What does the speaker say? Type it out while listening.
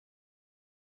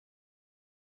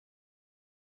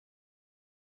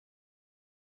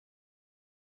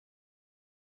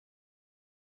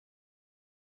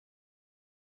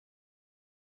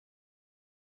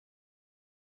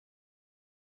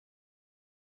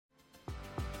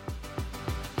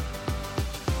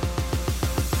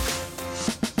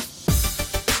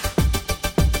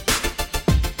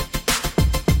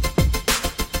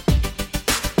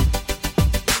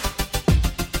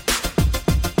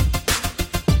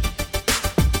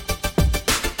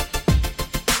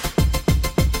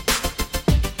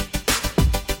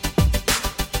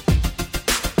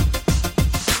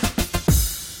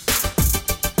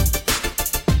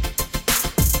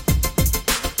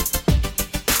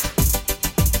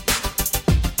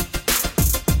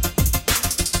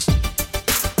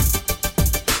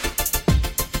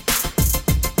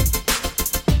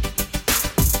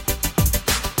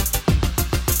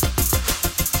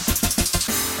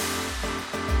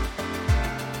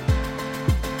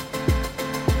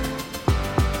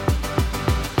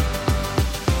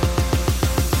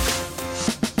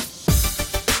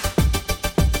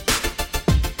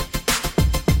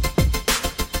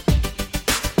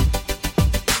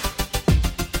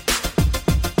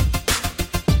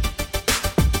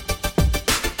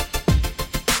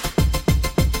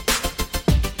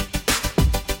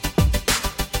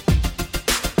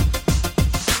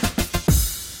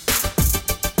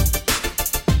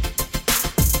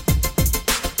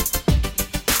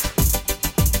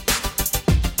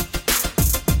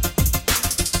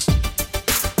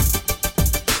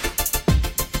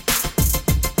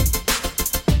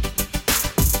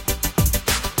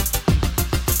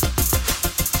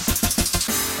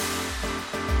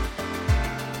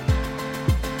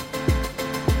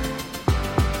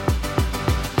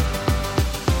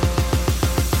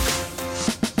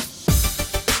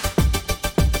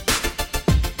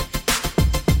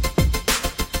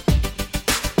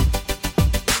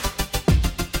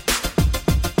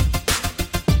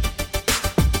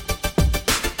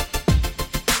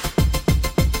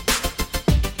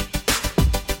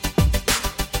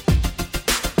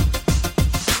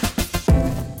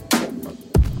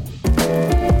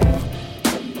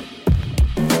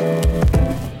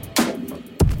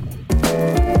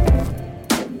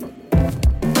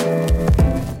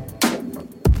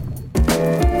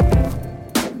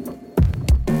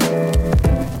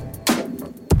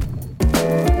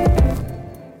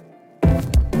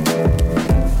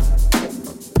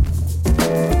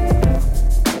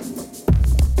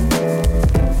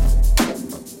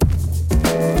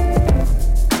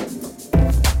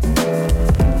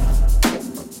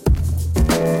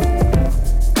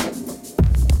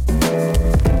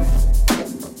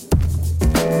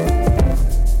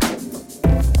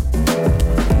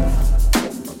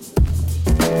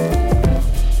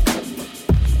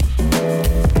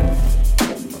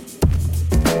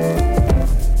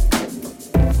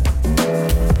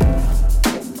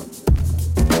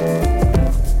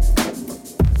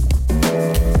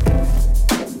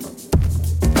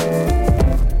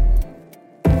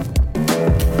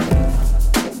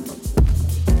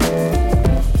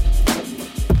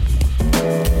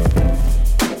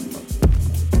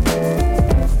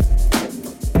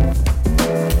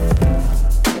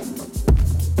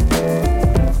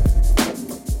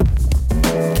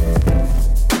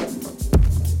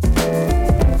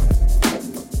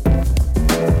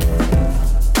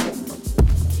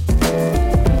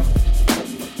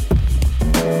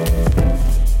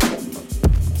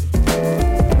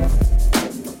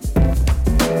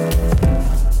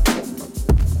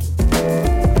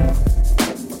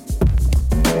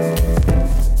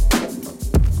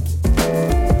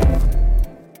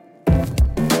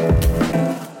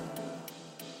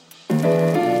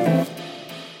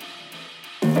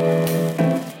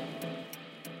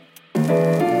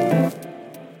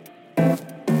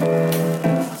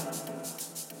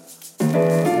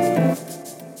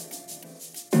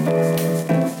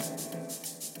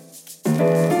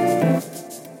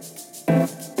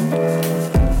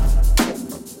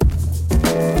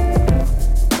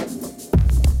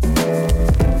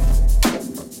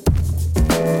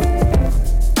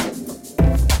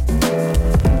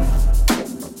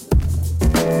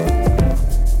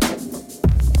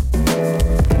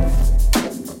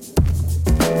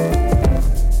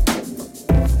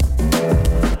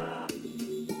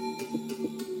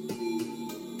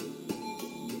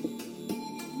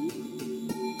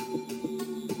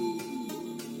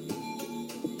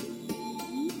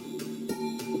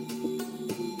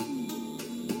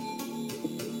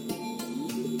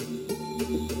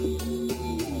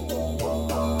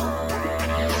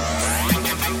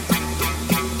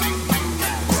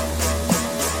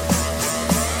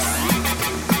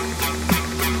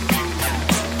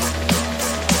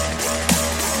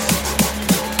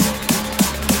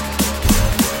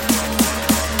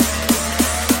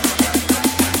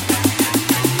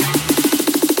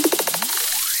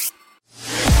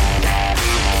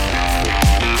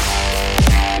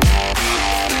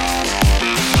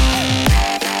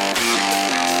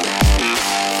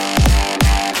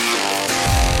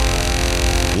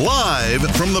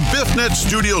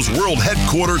Studios World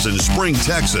Headquarters in Spring,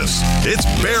 Texas, it's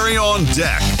Barry on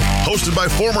Deck, hosted by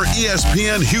former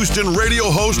ESPN Houston radio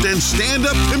host and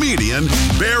stand-up comedian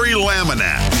Barry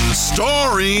Laminack,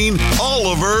 starring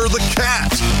Oliver the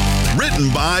Cat.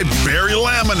 Written by Barry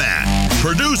Laminack,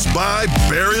 produced by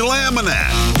Barry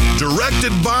Laminack,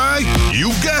 directed by, you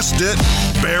guessed it,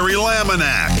 Barry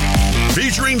Laminack,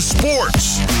 featuring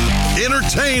sports,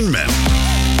 entertainment,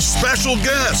 special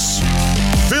guests,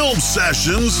 film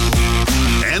sessions,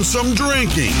 and some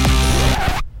drinking.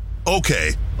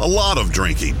 Okay, a lot of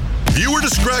drinking. Viewer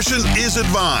discretion is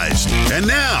advised. And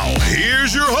now,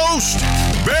 here's your host,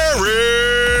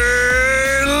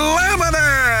 Barry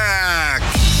Laminack.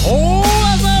 Oh,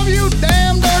 I love you,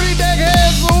 damn dirty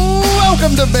deckheads.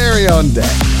 Welcome to Barry on Deck.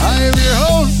 I am your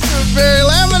host, Barry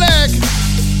Laminack.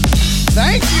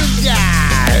 Thank you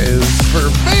guys for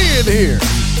being here.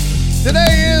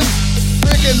 Today is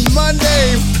freaking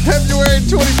Monday, February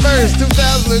 21st,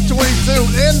 2022,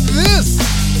 and this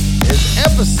is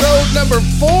episode number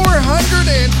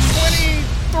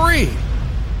 423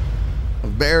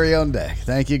 of Barry on Deck.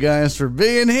 Thank you guys for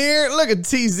being here. Look at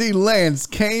TZ Lance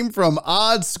came from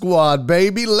Odd Squad,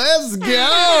 baby. Let's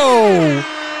go.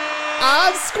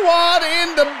 Odd Squad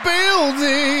in the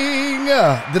building.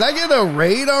 Did I get a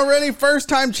raid already? First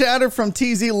time chatter from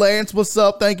TZ Lance. What's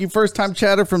up? Thank you. First time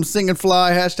chatter from Sing and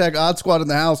Fly. Hashtag Odd Squad in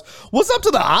the house. What's up to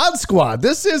the Odd Squad?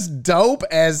 This is dope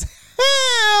as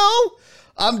hell.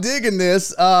 I'm digging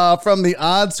this. From the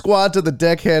Odd Squad to the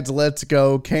Deckheads, let's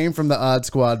go. Came from the Odd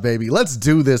Squad, baby. Let's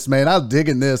do this, man. I'm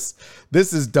digging this.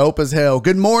 This is dope as hell.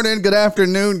 Good morning, good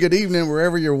afternoon, good evening,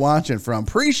 wherever you're watching from.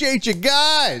 Appreciate you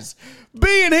guys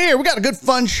being here. We got a good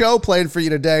fun show played for you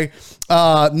today.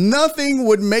 Nothing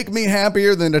would make me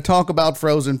happier than to talk about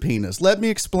frozen penis. Let me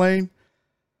explain.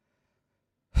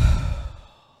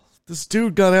 This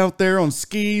dude got out there on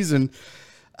skis and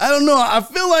I don't know. I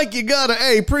feel like you gotta,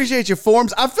 hey, appreciate your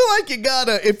forms. I feel like you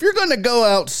gotta, if you're gonna go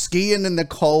out skiing in the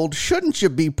cold, shouldn't you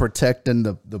be protecting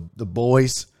the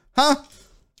boys? Huh?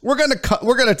 We're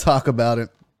gonna talk about it.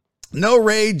 No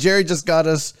raid. Jerry just got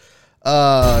us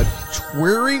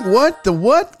twirling. What? The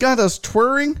what got us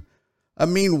twirling? I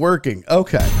mean working.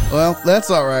 Okay. Well,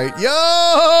 that's all right.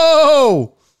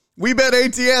 Yo! We bet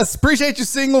ATS. Appreciate you,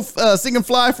 Sing and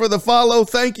Fly, for the follow.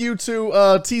 Thank you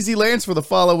to TZ Lance for the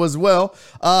follow as well.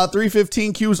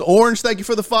 315Q's Orange, thank you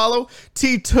for the follow.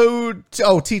 T2,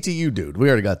 TTU dude. We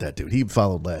already got that dude. He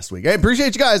followed last week. Hey,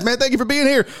 appreciate you guys, man. Thank you for being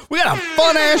here. We got a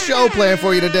fun-ass show planned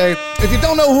for you today. If you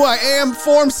don't know who I am,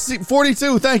 Forms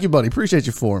 42. Thank you, buddy. Appreciate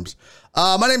your forms.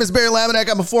 My name is Barry Laminack.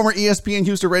 I'm a former ESPN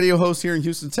Houston radio host here in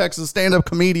Houston, Texas, stand-up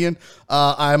comedian.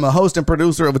 I'm a host and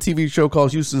producer of a TV show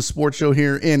called Houston Sports Show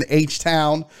here in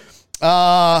H-Town.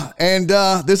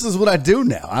 This is what I do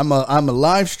now. I'm a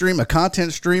live stream, a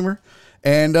content streamer.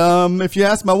 And if you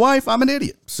ask my wife, I'm an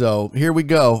idiot. So here we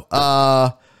go.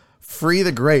 Free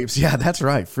the grapes. Yeah, that's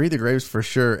right. Free the grapes for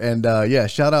sure. And yeah,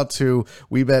 shout out to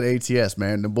We Bet ATS,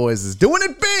 man. The boys is doing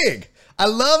it big. I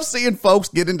love seeing folks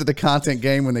get into the content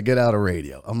game when they get out of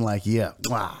radio. I'm like, yeah,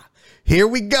 wow. Here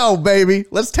we go, baby.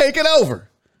 Let's take it over.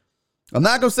 I'm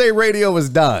not going to say radio is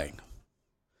dying,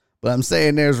 but I'm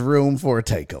saying there's room for a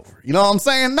takeover. You know what I'm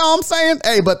saying? No, I'm saying,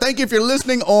 hey, but thank you if you're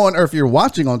listening on, or if you're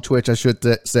watching on Twitch, I should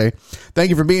say. Thank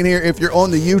you for being here. If you're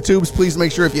on the YouTubes, please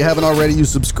make sure if you haven't already, you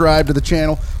subscribe to the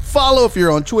channel. Follow if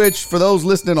you're on Twitch. For those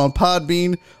listening on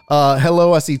Podbean,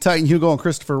 hello, I see Titan Hugo and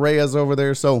Christopher Reyes over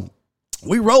there. So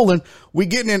we rolling. We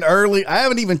getting in early. I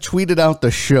haven't even tweeted out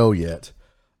the show yet,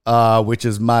 which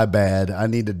is my bad. I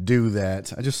need to do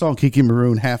that. I just saw Kiki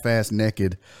Maroon half-ass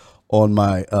naked on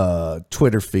my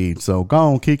Twitter feed. So go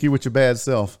on, Kiki, with your bad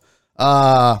self.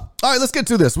 All right, let's get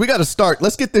to this. We got to start.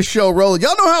 Let's get this show rolling.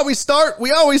 Y'all know how we start. We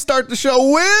always start the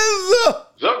show with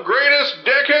the greatest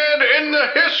decade in the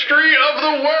history of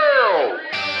the world.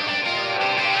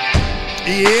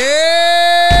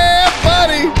 Yeah,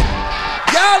 buddy.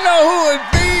 Y'all know who it'd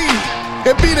be.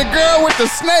 It'd be the girl with the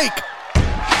snake.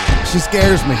 She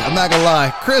scares me. I'm not gonna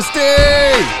lie. Christy!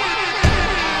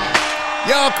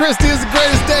 Y'all, Christy is the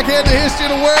greatest decade in the history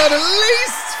of the world, at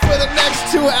least for the next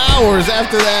 2 hours.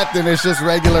 After that, then it's just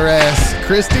regular ass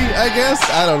Christy, I guess.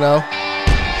 I don't know.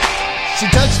 She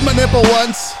touched my nipple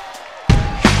once.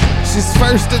 She's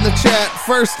first in the chat,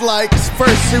 first likes,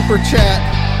 first super chat.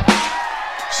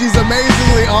 She's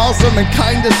amazingly awesome and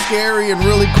kind of scary and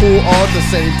really cool all at the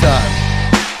same time.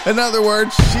 In other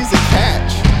words, she's a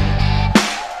catch.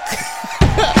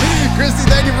 Christy,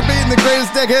 thank you for being the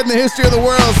greatest deckhead in the history of the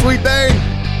world, sweet thing.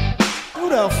 Who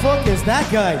the fuck is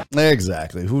that guy?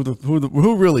 Exactly.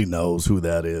 Who really knows who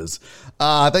that is?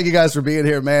 Thank you guys for being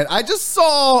here, man. I just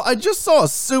saw a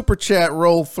super chat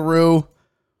roll through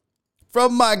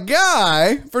from my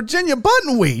guy, Virginia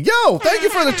Buttonweed. Yo, thank you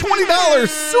for the $20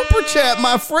 super chat,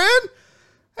 my friend.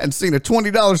 I hadn't seen a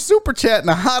 $20 super chat in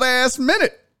a hot ass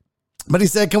minute. But he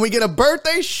said, can we get a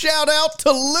birthday shout out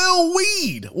to Lil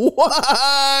Weed?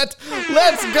 What?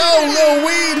 Let's go, Lil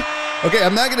Weed. Okay,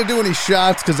 I'm not going to do any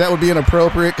shots because that would be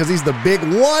inappropriate because he's the big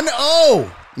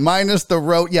 1-0 minus the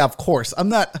road. Yeah, of course. I'm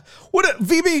not.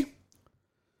 VB?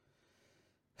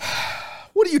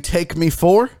 What do you take me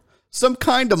for? Some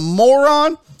kind of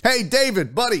moron? Hey,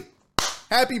 David, buddy,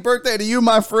 happy birthday to you,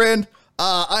 my friend.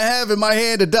 I have in my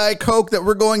hand a Diet Coke that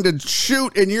we're going to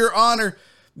shoot in your honor.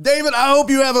 David, I hope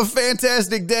you have a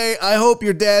fantastic day. I hope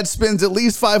your dad spends at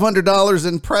least $500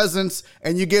 in presents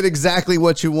and you get exactly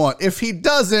what you want. If he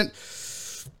doesn't,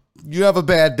 you have a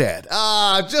bad dad.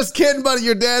 Just kidding, buddy.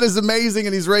 Your dad is amazing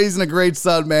and he's raising a great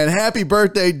son, man. Happy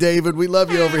birthday, David. We love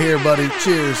you over here, buddy.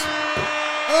 Cheers.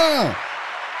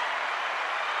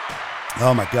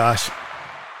 Oh my gosh.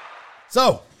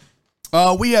 So,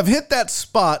 we have hit that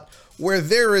spot where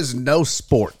there is no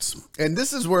sports. And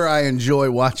this is where I enjoy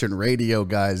watching radio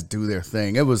guys do their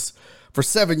thing. It was for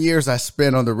 7 years I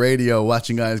spent on the radio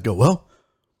watching guys go, well,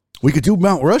 we could do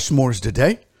Mount Rushmores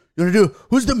today. You want to do,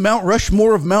 who's the Mount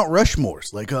Rushmore of Mount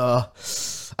Rushmores? Like, I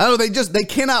don't know, they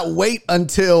cannot wait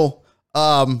until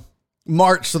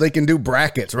March so they can do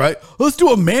brackets, right? Let's do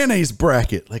a mayonnaise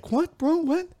bracket. Like, what, bro?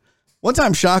 What? One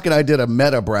time, Shock and I did a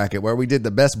meta bracket where we did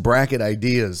the best bracket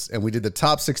ideas, and we did the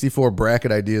top 64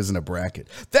 bracket ideas in a bracket.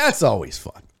 That's always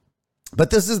fun.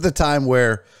 But this is the time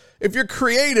where if you're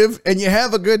creative and you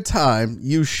have a good time,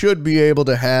 you should be able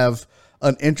to have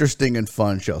an interesting and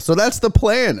fun show. So that's the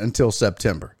plan until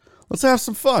September. Let's have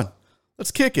some fun. Let's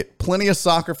kick it. Plenty of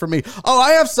soccer for me. Oh,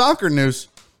 I have soccer news.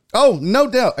 Oh, no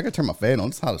doubt. I got to turn my fan on.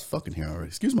 It's hot as fucking here already.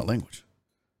 Excuse my language.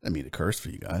 I didn't mean to curse for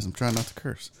you guys. I'm trying not to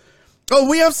curse. Oh,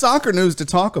 we have soccer news to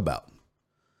talk about.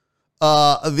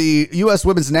 The U.S.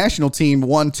 women's national team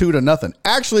won 2-0.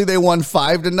 Actually, they won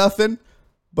 5-0,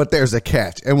 but there's a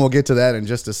catch, and we'll get to that in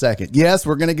just a second. Yes,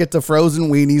 we're going to get to frozen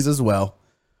weenies as well.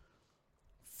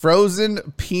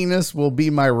 Frozen Penis will be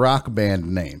my rock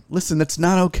band name. Listen, that's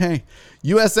not okay.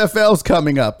 USFL's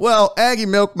coming up. Well, Aggie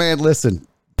Milkman, listen.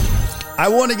 I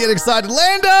want to get excited.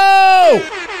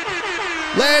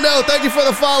 Lando, thank you for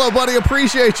the follow, buddy.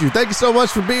 Appreciate you. Thank you so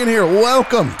much for being here.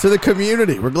 Welcome to the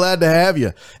community. We're glad to have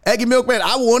you. Aggie Milkman,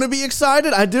 I want to be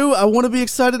excited. I do. I want to be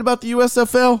excited about the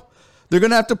USFL. They're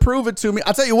going to have to prove it to me.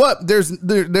 I'll tell you what, there's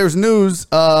news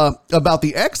about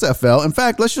the XFL. In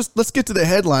fact, let's get to the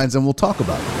headlines and we'll talk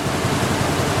about it.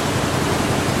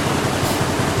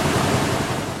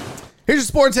 Here's your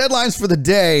sports headlines for the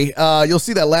day. You'll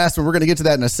see that last one. We're going to get to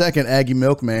that in a second, Aggie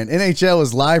Milkman. NHL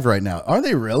is live right now. Are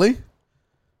they really?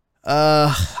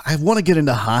 I want to get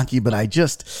into hockey, but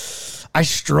I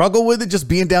struggle with it just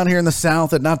being down here in the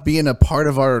South and not being a part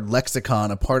of our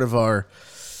lexicon, a part of our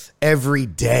every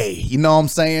day. You know what I'm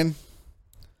saying?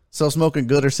 So Smoking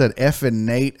Gooder said effing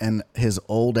Nate and his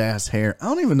old ass hair. I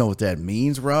don't even know what that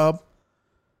means, Rob.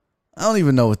 I don't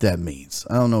even know what that means.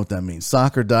 I don't know what that means.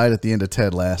 Soccer died at the end of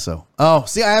Ted Lasso. Oh,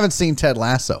 see, I haven't seen Ted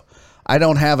Lasso. I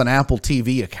don't have an Apple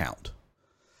TV account.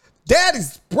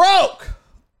 Daddy's broke.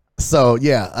 So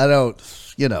yeah, I don't,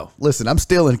 listen, I'm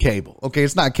still in cable. Okay.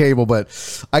 It's not cable,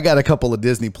 but I got a couple of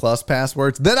Disney Plus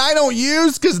passwords that I don't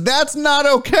use because that's not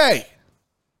okay.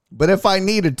 But if I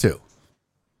needed to,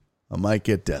 I might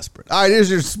get desperate. All right,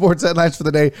 here's your sports headlines for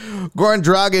the day. Goran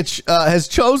Dragic has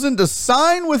chosen to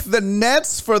sign with the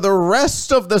Nets for the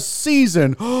rest of the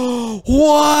season.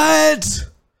 What?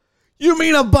 You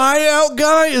mean a buyout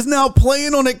guy is now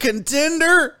playing on a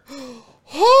contender?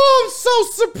 Oh, I'm so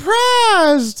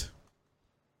surprised.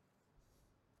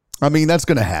 I mean, that's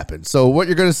going to happen. So what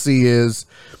you're going to see is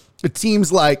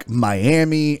teams like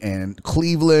Miami and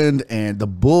Cleveland and the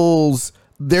Bulls,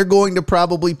 they're going to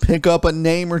probably pick up a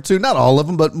name or two. Not all of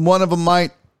them, but one of them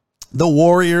might. The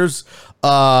Warriors,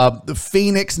 the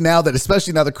Phoenix,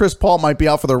 especially now that Chris Paul might be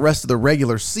out for the rest of the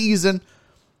regular season,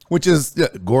 which is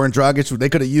Goran Dragic. They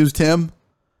could have used him.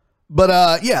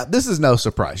 But, yeah, this is no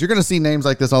surprise. You're going to see names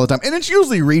like this all the time. And it's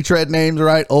usually retread names,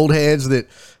 right? Old heads that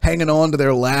hanging on to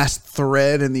their last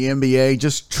thread in the NBA,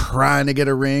 just trying to get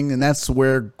a ring. And that's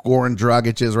where Goran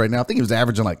Dragic is right now. I think he was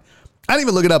averaging I didn't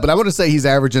even look it up, but I want to say he's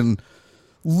averaging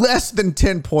less than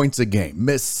 10 points a game.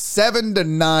 Missed 7 to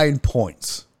 9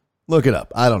 points. Look it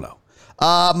up. I don't know.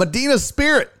 Medina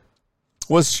Spirit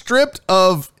was stripped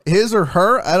of his or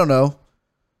her, I don't know.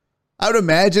 I would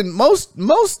imagine most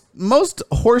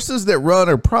horses that run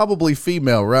are probably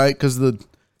female, right? Because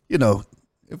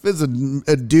If it's a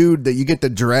dude that you get to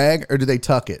drag, or do they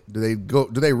tuck it? Do they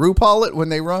RuPaul it when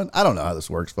they run? I don't know how this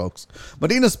works, folks.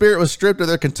 Medina Spirit was stripped of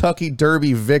their Kentucky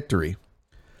Derby victory.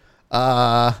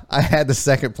 I had the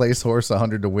second place horse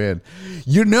 100 to win.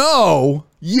 You know.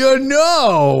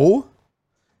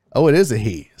 Oh, it is a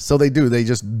he. So they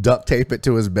just duct tape it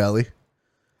to his belly.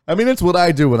 I mean, it's what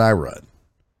I do when I run.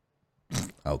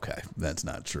 Okay, that's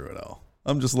not true at all.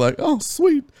 I'm just like, oh,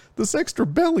 sweet, this extra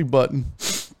belly button.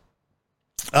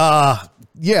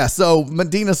 Yeah, so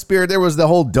Medina Spirit, there was the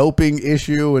whole doping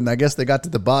issue, and I guess they got to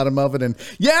the bottom of it. And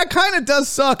yeah, it kind of does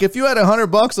suck. If you had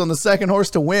 $100 on the second horse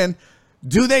to win,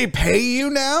 do they pay you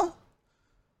now?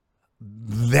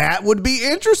 That would be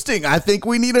interesting. I think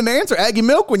we need an answer. Aggie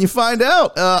Milk, when you find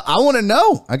out, I want to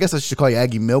know. I guess I should call you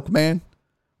Aggie Milk, man.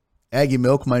 Aggie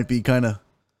Milk might be kind of,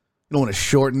 you don't want to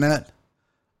shorten that.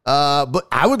 But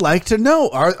I would like to know,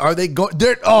 are they going,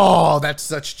 oh, that's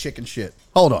such chicken shit.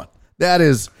 Hold on.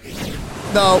 That's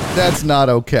not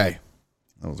okay.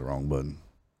 That was the wrong button.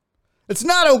 It's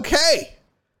not okay.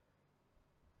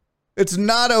 It's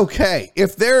not okay.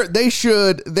 If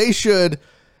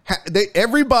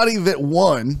everybody that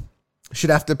won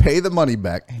should have to pay the money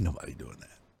back. Ain't nobody doing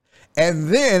that. And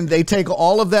then they take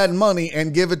all of that money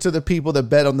and give it to the people that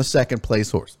bet on the second place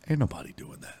horse. Ain't nobody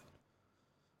doing that.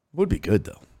 Would be good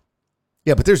though.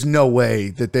 Yeah, but there's no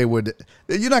way that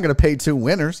you're not going to pay two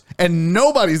winners and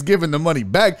nobody's giving the money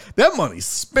back. That money's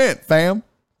spent, fam.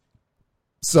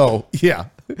 So, yeah,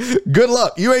 good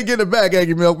luck. You ain't getting it back,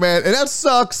 Aggie Milk, man. And that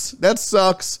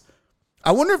sucks.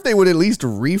 I wonder if they would at least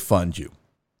refund you.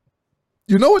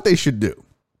 You know what they should do?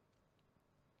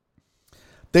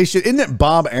 Isn't it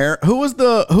Bob Arum? Who was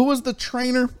the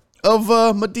trainer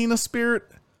of Medina Spirit?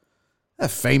 That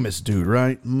famous dude,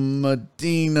 right?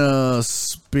 Medina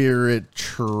Spirit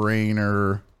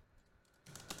trainer.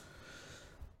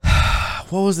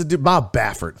 What was the dude? Bob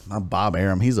Baffert. Not Bob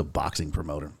Arum. He's a boxing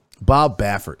promoter. Bob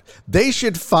Baffert. They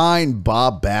should fine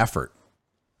Bob Baffert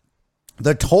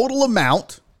the total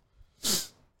amount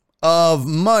of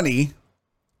money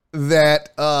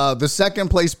that the second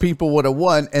place people would have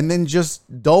won, and then just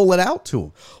dole it out to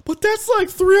them. But that's like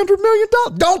 $300 million.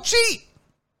 Don't cheat.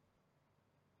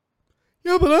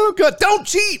 Yeah, but don't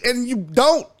cheat, and you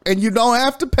don't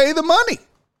have to pay the money.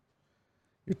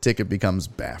 Your ticket becomes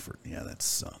Baffert. Yeah, that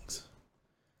sucks.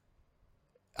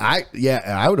 I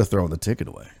would have thrown the ticket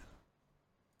away.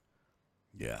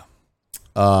 Yeah.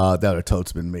 That would have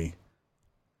totes been me.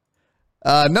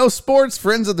 No sports.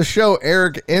 Friends of the show,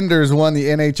 Eric Enders won the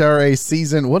NHRA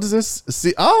season. What is this?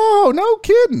 Oh, no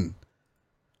kidding.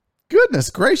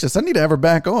 Goodness gracious. I need to have her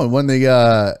back on. Won the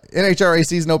NHRA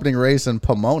season opening race in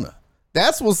Pomona.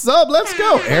 That's what's up. Let's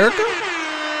go, Erica.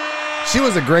 She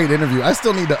was a great interview. I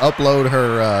still need to upload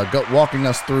her walking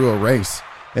us through a race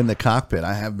in the cockpit.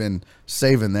 I have been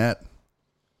saving that.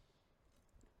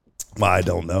 Well, I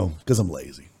don't know, because I'm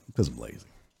lazy.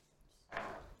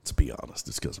 To be honest,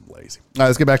 it's because I'm lazy. All right,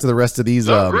 let's get back to the rest of these.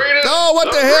 Oh,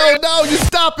 what the hell? No, you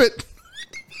stop it.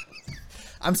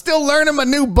 I'm still learning my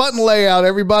new button layout,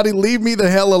 everybody. Leave me the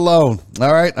hell alone.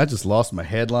 All right, I just lost my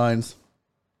headlines.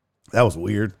 That was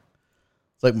weird.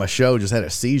 It's like my show just had a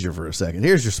seizure for a second.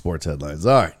 Here's your sports headlines.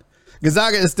 All right.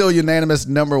 Gonzaga is still unanimous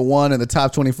number 1 in the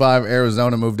top 25.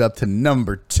 Arizona moved up to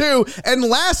number 2. And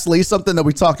lastly, something that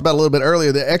we talked about a little bit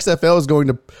earlier, the XFL is going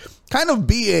to kind of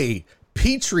be a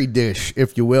petri dish,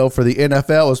 if you will, for the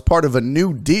NFL as part of a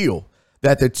new deal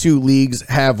that the two leagues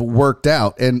have worked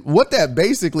out. And what that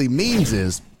basically means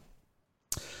is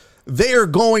they are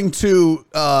going to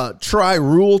try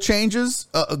rule changes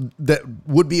that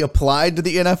would be applied to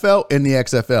the NFL and the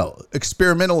XFL.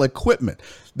 Experimental equipment.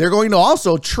 They're going to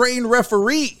also train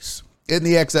referees in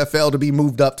the XFL to be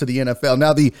moved up to the NFL.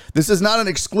 Now, this is not an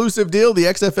exclusive deal. The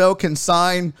XFL can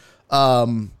sign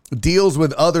deals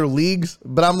with other leagues,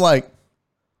 but I'm like,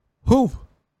 who?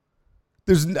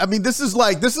 This is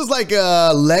like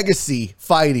a legacy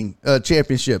fighting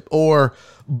championship, or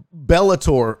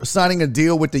Bellator signing a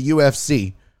deal with the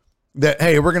UFC that,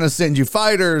 hey, we're going to send you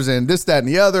fighters and this, that, and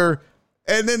the other.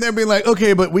 And then they're being like,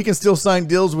 okay, but we can still sign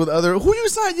deals with other. Who you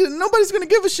sign? Nobody's going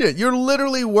to give a shit. You're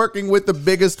literally working with the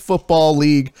biggest football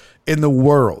league in the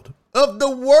world. Of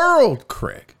the world,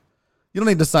 Craig. You don't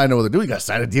need to sign no other deal. You got to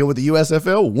sign a deal with the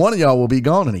USFL. One of y'all will be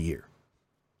gone in a year.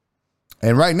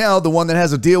 And right now, the one that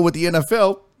has a deal with the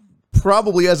NFL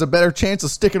probably has a better chance of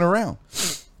sticking around.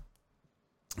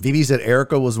 VB said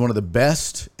Erica was one of the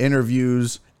best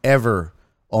interviews ever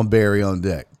on Barry on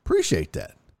Deck. Appreciate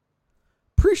that.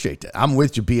 I'm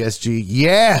with you, BSG.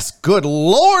 Yes. Good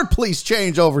Lord, please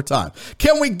change overtime.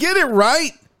 Can we get it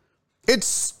right? It's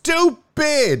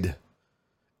stupid.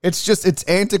 It's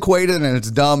antiquated and it's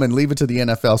dumb, and leave it to the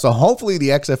NFL. So hopefully the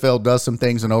XFL does some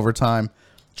things in overtime,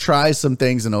 tries some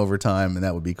things in overtime, and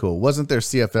that would be cool. Wasn't there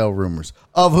CFL rumors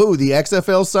of who? The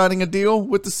XFL signing a deal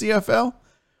with the CFL?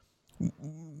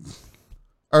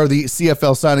 Or the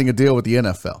CFL signing a deal with the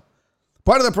NFL?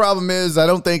 Part of the problem is I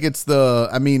don't think it's the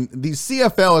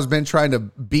CFL has been trying to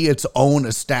be its own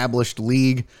established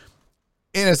league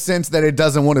in a sense that it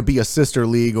doesn't want to be a sister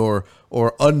league or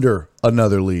under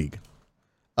another league.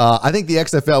 I think the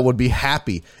XFL would be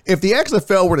happy if the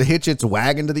XFL were to hitch its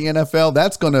wagon to the NFL.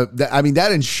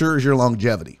 That ensures your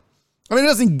longevity. I mean, it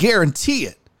doesn't guarantee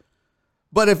it,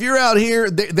 but if you're out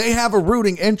here, they have a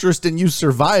rooting interest in you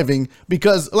surviving,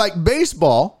 because like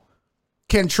baseball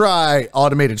can try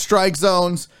automated strike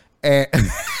zones and yo,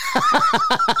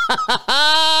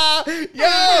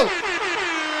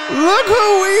 look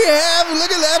who we have.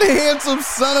 Look at that handsome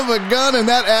son of a gun and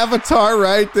that avatar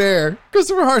right there.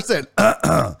 Christopher Hart said,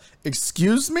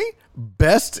 excuse me,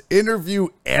 best interview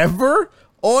ever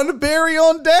on Barry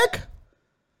on Deck?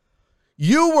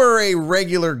 You were a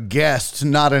regular guest,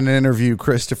 not an interview,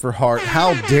 Christopher Hart.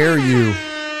 How dare you?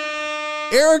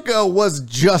 Erica was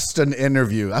just an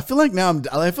interview. I feel like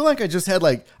I just had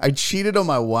I cheated on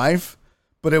my wife,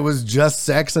 but it was just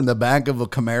sex in the back of a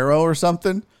Camaro or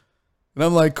something. And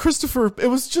I'm like, Christopher, it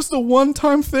was just a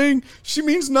one-time thing. She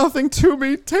means nothing to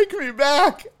me. Take me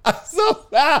back. I'm so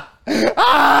why'd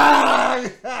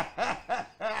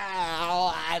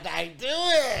I do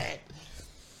it?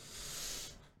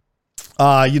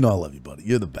 You know I love you, buddy.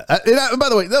 You're the best. And by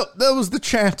the way, that was the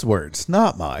chat's words,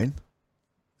 not mine.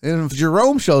 And if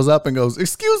Jerome shows up and goes,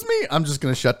 excuse me, I'm just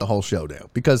going to shut the whole show down,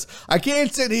 because I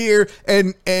can't sit here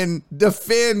and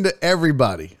defend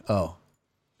everybody. Oh,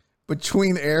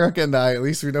 between Erica and I, at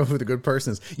least we know who the good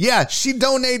person is. Yeah, she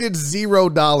donated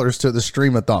 $0 to the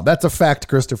stream-a-thon. That's a fact,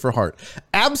 Christopher Hart.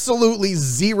 Absolutely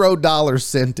 $0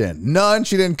 sent in. None.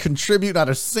 She didn't contribute, not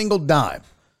a single dime.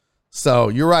 So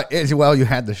you're right. Well, you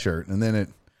had the shirt, and then it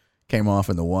came off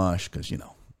in the wash because,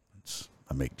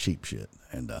 I make cheap shit,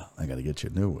 and I got to get you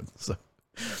a new one. So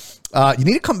you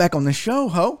need to come back on the show,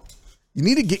 ho. You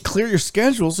need to clear your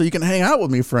schedule so you can hang out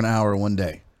with me for an hour one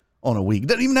day on a week. It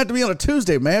doesn't even have to be on a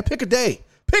Tuesday, man. Pick a day.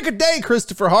 Pick a day,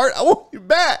 Christopher Hart. I want you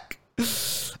back.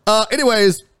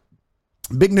 Anyways,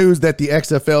 big news that the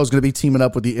XFL is going to be teaming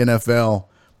up with the NFL.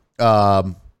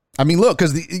 Look,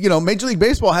 because Major League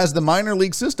Baseball has the minor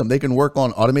league system. They can work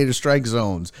on automated strike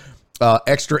zones,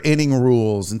 extra inning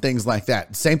rules, and things like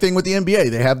that. Same thing with the NBA.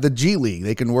 They have the G League.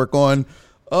 They can work on,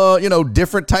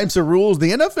 different types of rules.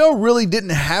 The NFL really didn't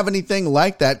have anything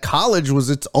like that. College was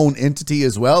its own entity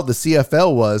as well. The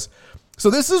CFL was. So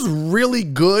this is really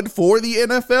good for the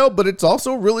NFL, but it's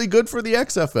also really good for the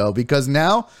XFL, because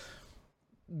now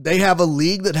they have a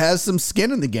league that has some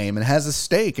skin in the game and has a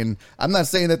stake. And I'm not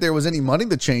saying that there was any money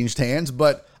that changed hands,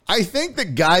 but I think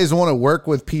that guys want to work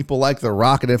with people like The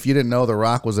Rock. And if you didn't know, The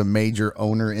Rock was a major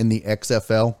owner in the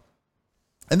XFL.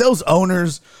 And those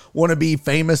owners want to be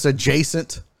famous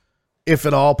adjacent, if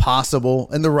at all possible.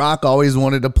 And The Rock always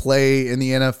wanted to play in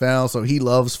the NFL, so he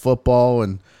loves football.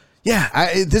 And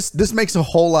yeah, this makes a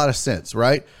whole lot of sense,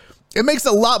 right? It makes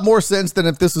a lot more sense than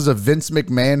if this was a Vince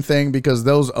McMahon thing, because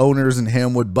those owners and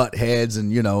him would butt heads,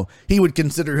 and, he would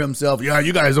consider himself, yeah,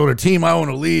 you guys own a team, I own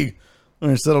a league. All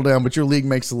right, settle down, but your league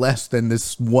makes less than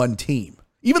this one team.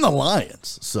 Even the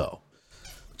Lions. So,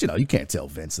 you can't tell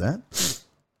Vince that.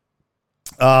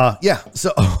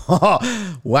 So,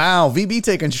 wow, VB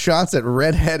taking shots at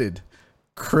redheaded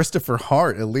Christopher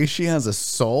Hart. At least she has a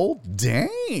soul?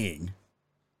 Dang.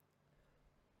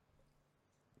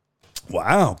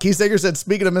 Wow. Keith Sager said,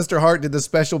 speaking of Mr. Hart, did the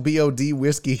special BOD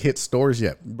whiskey hit stores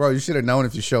yet? Bro, you should have known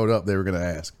if you showed up, they were going to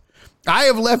ask. I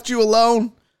have left you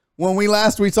alone. When we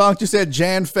talked, you said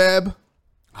Jan Feb.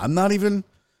 I'm not even,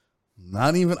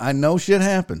 I know shit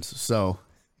happens. So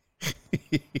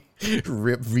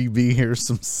rip VB, here's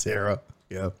some Sarah.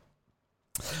 Yeah.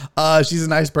 She's a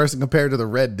nice person compared to the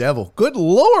Red Devil. Good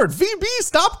Lord, VB,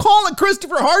 stop calling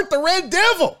Christopher Hart the Red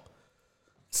Devil.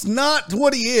 It's not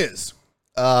what he is.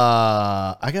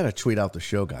 I got to tweet out the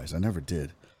show, guys. I never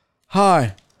did.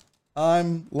 Hi,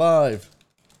 I'm live.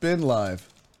 Been live.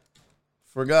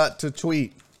 Forgot to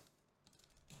tweet.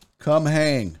 Come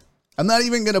hang. I'm not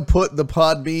even going to put the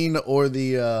Podbean or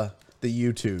the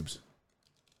YouTubes.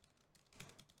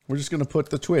 We're just going to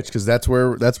put the Twitch, because that's where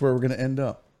we're going to end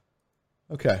up.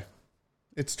 Okay.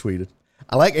 It's tweeted.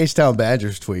 I like H-Town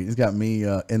Badger's tweet. He's got me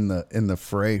in the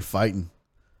fray fighting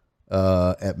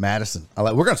at Madison.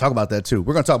 We're going to talk about that too.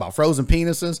 We're going to talk about frozen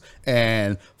penises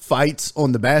and fights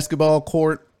on the basketball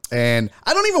court. And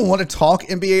I don't even want to talk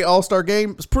NBA All-Star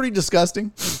Game. It's pretty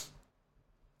disgusting.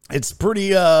 it's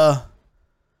pretty, what's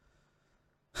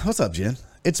up, Jen?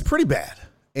 It's pretty bad.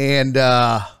 And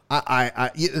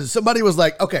somebody was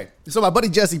like, okay, so my buddy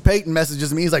Jesse Payton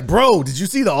messages me. He's like, bro, did you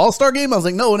see the All-Star game? I was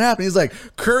like, no, what happened? He's like,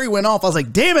 Curry went off. I was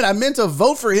like, damn it, I meant to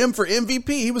vote for him for MVP.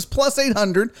 He was plus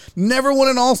 800, never won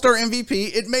an All-Star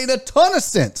MVP. It made a ton of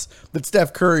sense that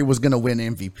Steph Curry was going to win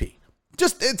MVP.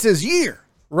 Just, it's his year,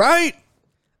 right?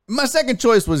 My second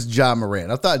choice was Ja Morant.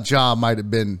 I thought Ja might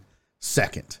have been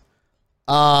second.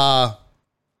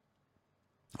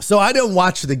 So I didn't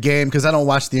watch the game because I don't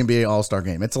watch the NBA All-Star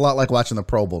game. It's a lot like watching the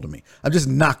Pro Bowl to me. I'm just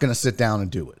not going to sit down and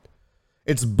do it.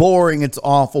 It's boring. It's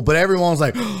awful. But everyone's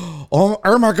like,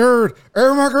 oh my God,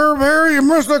 Barry, you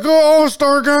missed a good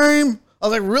All-Star game. I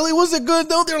was like, really? Was it good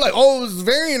though? They're like, oh, it was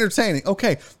very entertaining.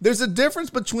 Okay, there's a difference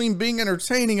between being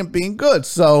entertaining and being good.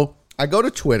 So I go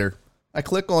to Twitter. I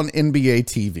click on NBA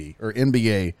TV or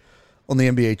NBA on the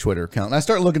NBA Twitter account. And I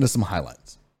start looking at some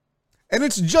highlights. And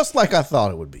it's just like I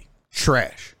thought it would be.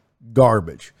 Trash,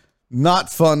 garbage,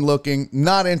 not fun looking,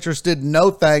 not interested,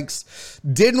 no thanks.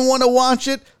 Didn't want to watch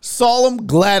it, saw them,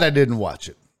 glad I didn't watch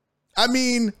it. I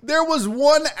mean, there was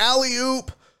one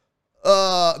alley-oop.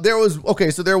 There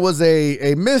was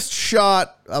a missed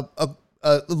shot, a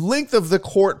length of the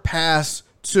court pass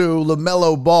to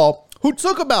LaMelo Ball, who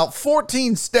took about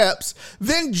 14 steps,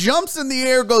 then jumps in the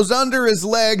air, goes under his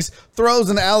legs, throws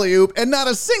an alley-oop, and not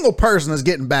a single person is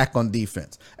getting back on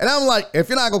defense. And I'm like, if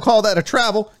you're not going to call that a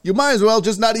travel, you might as well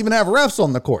just not even have refs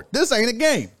on the court. This ain't a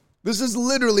game. This is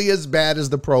literally as bad as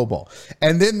the Pro Bowl.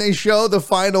 And then they show the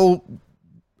final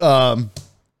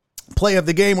play of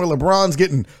the game where LeBron's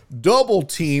getting double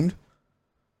teamed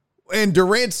and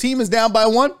Durant's team is down by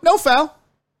 1. No foul.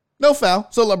 No foul.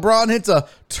 So LeBron hits a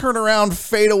turnaround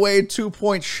fadeaway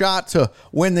 2-point shot to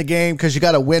win the game because you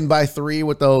got to win by 3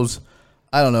 with those,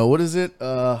 I don't know, what is it?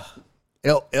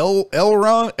 L.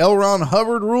 Ron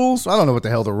Hubbard rules. I don't know what the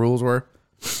hell the rules were.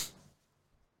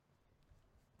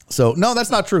 So no, that's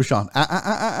not true, Sean.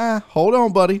 Hold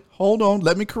on, buddy. Hold on.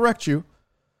 Let me correct you.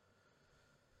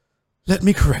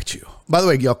 By the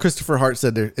way, y'all, Christopher Hart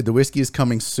said the whiskey is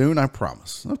coming soon. I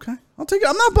promise. Okay, I'll take it.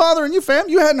 I'm not bothering you, fam.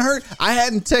 You hadn't heard. I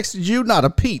hadn't texted you, not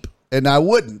a peep, and I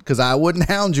wouldn't because I wouldn't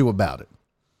hound you about it.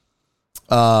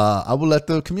 I will let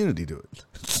the community do it.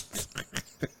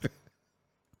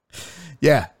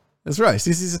 Yeah, that's right.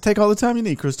 CC said, take all the time you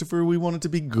need, Christopher. We want it to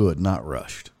be good, not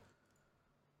rushed.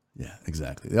 Yeah,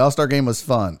 exactly. The All-Star game was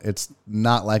fun. It's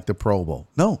not like the Pro Bowl.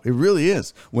 No, it really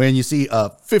is. When you see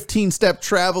a 15-step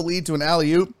travel lead to an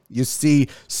alley-oop, you see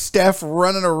Steph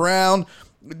running around,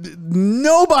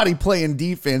 nobody playing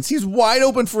defense. He's wide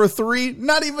open for a 3.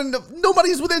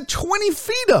 Nobody's within 20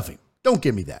 feet of him. Don't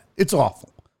give me that. It's awful.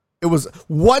 It was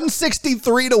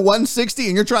 163 to 160,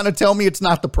 and you're trying to tell me it's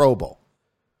not the Pro Bowl.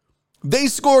 They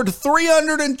scored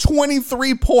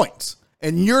 323 points,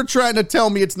 and you're trying to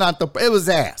tell me it's not it was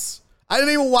ass. I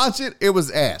didn't even watch it. It was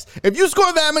ass. If you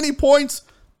score that many points,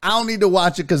 I don't need to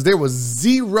watch it because there was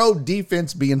 0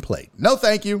 defense being played. No,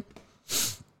 thank you.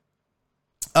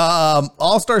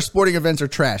 All-star sporting events are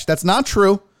trash. That's not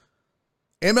true.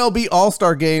 MLB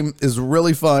All-Star Game is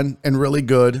really fun and really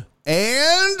good.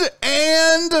 And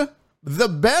the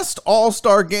best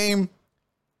All-Star Game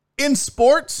in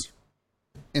sports,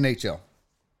 NHL.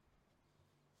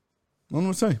 What am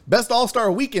I saying? Best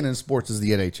All-Star weekend in sports is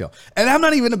the NHL. And I'm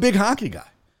not even a big hockey guy.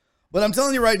 But I'm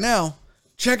telling you right now,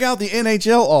 check out the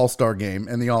NHL All-Star Game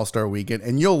and the All-Star weekend,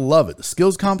 and you'll love it. The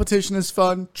skills competition is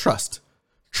fun. Trust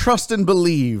and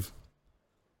believe.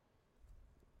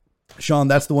 Sean,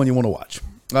 that's the one you want to watch.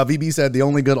 VB said the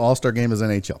only good All-Star game is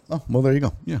NHL. Oh, well, there you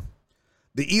go. Yeah.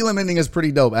 The Elam ending is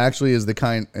pretty dope. Actually, is the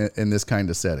kind in this kind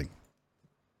of setting.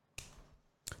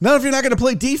 Not if you're not going to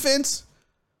play defense.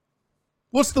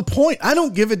 What's the point? I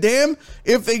don't give a damn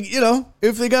if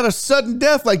they got a sudden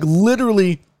death, like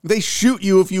literally they shoot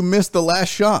you if you miss the last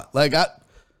shot. If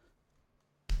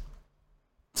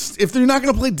they're not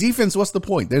going to play defense, what's the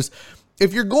point?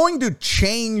 If you're going to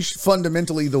change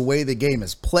fundamentally the way the game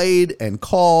is played and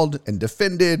called and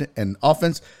defended and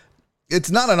offense,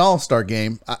 it's not an all-star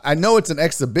game. I know it's an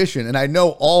exhibition and I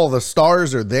know all the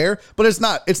stars are there, but it's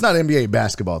not NBA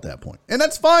basketball at that point. And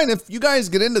that's fine if you guys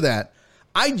get into that.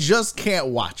 I just can't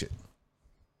watch it.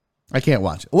 I can't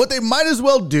watch it. What they might as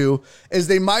well do is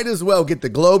they might as well get the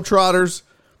Globetrotters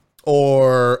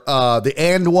or the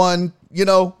And One,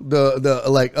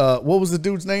 what was the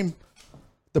dude's name?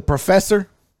 The Professor,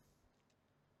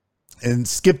 and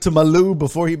Skip to Malou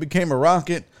before he became a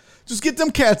Rocket. Just get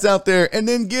them cats out there and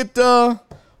then get, who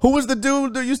was the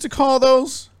dude that used to call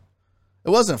those? It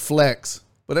wasn't Flex,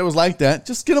 but it was like that.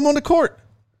 Just get them on the court.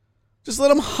 Just let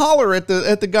them holler at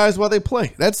the guys while they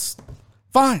play. That's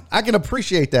Fine. I can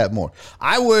appreciate that more.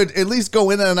 I would at least go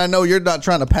in there, and I know you're not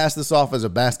trying to pass this off as a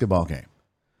basketball game.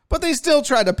 But they still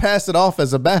tried to pass it off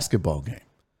as a basketball game.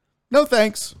 No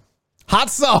thanks. Hot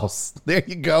sauce. There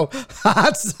you go.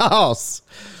 Hot sauce.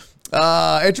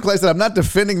 Andrew Clay said, I'm not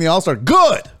defending the All-Star.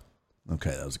 Good.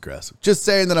 Okay, that was aggressive. Just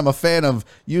saying that I'm a fan of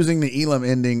using the Elam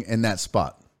ending in that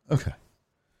spot. Okay.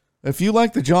 If you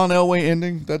like the John Elway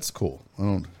ending, that's cool.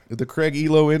 The Craig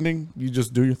Elo ending, you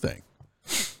just do your thing.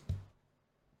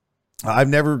 I've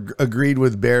never agreed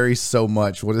with Barry so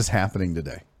much. What is happening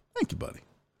today? Thank you, buddy.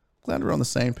 Glad we're on the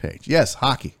same page. Yes,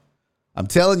 hockey. I'm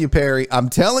telling you, Perry. I'm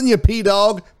telling you,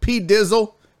 P-Dog,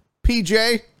 P-Dizzle,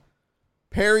 P-J,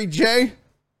 Perry J,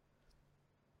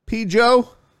 P-Joe. All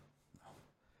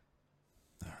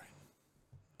right.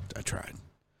 I tried.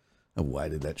 I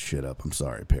whited that shit up. I'm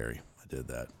sorry, Perry. I did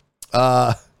that.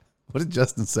 What did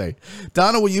Justin say?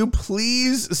 Donna, will you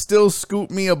please still scoop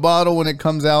me a bottle when it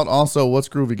comes out? Also, what's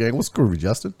groovy, gang? What's groovy,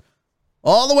 Justin?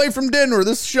 All the way from Denver.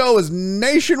 This show is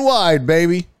nationwide,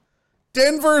 baby.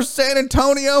 Denver, San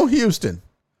Antonio, Houston.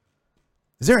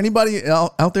 Is there anybody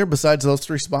out there besides those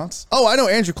three spots? Oh, I know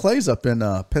Andrew Clay's up in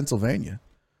Pennsylvania.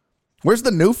 Where's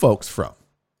the new folks from?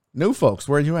 New folks,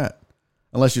 where are you at?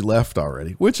 Unless you left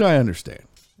already, which I understand.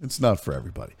 It's not for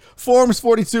everybody. Forms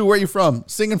 42, where are you from?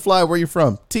 Sing and Fly, where are you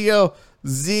from?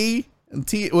 TLZ,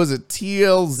 was it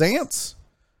TL Zance?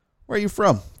 Where are you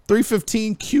from?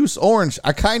 315 Cuse Orange.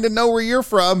 I kind of know where you're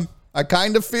from. I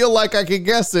kind of feel like I can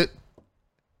guess it.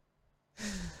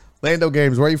 Lando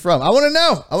Games, where are you from? I want to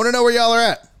know. I want to know where y'all are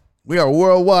at. We are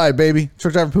worldwide, baby.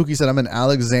 Truck Driver Pookie said, I'm in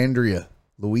Alexandria,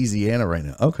 Louisiana right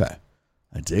now. Okay.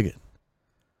 I dig it.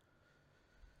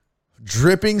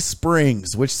 Dripping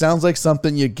Springs, which sounds like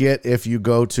something you get if you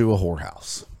go to a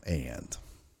whorehouse. And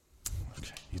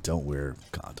okay, you don't wear a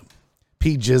condom.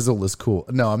 P Jizzle is cool.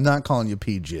 No, I'm not calling you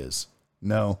P Jizz.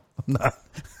 No, I'm not.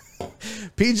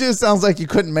 P Jizz sounds like you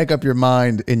couldn't make up your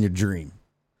mind in your dream.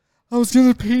 I was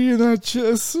gonna pee in that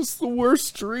jizz. It's the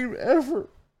worst dream ever.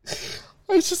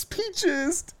 I just P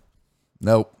Jizzed.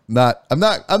 Nope, not. I'm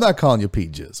not calling you P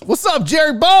Jizz. What's up,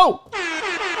 Jerry Bo?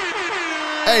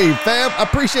 Hey, fam, I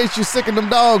appreciate you sicking them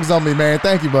dogs on me, man.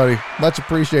 Thank you, buddy. Much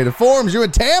appreciated. Forms, you in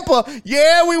Tampa?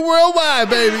 Yeah, we worldwide,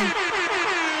 baby.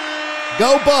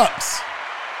 Go Bucks.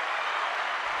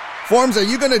 Forms, are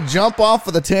you going to jump off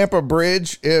of the Tampa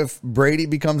Bridge if Brady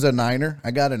becomes a Niner?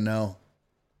 I got to know.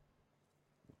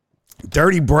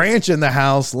 Dirty Branch in the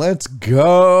house. Let's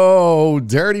go.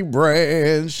 Dirty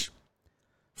Branch.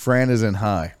 Fran is in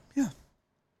high. Yeah.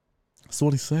 That's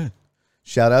what he said.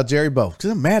 Shout out Jerry Bo.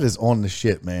 Matt is on the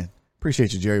shit, man.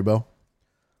 Appreciate you, Jerry Bo.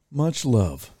 Much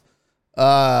love.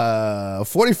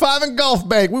 45 in Gulf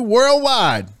Bank. We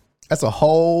worldwide. That's a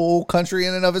whole country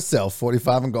in and of itself.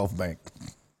 45 in Gulf Bank.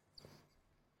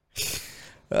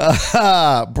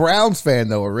 Browns fan,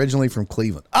 though, originally from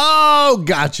Cleveland. Oh,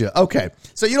 gotcha. Okay.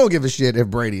 So you don't give a shit if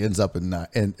Brady ends up with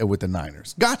the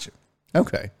Niners. Gotcha.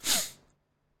 Okay.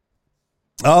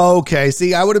 Okay.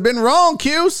 See, I would have been wrong,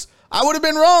 Cuse. I would have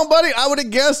been wrong, buddy. I would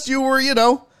have guessed you were,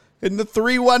 in the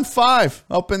 315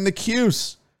 up in the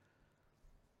Cuse.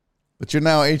 But you're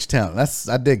now H-Town.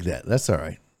 I dig that. That's all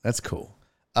right. That's cool.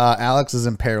 Alex is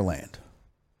in Pearland.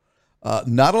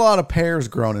 Not a lot of pears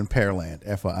grown in Pearland,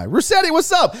 FYI. Russetti,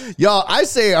 what's up? Y'all, I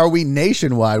say, are we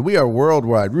nationwide? We are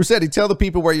worldwide. Russetti, tell the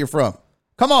people where you're from.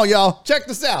 Come on, y'all. Check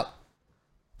this out.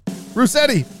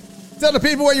 Russetti, tell the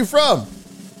people where you're from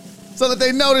so that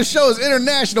they know this show is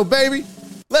international, baby.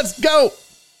 Let's go.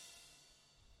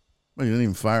 Well, you didn't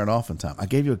even fire it off in time. I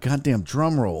gave you a goddamn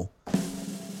drum roll.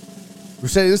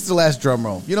 Russetti, this is the last drum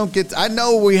roll. You don't get I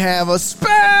know we have a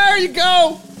spare. You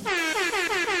go.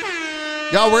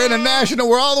 Y'all, we're international.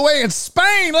 We're all the way in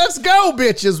Spain. Let's go,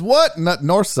 bitches. What? Not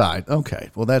North Side. Okay.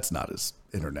 Well, that's not as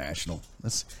international.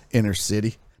 That's inner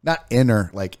city. Not inner,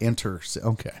 like enter.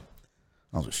 Okay.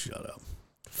 I'll just shut up.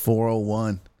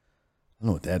 401. I don't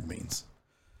know what that means.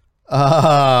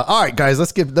 All right, guys,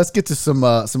 let's get to some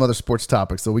other sports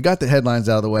topics. So we got the headlines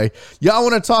out of the way. Y'all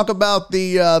want to talk about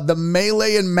the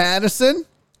melee in Madison?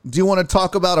 Do you want to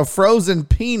talk about a frozen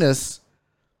penis?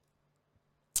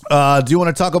 Do you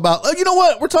want to talk about? You know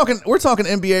what? We're talking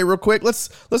NBA real quick. Let's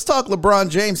talk LeBron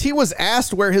James. He was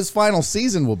asked where his final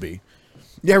season will be.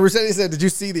 Yeah, Rossetti said, "Did you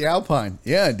see the Alpine?"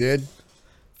 Yeah, I did.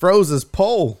 Froze his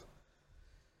pole.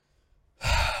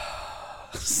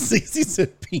 Cece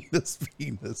said penis.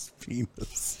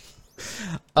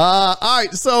 All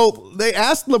right, so they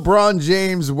asked LeBron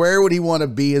James where would he want to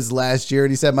be his last year,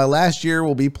 and he said, "My last year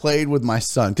will be played with my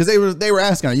son." Because they were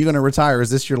asking, "Are you going to retire? Is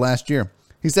this your last year?"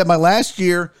 He said, "My last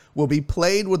year will be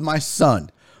played with my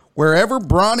son. Wherever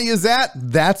Bronny is at,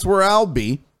 that's where I'll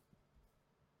be.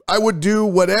 I would do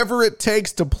whatever it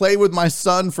takes to play with my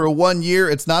son for 1 year.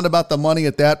 It's not about the money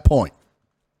at that point.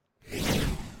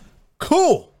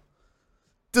 Cool.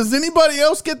 Does anybody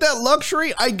else get that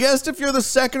luxury? I guess if you're the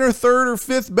second or third or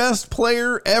fifth best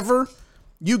player ever,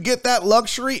 you get that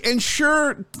luxury. And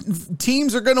sure,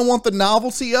 teams are going to want the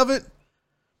novelty of it.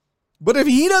 But if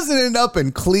he doesn't end up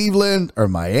in Cleveland or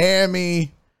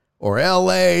Miami or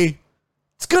LA,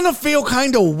 it's going to feel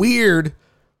kind of weird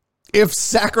if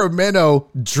Sacramento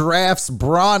drafts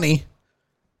Bronny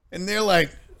and they're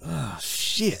like, oh,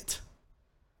 shit.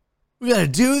 We got to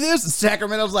do this. And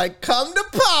Sacramento's like, come to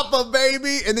Papa,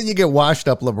 baby. And then you get washed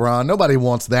up LeBron. Nobody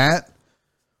wants that.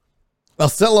 They'll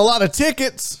sell a lot of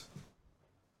tickets.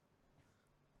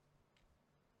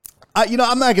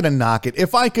 I'm not going to knock it.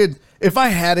 If I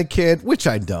had a kid, which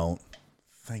I don't,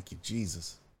 thank you,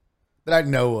 Jesus, that I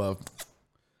know of.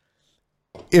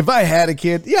 If I had a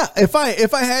kid, yeah, if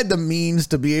I had the means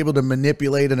to be able to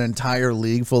manipulate an entire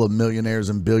league full of millionaires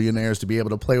and billionaires to be able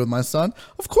to play with my son,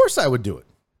 of course I would do it.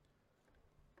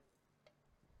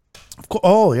 Of course.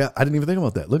 Oh, yeah, I didn't even think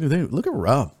about that. Look at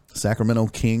Rob, Sacramento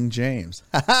King James.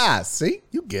 Ha-ha, see?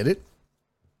 You get it.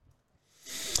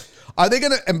 Are they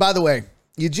going to, and by the way,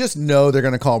 you just know they're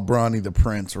going to call Bronny the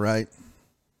Prince, right?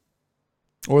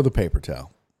 Or the paper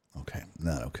towel. Okay,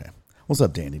 not okay. What's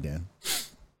up, Dandy Dan?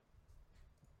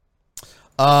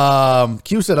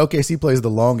 Q said OKC plays the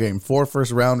long game. 4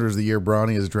 first rounders the year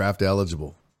Bronny is draft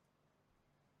eligible.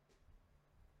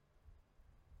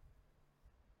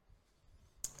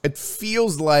 It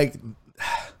feels like.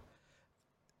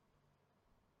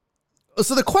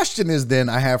 So the question is then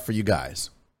I have for you guys.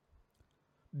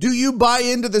 Do you buy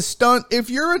into the stunt if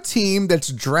you're a team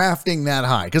that's drafting that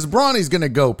high? Because Bronny's going to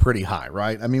go pretty high,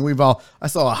 right? I mean, I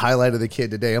saw a highlight of the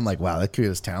kid today. I'm like, wow, that kid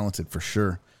is talented for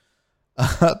sure.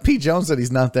 Pete Jones said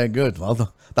he's not that good. Well,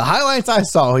 the highlights I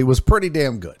saw, he was pretty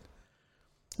damn good.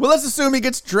 Well, let's assume he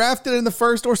gets drafted in the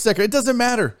first or second. It doesn't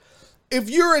matter. If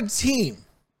you're a team,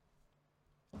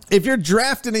 if you're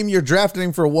drafting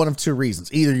him for one of two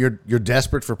reasons. Either you're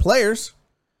desperate for players,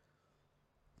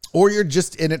 or you're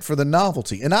just in it for the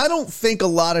novelty. And I don't think a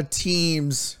lot of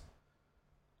teams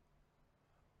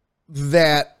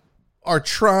that are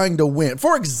trying to win.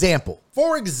 For example,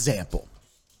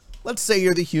 let's say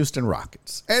you're the Houston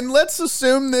Rockets. And let's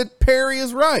assume that Perry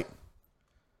is right.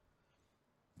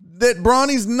 That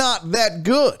Bronny's not that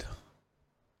good.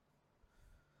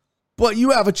 But you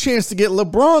have a chance to get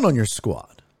LeBron on your squad.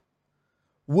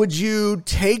 Would you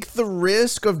take the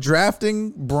risk of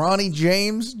drafting Bronny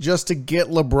James just to get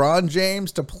LeBron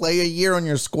James to play a year on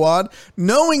your squad,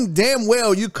 knowing damn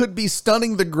well you could be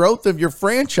stunning the growth of your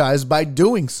franchise by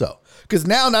doing so? Because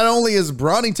now not only is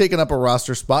Bronny taking up a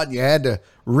roster spot, and you had to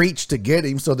reach to get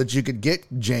him so that you could get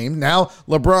James. Now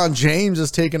LeBron James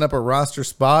is taking up a roster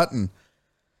spot, and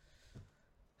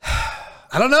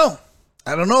I don't know.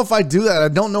 I don't know if I do that. I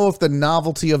don't know if the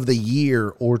novelty of the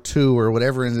year or two or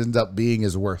whatever it ends up being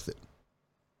is worth it.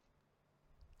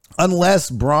 Unless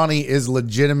Bronny is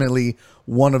legitimately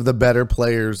one of the better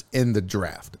players in the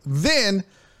draft. Then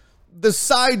the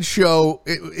sideshow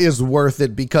is worth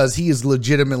it because he is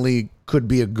legitimately could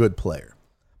be a good player.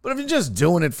 But if you're just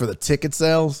doing it for the ticket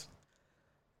sales,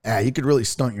 you could really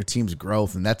stunt your team's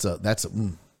growth. And I don't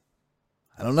know.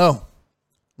 I don't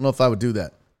know if I would do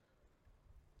that.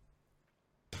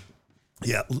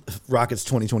 Yeah, Rockets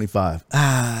 2025.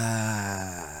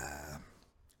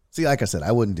 See, like I said,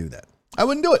 I wouldn't do that. I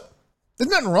wouldn't do it.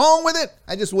 There's nothing wrong with it.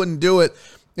 I just wouldn't do it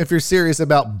if you're serious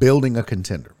about building a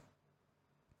contender.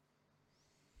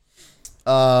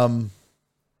 My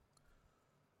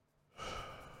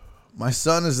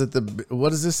son is at the, what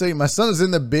does this say? My son is in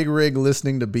the big rig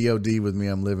listening to BOD with me.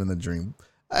 I'm living the dream.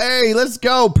 Hey, let's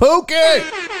go, Pookie.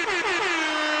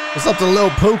 What's up to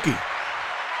Lil Pookie?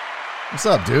 What's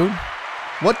up, dude?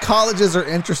 What colleges are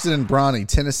interested in Bronny?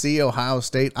 Tennessee, Ohio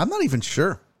State? I'm not even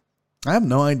sure. I have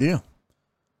no idea.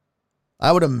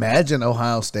 I would imagine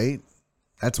Ohio State.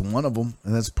 That's one of them.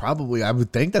 And that's probably, I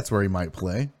would think that's where he might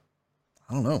play.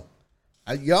 I don't know.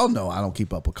 Y'all know I don't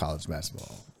keep up with college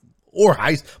basketball. Or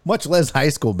much less high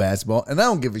school basketball. And I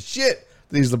don't give a shit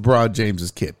that he's LeBron James's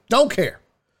kid. Don't care.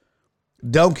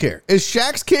 Don't care. Is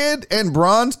Shaq's kid and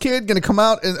Bron's kid going to come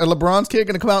out, or LeBron's kid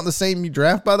going to come out in the same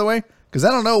draft, by the way? Because I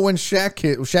don't know when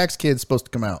Shaq's kid's supposed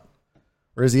to come out.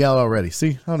 Or is he out already?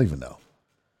 See, I don't even know.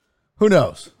 Who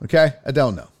knows? Okay? I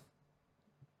don't know.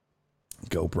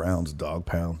 Go Browns, dog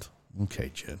pound.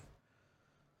 Okay, Jen.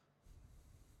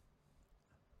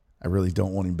 I really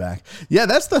don't want him back. Yeah,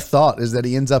 that's the thought, is that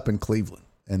he ends up in Cleveland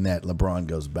and that LeBron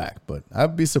goes back. But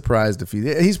I'd be surprised if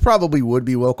he's probably would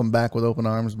be welcomed back with open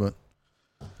arms, but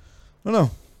I don't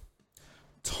know.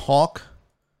 Talk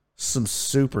some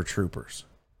Super Troopers.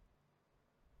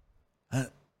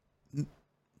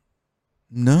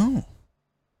 No.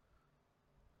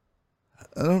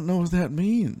 I don't know what that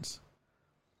means.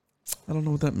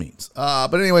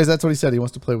 But anyways, that's what he said. He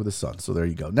wants to play with his son. So there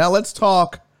you go. Now let's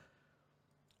talk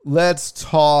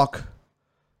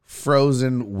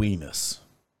frozen weenus.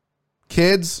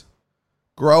 Kids,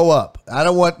 grow up.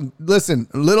 Listen,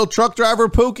 little truck driver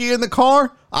Pookie in the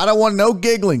car, I don't want no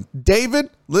giggling. David,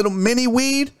 little mini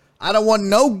weed, I don't want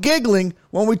no giggling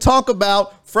when we talk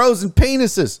about frozen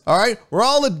penises. All right? We're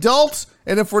all adults,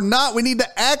 and if we're not, we need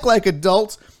to act like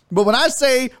adults. But when I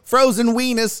say frozen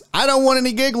weenus, I don't want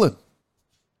any giggling.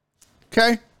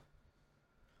 Okay?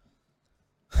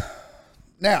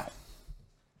 Now,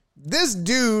 this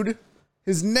dude,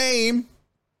 his name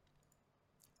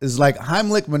is like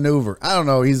Heimlich Maneuver. I don't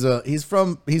know. He's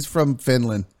from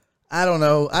Finland. I don't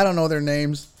know their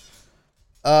names.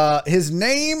 His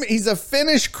name, he's a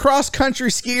Finnish cross-country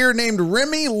skier named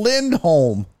Remi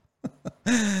Lindholm.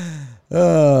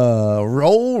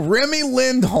 Remi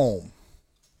Lindholm.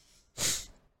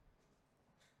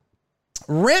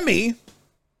 Remi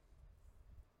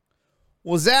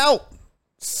was out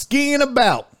skiing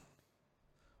about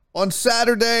on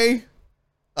Saturday.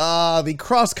 The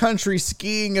cross-country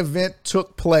skiing event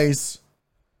took place,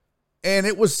 and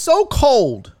it was so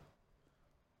cold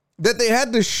that they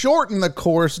had to shorten the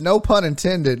course, no pun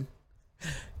intended.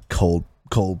 Cold,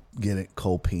 get it?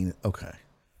 Cold peanut. Okay.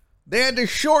 They had to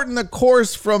shorten the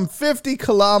course from 50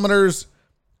 kilometers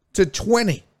to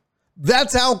 20.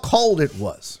 That's how cold it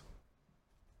was.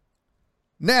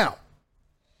 Now,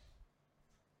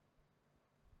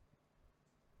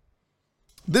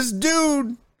 this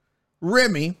dude,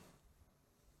 Remi,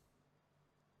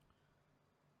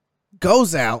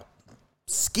 goes out,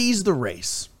 skis the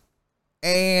race,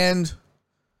 and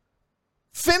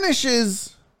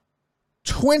finishes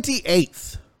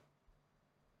 28th.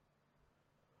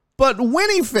 But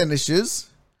when he finishes,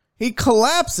 he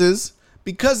collapses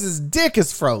because his dick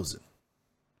is frozen.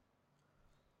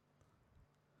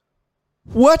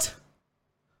 What?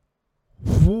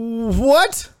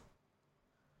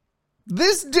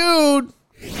 This dude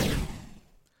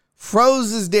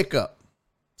froze his dick up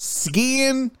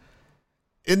skiing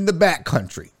in the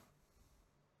backcountry.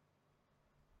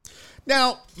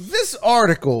 Now, this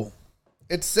article,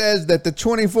 it says that the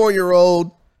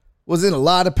 24-year-old was in a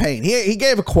lot of pain. He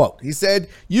gave a quote. He said,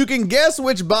 "You can guess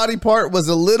which body part was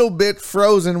a little bit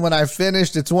frozen when I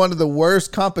finished. It's one of the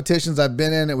worst competitions I've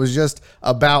been in. It was just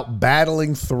about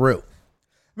battling through."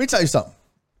 Let me tell you something.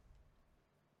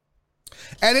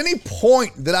 At any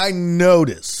point that I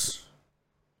notice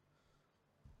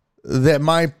that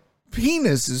my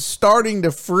penis is starting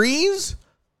to freeze,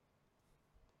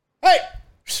 hey,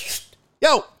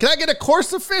 yo, can I get a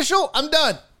course official? I'm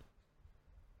done.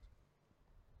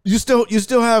 You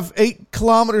still have 8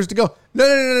 kilometers to go.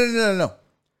 No.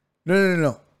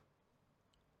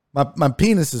 My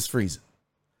penis is freezing.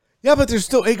 Yeah, but there's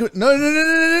still 8.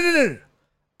 No.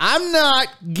 I'm not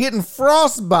getting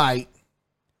frostbite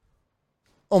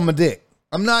on my dick.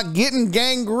 I'm not getting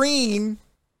gangrene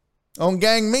on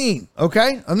gang mean.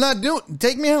 Okay, I'm not doing.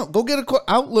 Take me out. Go get a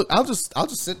out. Look, I'll just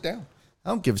sit down. I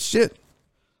don't give a shit.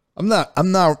 I'm not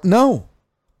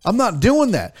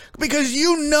doing that because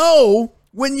you know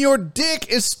when your dick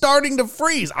is starting to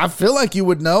freeze. I feel like you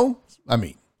would know. I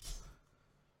mean,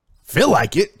 feel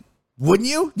like it, wouldn't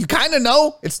you? You kind of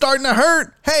know it's starting to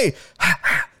hurt. Hey,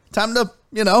 time to,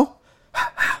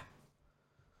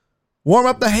 warm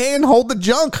up the hand, hold the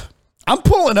junk. I'm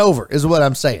pulling over is what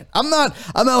I'm saying. I'm not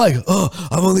like, oh,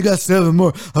 I've only got 7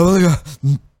 more.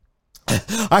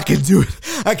 I can do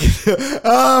it.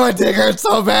 Oh, my dick hurts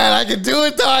so bad. I can do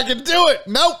it though. I can do it.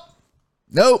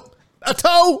 Nope. A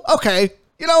toe. Okay.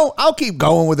 I'll keep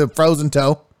going with a frozen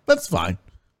toe. That's fine.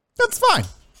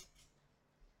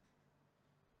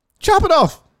 Chop it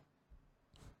off.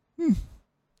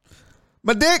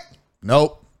 My dick.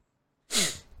 Nope.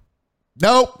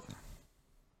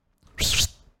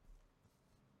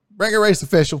 Bring a race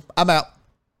official. I'm out.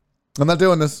 I'm not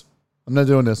doing this.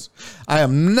 I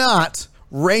am not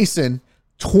racing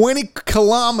 20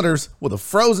 kilometers with a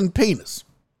frozen penis.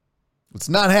 It's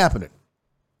not happening.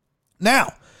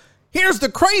 Now, here's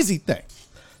the crazy thing.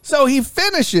 So he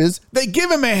finishes, they give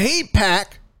him a heat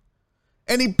pack,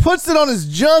 and he puts it on his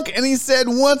junk, and he said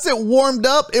once it warmed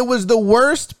up, it was the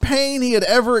worst pain he had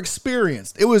ever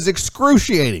experienced. It was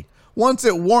excruciating once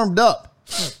it warmed up.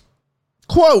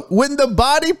 Quote, when the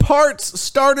body parts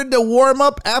started to warm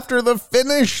up after the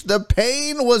finish, the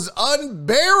pain was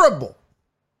unbearable.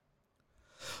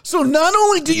 So not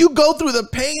only do you go through the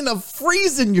pain of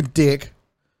freezing your dick,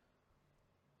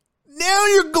 Now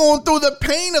you're going through the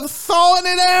pain of thawing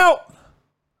it out.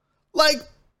 Like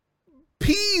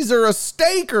peas or a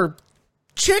steak or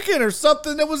chicken or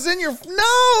something that was in your...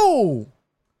 No!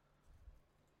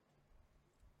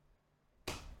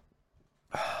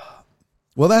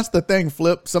 Well, that's the thing,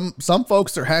 Flip. Some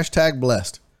folks are hashtag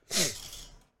blessed.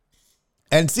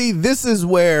 And see, this is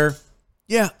where,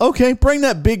 yeah, okay, bring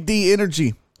that big D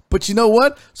energy. But you know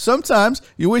what? Sometimes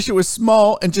you wish it was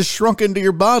small and just shrunk into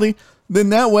your body. Then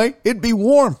that way it'd be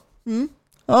warm.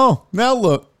 Oh, now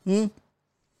look.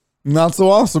 Not so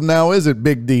awesome now, is it,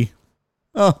 Big D?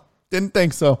 Oh, didn't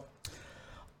think so.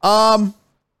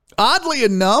 Oddly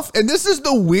enough, and this is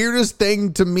the weirdest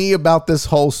thing to me about this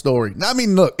whole story. I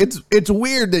mean, look, it's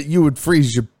weird that you would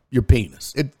freeze your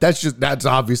penis. That's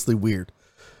obviously weird.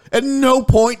 At no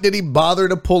point did he bother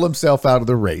to pull himself out of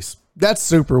the race. That's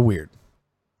super weird.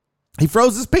 He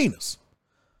froze his penis.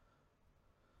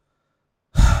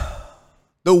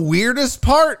 The weirdest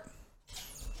part,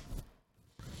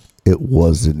 it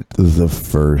wasn't the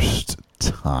first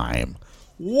time.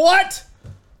 What?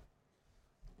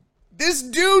 This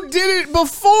dude did it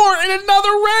before in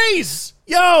another race.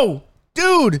 Yo,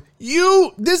 dude,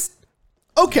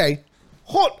 okay,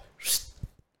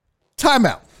 time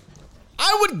out.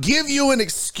 I would give you an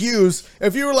excuse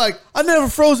if you were like, I never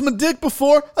froze my dick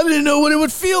before. I didn't know what it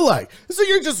would feel like. So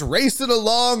you're just racing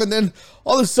along and then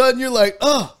all of a sudden you're like,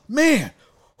 oh, man.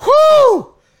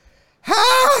 Whoo!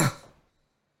 I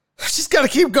just got to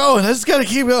keep going. I just got to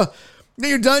keep going. Then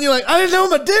you're done. You're like, I didn't know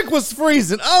my dick was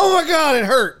freezing. Oh, my God, it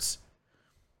hurts.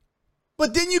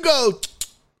 But then you go,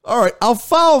 all right, I'll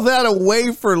file that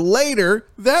away for later.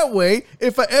 That way,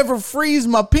 if I ever freeze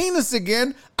my penis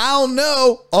again, I'll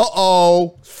know,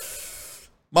 uh-oh,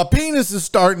 my penis is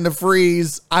starting to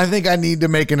freeze. I think I need to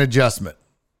make an adjustment.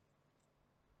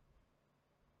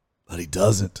 But he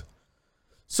doesn't.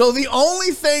 So the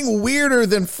only thing weirder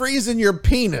than freezing your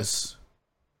penis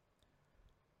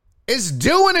is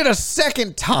doing it a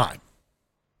second time.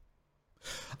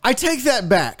 I take that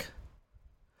back.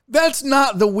 That's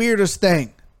not the weirdest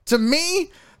thing. To me,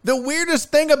 the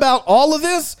weirdest thing about all of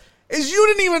this is you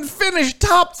didn't even finish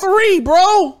top 3,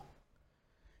 bro.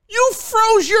 You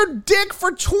froze your dick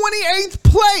for 28th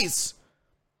place.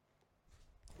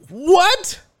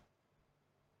 What?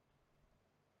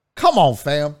 Come on,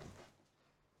 fam.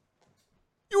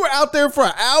 You were out there for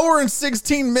an hour and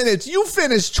 16 minutes. You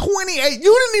finished 28.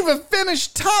 You didn't even finish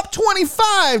top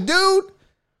 25, dude.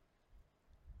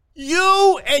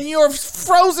 You and your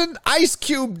frozen ice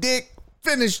cube dick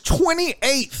finished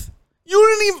 28th.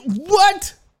 You didn't even...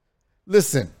 What?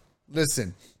 Listen.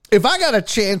 If I got a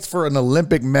chance for an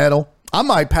Olympic medal, I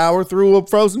might power through a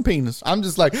frozen penis. I'm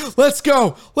just like, let's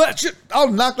go.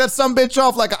 I'll knock that sumbitch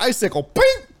off like an icicle.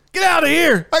 Ping! Get out of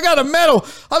here. I got a medal.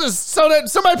 I'll just sew that.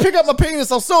 Somebody pick up my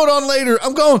penis. I'll sew it on later.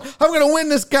 I'm going to win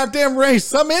this goddamn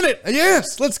race. I'm in it.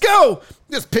 Yes, let's go.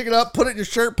 Just pick it up, put it in your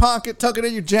shirt pocket, tuck it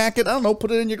in your jacket. I don't know,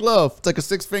 put it in your glove. It's like a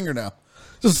 6 finger now.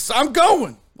 I'm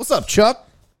going. What's up, Chuck?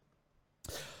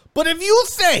 But if you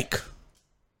think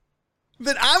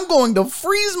that I'm going to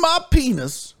freeze my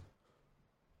penis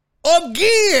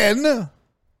again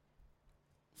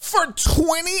for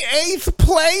 28th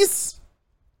place,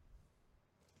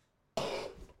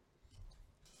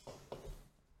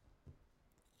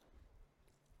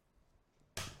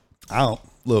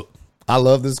 look, I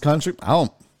love this country.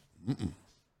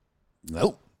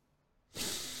 Nope.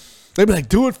 They'd be like,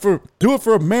 do it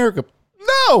for America.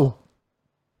 No.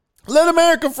 Let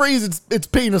America freeze its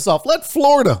penis off. Let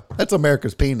Florida. That's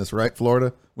America's penis, right?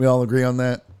 Florida. We all agree on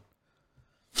that.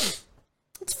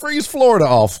 Let's freeze Florida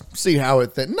off. See how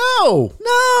it No.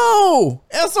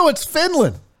 Also, it's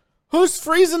Finland. Who's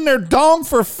freezing their dong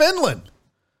for Finland?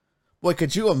 Boy,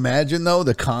 could you imagine, though,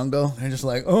 the Congo? They're just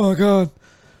like, oh, my God.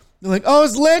 They're like, oh,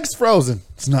 his leg's frozen.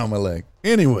 It's not my leg.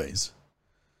 Anyways.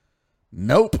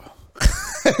 Nope.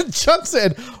 Chuck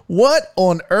said, what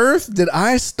on earth did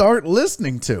I start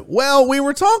listening to? Well, we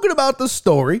were talking about the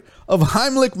story of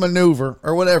Heimlich Maneuver,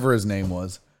 or whatever his name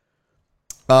was.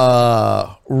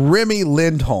 Remy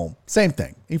Lindholm. Same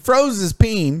thing. He froze his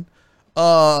peen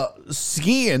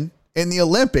skiing in the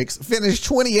Olympics, finished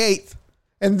 28th,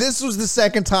 and this was the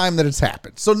second time that it's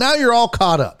happened. So now you're all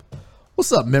caught up.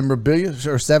 What's up, memorabilia?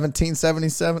 Or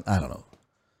 1777? I don't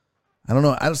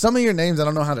know. Some of your names, I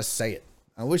don't know how to say it.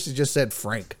 I wish it just said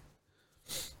Frank.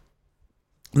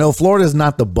 No, Florida is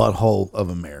not the butthole of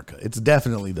America. It's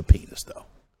definitely the penis, though.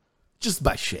 Just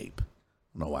by shape. I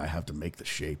don't know why I have to make the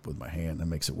shape with my hand. That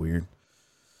makes it weird.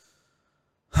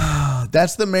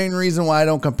 That's the main reason why I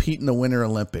don't compete in the Winter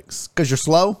Olympics. Because you're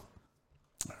slow?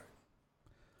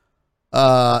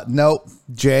 Nope.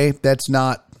 Jay, that's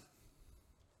not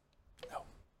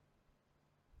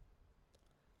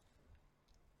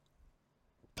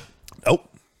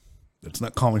Let's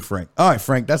not call me Frank. All right,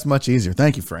 Frank. That's much easier.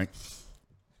 Thank you, Frank.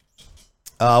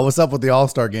 What's up with the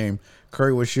All-Star game?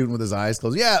 Curry was shooting with his eyes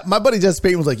closed. Yeah, my buddy Jesse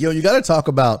Payton was like, yo, you got to talk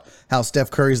about how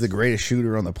Steph Curry's the greatest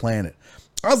shooter on the planet.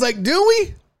 I was like, do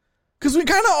we? Because we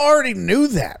kind of already knew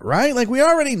that, right? Like, we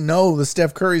already know that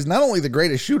Steph Curry's not only the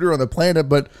greatest shooter on the planet,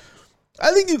 but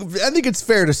I think it's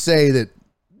fair to say that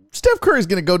Steph Curry's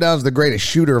going to go down as the greatest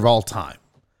shooter of all time.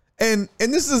 And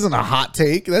this isn't a hot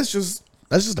take. That's just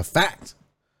a fact.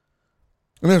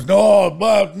 And there's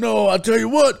no, I tell you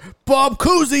what, Bob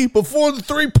Cousy before the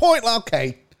 3-point line.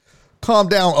 Okay, calm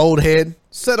down, old head.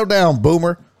 Settle down,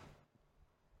 boomer.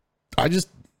 I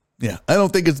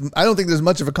don't think there's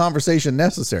much of a conversation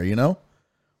necessary, you know?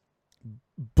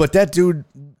 But that dude,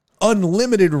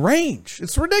 unlimited range.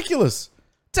 It's ridiculous.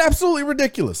 It's absolutely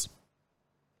ridiculous.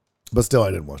 But still,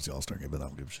 I didn't watch the All-Star game, but I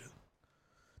don't give a shit.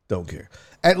 Don't care.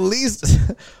 At least,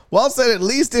 Walt said, at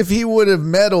least if he would have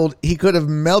medaled, he could have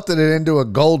melted it into a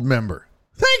gold member.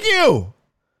 Thank you.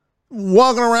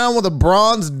 Walking around with a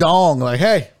bronze dong, like,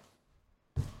 hey,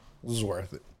 this is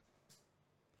worth it.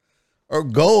 Or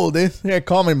gold,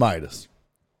 call me Midas.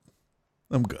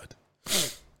 I'm good.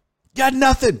 Got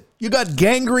nothing. You got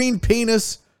gangrene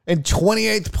penis in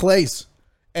 28th place,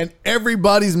 and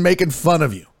everybody's making fun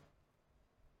of you.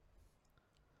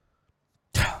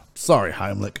 Sorry,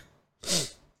 Heimlich.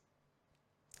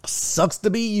 Sucks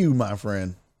to be you, my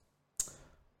friend.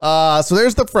 So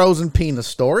there's the frozen penis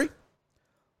story.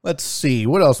 Let's see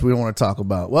what else we want to talk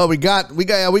about. Well, we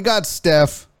got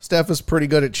Steph. Steph is pretty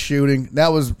good at shooting.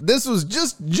 This was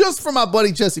just for my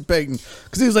buddy Jesse Payton,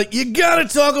 because he was like, you gotta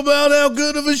talk about how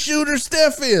good of a shooter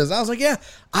Steph is. I was like, yeah,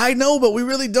 I know, but we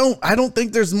really don't. I don't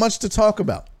think there's much to talk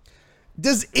about.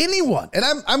 Does anyone, and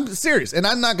I'm serious, and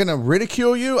I'm not going to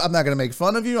ridicule you, I'm not going to make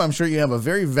fun of you, I'm sure you have a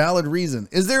very valid reason.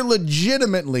 Is there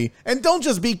legitimately, and don't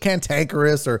just be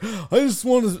cantankerous or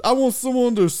I want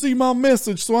someone to see my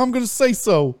message, so I'm going to say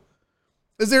so.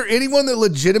 Is there anyone that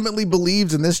legitimately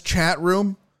believes in this chat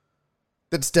room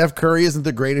that Steph Curry isn't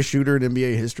the greatest shooter in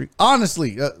NBA history?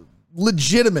 Honestly,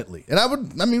 legitimately.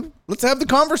 And let's have the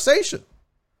conversation.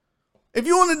 If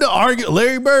you wanted to argue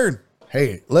Larry Bird,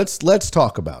 hey, let's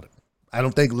talk about it. I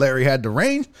don't think Larry had the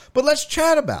range, but let's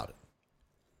chat about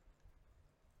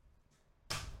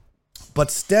it. But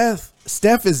Steph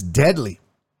is deadly.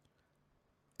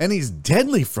 And he's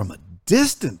deadly from a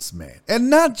distance, man. And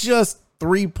not just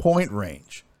 3-point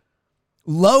range.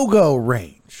 Logo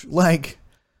range. Like,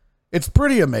 it's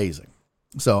pretty amazing.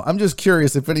 So I'm just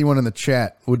curious if anyone in the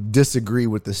chat would disagree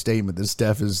with the statement that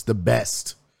Steph is the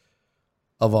best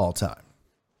of all time.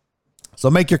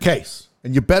 So make your case.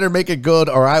 And you better make it good,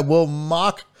 or I will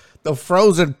mock the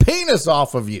frozen penis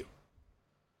off of you.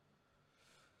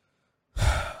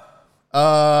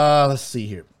 Let's see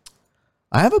here.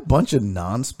 I have a bunch of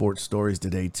non-sports stories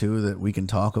today, too, that we can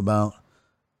talk about.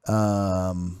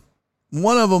 One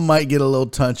of them might get a little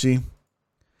touchy.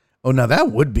 Oh, now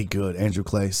that would be good, Andrew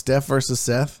Clay. Steph versus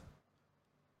Seth.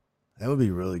 That would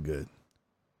be really good.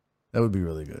 That would be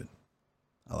really good.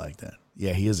 I like that.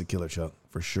 Yeah, he is a killer, Chuck,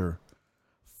 for sure.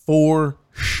 For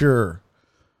sure.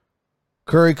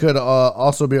 Curry could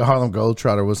also be a Harlem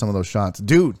Globetrotter with some of those shots.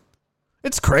 Dude,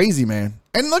 it's crazy, man.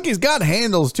 And look, he's got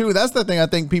handles, too. That's the thing I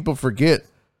think people forget.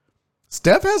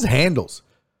 Steph has handles.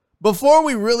 Before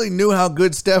we really knew how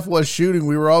good Steph was shooting,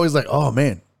 we were always like, oh,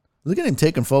 man, look at him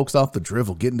taking folks off the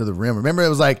dribble, getting to the rim. Remember, it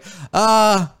was like,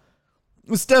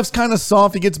 Steph's kind of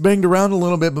soft. He gets banged around a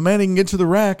little bit, but, man, he can get to the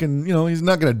rack, and, you know, he's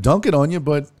not going to dunk it on you,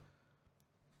 but...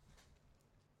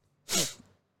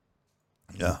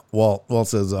 Yeah, Walt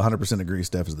says 100% agree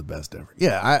Steph is the best ever.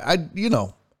 Yeah, I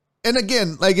and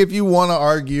again, like if you want to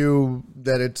argue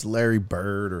that it's Larry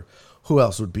Bird or who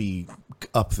else would be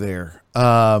up there,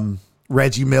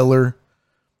 Reggie Miller,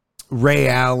 Ray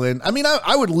Allen. I mean,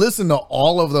 I would listen to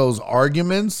all of those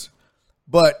arguments,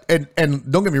 but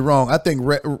and don't get me wrong, I think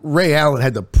Ray Allen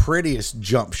had the prettiest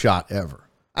jump shot ever.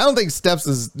 I don't think Steph's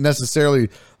is necessarily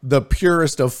the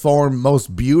purest of form,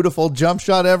 most beautiful jump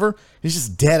shot ever. He's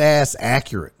just dead ass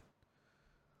accurate.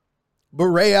 But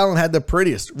Ray Allen had the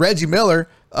prettiest. Reggie Miller,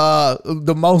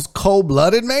 the most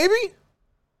cold-blooded maybe.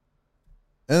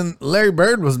 And Larry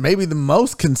Bird was maybe the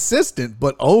most consistent,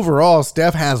 but overall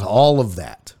Steph has all of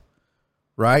that.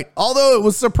 Right? Although it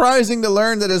was surprising to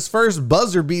learn that his first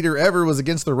buzzer beater ever was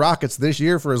against the Rockets this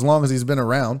year for as long as he's been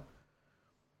around.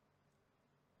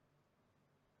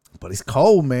 But he's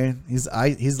cold, man. He's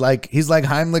like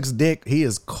Heimlich's dick. He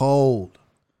is cold,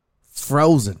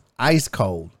 frozen, ice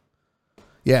cold.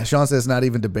 Yeah, Sean says it's not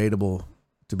even debatable,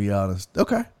 to be honest.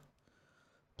 Okay.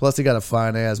 Plus, he got a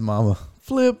fine ass mama.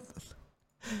 Flip.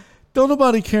 Don't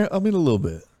nobody care. I mean, a little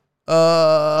bit.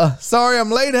 Sorry I'm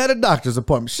late. Had a doctor's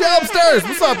appointment. Shell upstairs.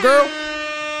 What's up, girl?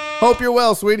 Hope you're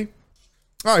well, sweetie.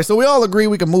 All right, so we all agree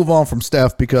we can move on from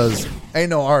Steph because ain't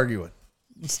no arguing.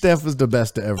 Steph is the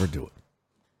best to ever do it.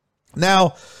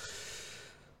 Now,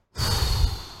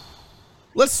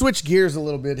 let's switch gears a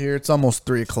little bit here. It's almost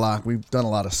 3 o'clock. We've done a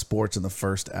lot of sports in the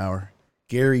first hour.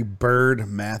 Gary Bird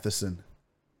Matheson.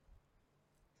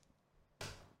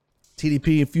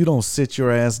 TDP, if you don't sit your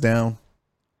ass down.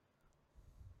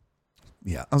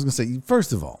 Yeah, I was going to say,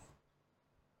 first of all,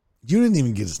 you didn't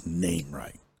even get his name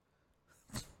right.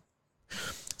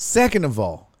 Second of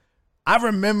all, y'all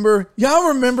remember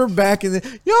back in the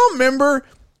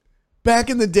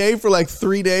day for like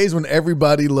 3 days when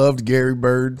everybody loved Gary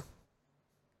Bird?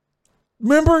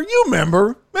 Remember? You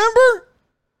remember?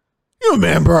 You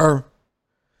remember?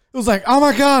 It was like, oh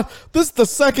my God, this is the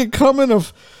second coming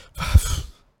of,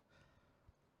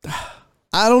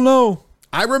 I don't know.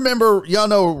 I remember, y'all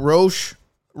know Roche.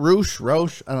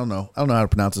 I don't know how to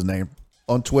pronounce his name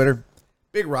on Twitter.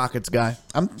 Big Rockets guy.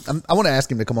 I want to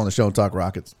ask him to come on the show and talk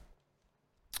Rockets.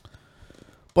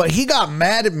 But he got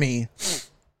mad at me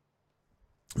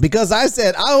because I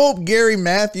said, I hope Gary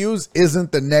Matthews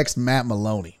isn't the next Matt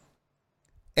Maloney.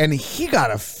 And he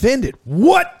got offended.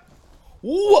 What?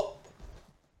 What?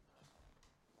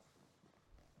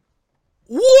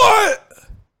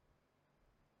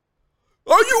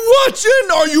 Are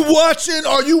you watching?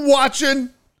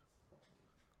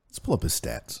 Let's pull up his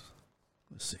stats.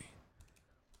 Let's see.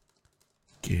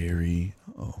 Gary.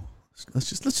 Oh, let's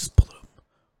just pull it up.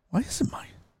 Why isn't my?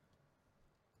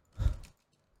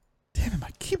 Damn it,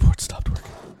 my keyboard stopped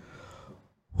working.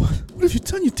 What have you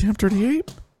done, you damn dirty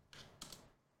ape?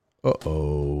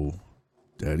 Uh-oh.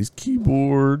 Daddy's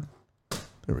keyboard.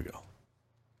 There we go.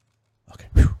 Okay.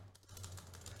 Whew.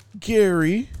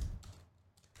 Gary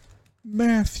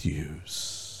Matthews.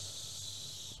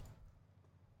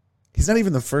 He's not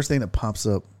even the first thing that pops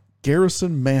up.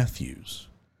 Garrison Matthews.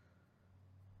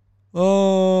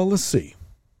 Let's see.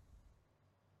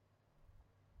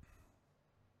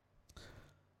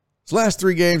 His last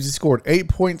 3 games, he scored 8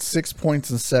 points, 6 points,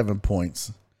 and 7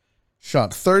 points. Shot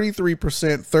 33%,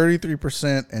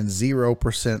 33%, and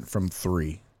 0% from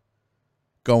 3.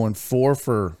 Going 4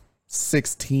 for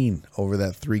 16 over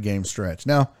that 3-game stretch.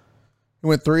 Now, he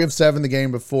went 3 of 7 the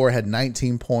game before, had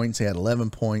 19 points, he had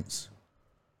 11 points.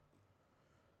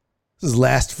 This is his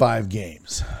last 5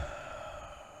 games.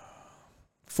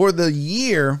 For the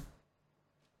year,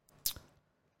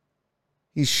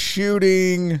 he's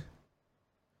shooting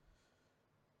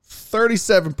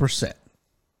 37%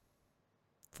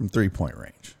 from 3-point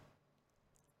range.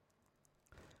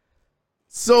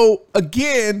 So,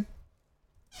 again,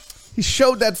 he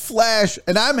showed that flash,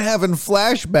 and I'm having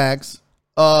flashbacks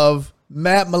of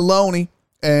Matt Maloney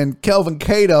and Kelvin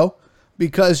Cato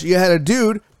because you had a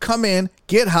dude come in,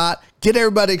 get hot, get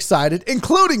everybody excited,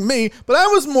 including me, but I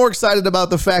was more excited about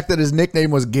the fact that his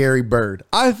nickname was Gary Bird.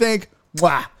 I think,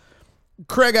 wow,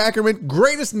 Craig Ackerman,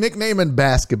 greatest nickname in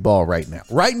basketball right now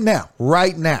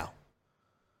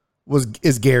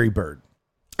is Gary Bird.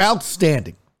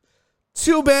 Outstanding.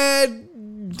 Too bad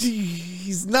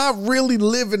he's not really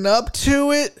living up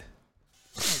to it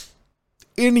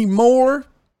anymore.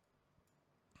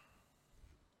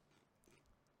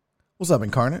 What's up,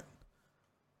 Incarnate?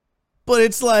 But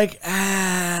it's like,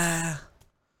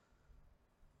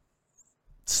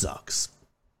 sucks.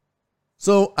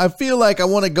 So I feel like I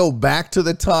want to go back to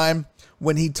the time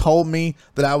when he told me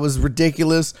that I was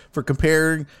ridiculous for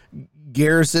comparing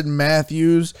Garrison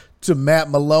Matthews to Matt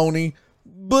Maloney.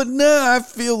 But now I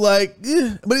feel like,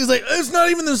 but he's like, it's not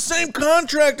even the same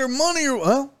contract or money.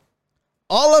 Well,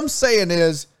 all I'm saying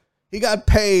is he got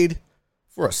paid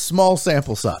for a small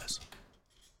sample size.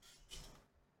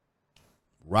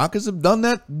 Rockets have done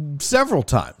that several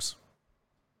times.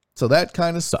 So that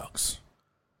kind of sucks.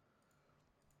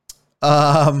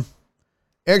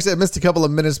 Eric said missed a couple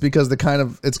of minutes because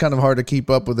it's kind of hard to keep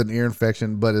up with an ear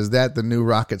infection, but is that the new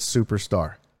Rockets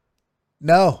superstar?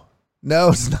 No,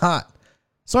 it's not.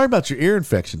 Sorry about your ear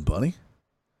infection, buddy.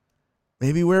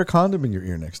 Maybe wear a condom in your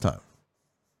ear next time.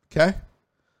 Okay?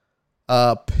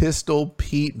 Pistol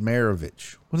Pete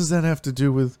Maravich. What does that have to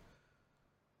do with?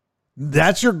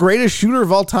 That's your greatest shooter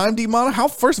of all time, D-Mono?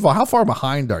 First of all, how far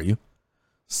behind are you?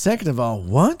 Second of all,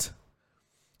 what?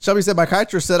 Shelby said, my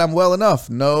chiropractor said I'm well enough.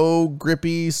 No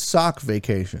grippy sock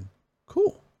vacation.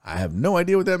 Cool. I have no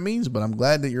idea what that means, but I'm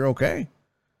glad that you're okay.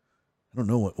 I don't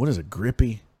know what is a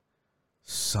grippy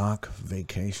sock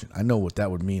vacation. I know what that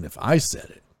would mean if I said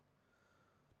it,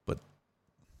 but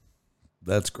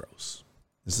that's gross.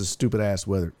 This is stupid ass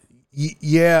weather.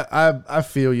 Yeah, I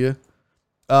feel you.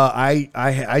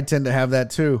 I tend to have that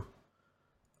too.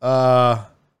 Let's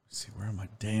see, where am I?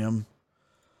 Damn.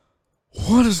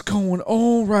 What is going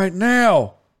on right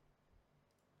now?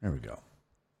 There we go.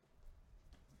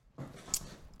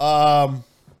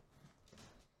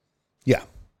 Yeah.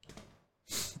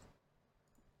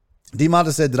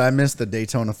 D-Mata said, did I miss the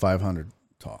Daytona 500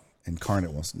 talk?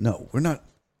 Incarnate wants, no, we're not.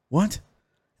 What?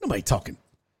 Nobody talking.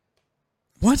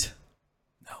 What?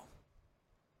 No.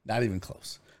 Not even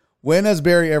close. When has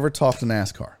Barry ever talked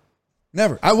NASCAR?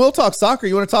 Never. I will talk soccer.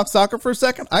 You want to talk soccer for a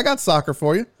second? I got soccer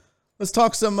for you. Let's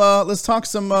talk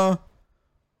some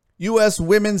U.S.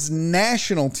 women's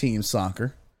national team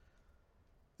soccer.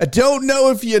 I don't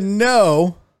know if you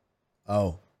know.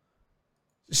 Oh.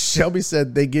 Shelby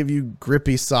said they give you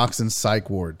grippy socks and psych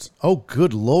wards. Oh,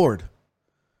 good Lord.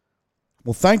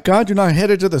 Well, thank God you're not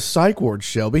headed to the psych ward,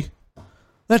 Shelby.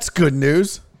 That's good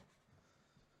news.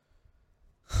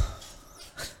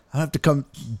 I'll have to come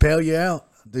bail you out.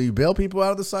 Do you bail people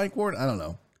out of the psych ward? I don't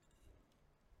know.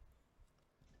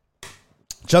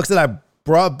 Chuck said I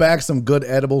brought back some good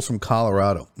edibles from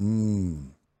Colorado.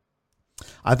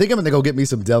 I think I'm going to go get me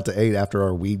some Delta 8 after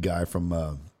our weed guy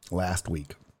from last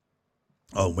week.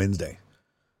 Oh, Wednesday.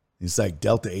 He's like,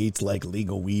 Delta 8's like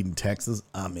legal weed in Texas.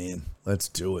 I'm in. Let's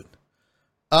do it.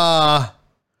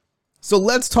 So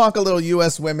let's talk a little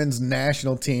U.S. women's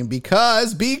national team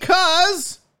because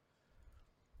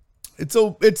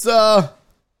it's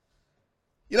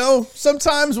you know,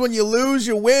 sometimes when you lose,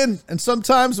 you win. And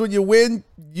sometimes when you win,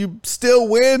 you still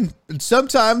win. And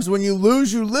sometimes when you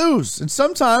lose, you lose. And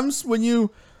sometimes when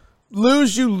you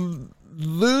lose, you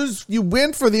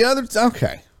win for the other.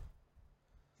 Okay.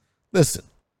 Listen.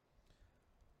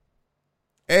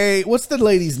 What's the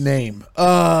lady's name?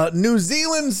 New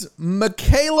Zealand's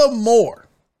Michaela Moore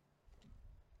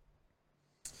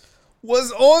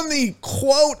was on the,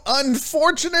 quote,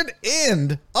 unfortunate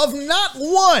end of not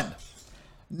one,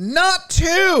 not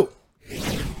two,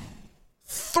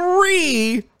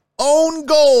 3 own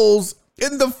goals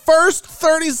in the first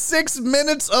 36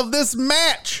 minutes of this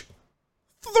match.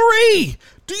 3!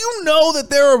 Do you know that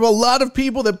there are a lot of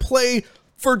people that play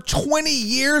for 20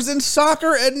 years in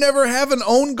soccer and never have an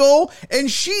own goal? And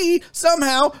she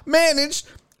somehow managed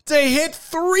to hit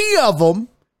 3 of them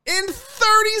in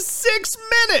 36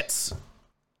 minutes.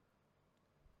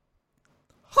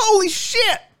 Holy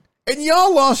shit. And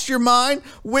y'all lost your mind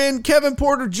when Kevin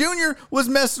Porter Jr. was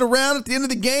messing around at the end of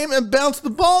the game and bounced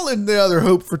the ball in the other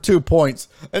hoop for 2 points.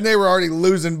 And they were already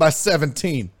losing by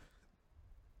 17.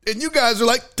 And you guys are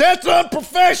like, that's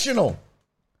unprofessional.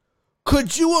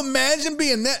 Could you imagine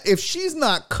being that? If she's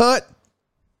not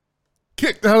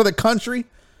kicked out of the country,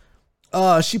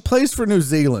 she plays for New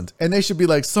Zealand. And they should be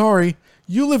like, sorry,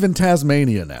 you live in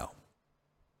Tasmania now.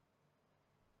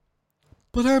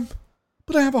 But I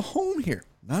have a home here.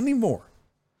 Not anymore.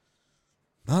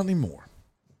 Not anymore.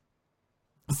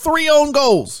 3 own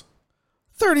goals.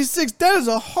 36. That is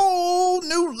a whole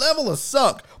new level of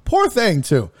suck. Poor thing,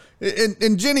 too.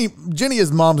 And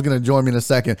Jenny's mom's going to join me in a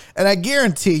second. And I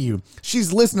guarantee you,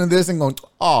 she's listening to this and going,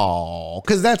 oh,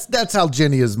 because that's how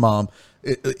Jenny's mom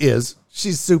is.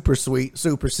 She's super sweet,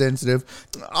 super sensitive.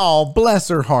 Oh, bless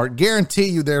her heart. Guarantee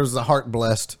you there was a heart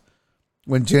blessed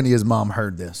when Jenny's mom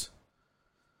heard this.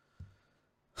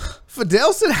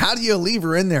 Fidel said, how do you leave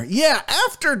her in there? Yeah,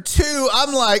 after 2,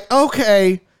 I'm like,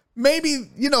 okay, maybe,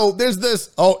 there's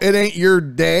this, oh, it ain't your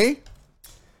day.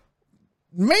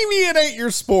 Maybe it ain't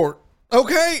your sport.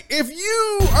 Okay? If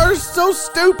you are so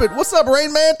stupid. What's up,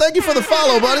 Rain Man? Thank you for the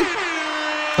follow, buddy.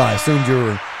 I assumed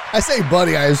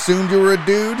you were a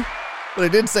dude. But I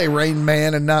did say Rain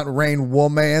Man and not Rain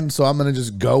Woman, so I'm going to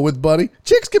just go with buddy.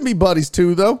 Chicks can be buddies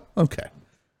too, though. Okay.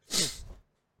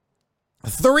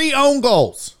 3 own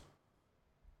goals.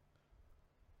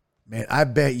 Man, I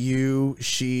bet you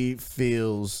she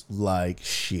feels like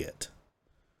shit.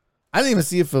 I didn't even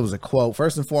see if it was a quote.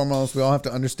 First and foremost, we all have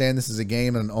to understand this is a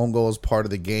game and an own goal is part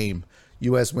of the game.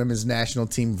 U.S. women's national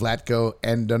team Vlatko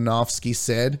Andonovski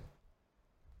said.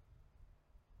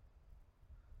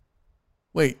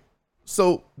 Wait,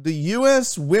 so the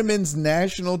U.S. women's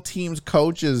national team's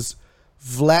coach is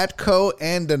Vlatko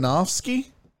Andonovski?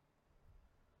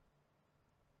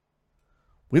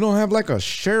 We don't have like a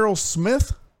Cheryl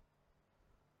Smith?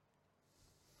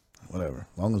 Whatever,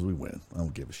 as long as we win. I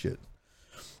don't give a shit.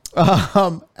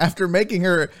 After making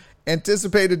her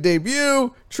anticipated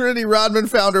debut, Trinity Rodman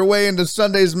found her way into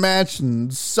Sunday's match and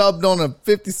subbed on a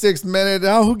 56th minute.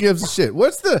 Oh, who gives a shit? I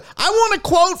want a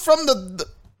quote from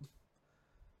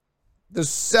the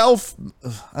self,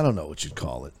 I don't know what you'd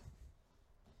call it.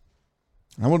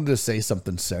 I wanted to say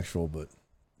something sexual, but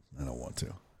I don't want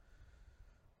to.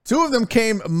 2 of them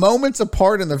came moments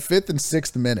apart in the 5th and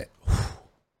 6th minute.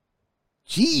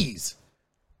 Jeez.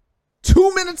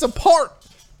 2 minutes apart.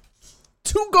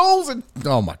 2 goals and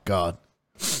oh my God.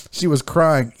 She was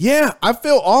crying. Yeah, I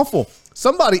feel awful.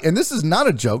 Somebody, and this is not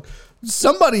a joke,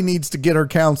 somebody needs to get her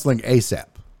counseling ASAP.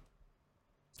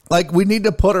 Like, we need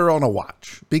to put her on a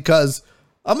watch because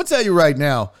I'm going to tell you right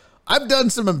now, I've done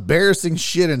some embarrassing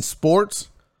shit in sports.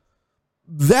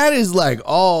 That is like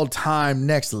all time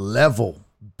next level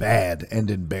bad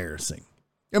and embarrassing.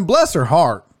 And bless her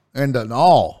heart and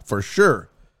all for sure.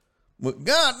 But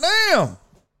goddamn,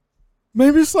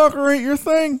 maybe soccer ain't your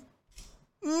thing.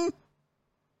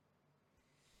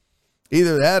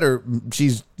 Either that or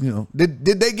she's, did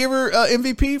they give her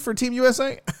MVP for Team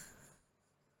USA?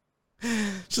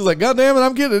 She's like, God damn it,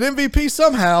 I'm getting an MVP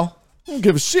somehow. I don't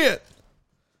give a shit.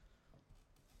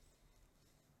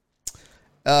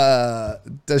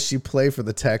 Does she play for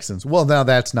the Texans? Well, now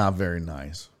that's not very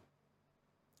nice.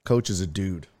 Coach is a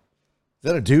dude. Is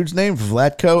that a dude's name?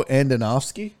 Vlatko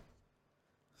Andonovsky?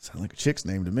 Sound like a chick's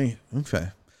name to me. Okay.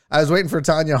 I was waiting for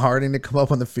Tanya Harding to come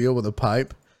up on the field with a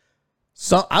pipe.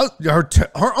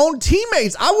 Her own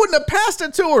teammates, I wouldn't have passed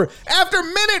it to her after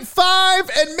minute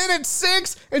 5 and minute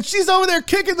 6, and she's over there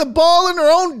kicking the ball in her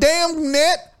own damn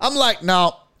net. I'm like,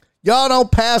 no, y'all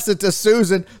don't pass it to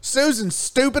Susan. Susan's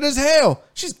stupid as hell.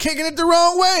 She's kicking it the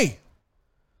wrong way.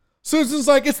 Susan's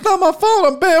like, it's not my fault.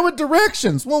 I'm bad with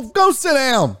directions. Well, go sit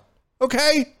down.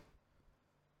 Okay?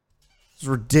 It's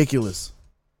ridiculous.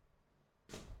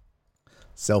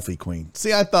 Selfie queen.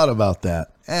 See, I thought about that.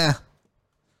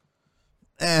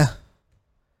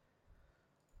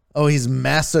 Oh, he's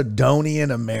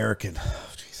Macedonian American.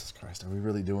 Oh, Jesus Christ. Are we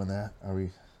really doing that? Are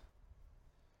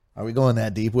we going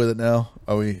that deep with it now?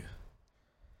 Are we?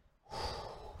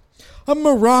 I'm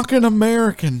Moroccan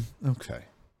American. Okay.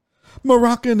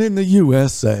 Moroccan in the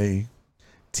USA.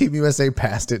 Team USA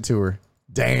passed it to her.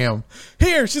 Damn.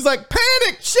 Here, she's like,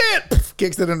 panic, shit.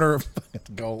 Kicks it in her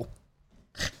goal.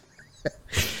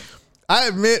 I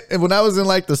admit, when I was in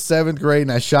like the 7th grade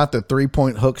and I shot the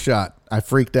 3-point hook shot, I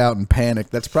freaked out and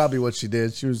panicked. That's probably what she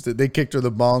did. They kicked her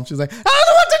the ball and she's like, I don't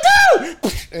know what to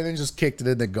do. And then just kicked it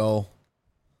in the goal.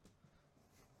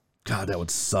 God, that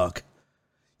would suck.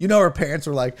 You know, her parents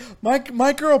were like,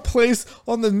 my girl plays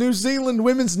on the New Zealand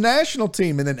women's national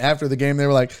team. And then after the game, they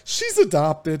were like, she's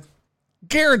adopted.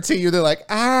 Guarantee you, they're like,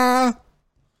 don't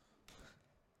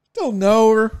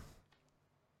know her.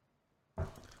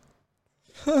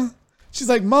 Huh. She's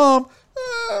like, Mom,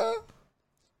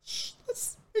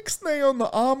 let's ixnay on the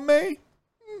ame.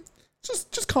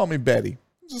 Just call me Betty.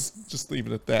 Just leave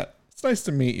it at that. It's nice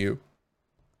to meet you.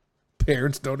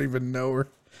 Parents don't even know her.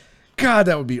 God,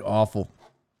 that would be awful.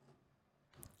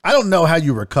 I don't know how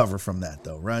you recover from that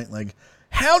though, right? Like,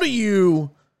 how do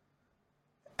you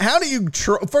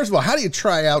first of all, how do you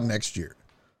try out next year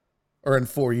or in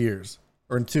 4 years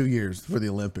or in 2 years for the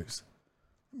Olympics?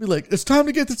 Be like, it's time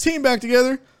to get the team back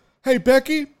together. Hey,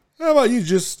 Becky, how about you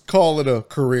just call it a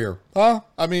career? Huh?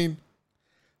 I mean,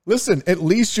 listen, at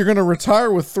least you're going to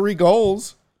retire with 3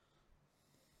 goals.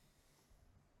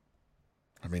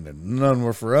 I mean, none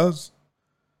were for us.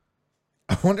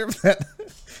 I wonder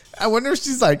if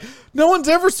she's like, no one's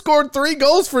ever scored 3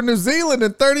 goals for New Zealand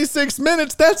in 36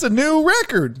 minutes. That's a new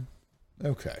record.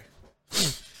 Okay.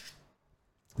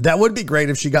 That would be great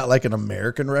if she got like an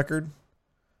American record.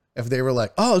 If they were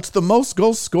like, oh, it's the most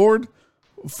goals scored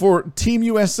for Team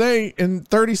USA in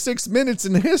 36 minutes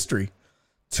in history.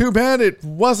 Too bad it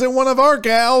wasn't one of our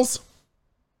gals.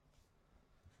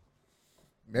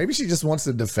 Maybe she just wants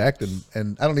to defect,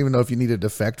 and I don't even know if you need to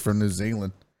defect from New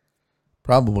Zealand.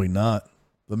 Probably not.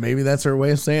 But maybe that's her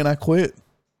way of saying I quit.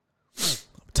 I'm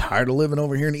tired of living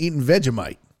over here and eating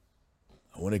Vegemite.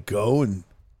 I want to go and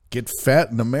get fat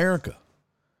in America.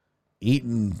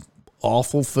 Eating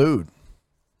awful food.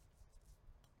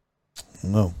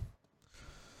 No.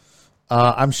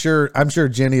 I'm sure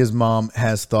Jenny's mom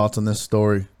has thoughts on this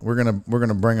story. We're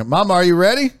gonna bring it. Mama, are you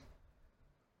ready?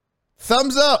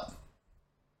 Thumbs up.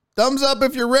 Thumbs up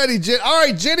if you're ready. All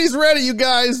right, Jenny's ready, you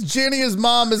guys. Jenny's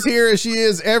mom is here as she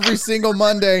is every single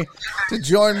Monday to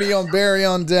join me on Barry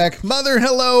on Deck. Mother,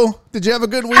 hello. Did you have a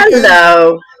good weekend?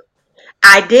 Hello.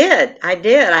 I did. I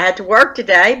had to work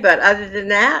today, but other than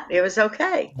that, it was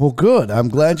okay. Well, good. I'm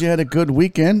glad you had a good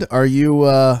weekend. Are you,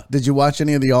 did you watch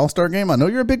any of the All-Star game? I know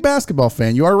you're a big basketball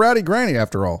fan. You are Rowdy Granny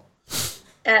after all.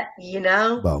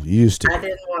 Well, you used to. I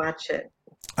didn't watch it.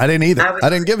 I didn't either. I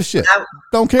didn't give a shit.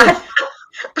 Don't care.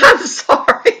 I'm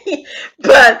sorry,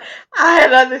 but I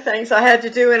had other things I had to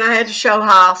do, and I had to show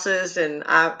houses, and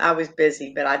I was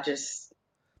busy, but I just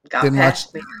got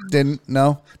past me. Didn't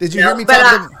know. Did you hear me but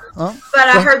talking?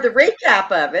 I heard the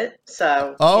recap of it,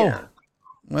 so. Oh,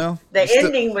 Well, The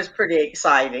ending was pretty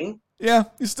exciting. yeah,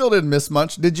 you still didn't miss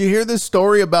much. Did you hear this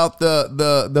story about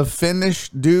the Finnish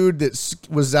dude that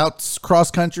was out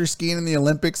cross country skiing in the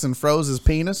Olympics and froze his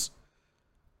penis?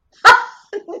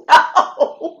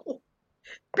 No.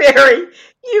 Barry,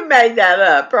 you made that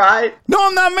up, right? No,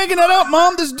 I'm not making that up,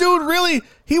 Mom. This dude really,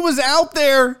 he was out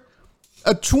there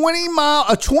a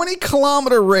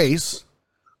 20-kilometer race,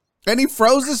 and he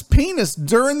froze his penis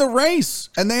during the race,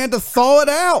 and they had to thaw it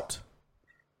out.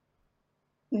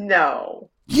 No.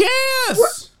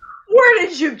 Yes. Where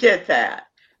did you get that?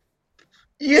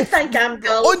 You think I'm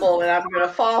gullible and I'm going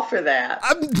to fall for that?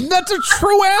 That's a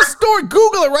true ass story.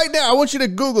 Google it right now. I want you to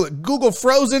Google it. Google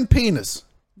frozen penis.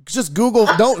 Just Google.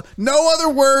 No other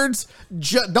words.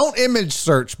 Don't image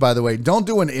search. By the way, don't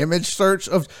do an image search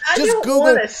of. I Just don't Google.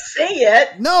 want to see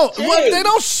it. No, Gee. well, they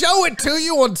don't show it to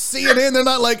you on CNN. They're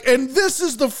not like, and this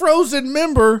is the frozen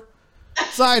member.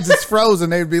 Besides, it's frozen.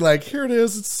 They'd be like, here it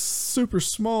is. It's super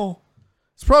small.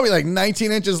 It's probably like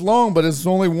 19 inches long, but it's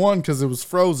only one because it was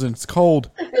frozen. It's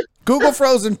cold. Google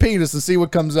frozen penis and see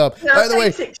what comes up. No, By the way,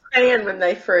 things expand when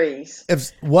they freeze. if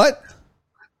what?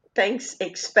 Things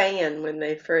expand when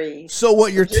they freeze. So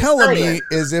what you're Just telling saying. me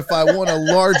is if I want a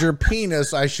larger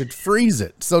penis, I should freeze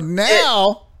it. So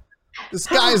now this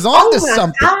guy's on to my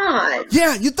something. God.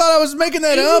 Yeah, you thought I was making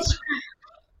that up,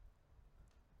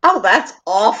 Oh, that's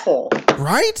awful.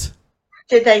 right?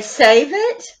 Did they save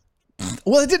it?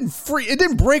 Well, it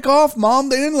didn't break off, Mom.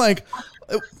 They didn't like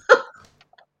it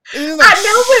didn't I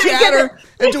know, but it shatter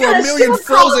could've- into it a could've million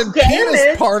still caused frozen penis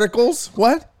damage. particles.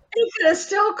 What? It could have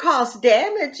still caused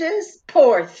damages.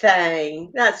 Poor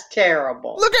thing. That's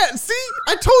terrible. Look at see,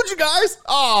 I told you guys.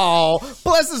 Oh,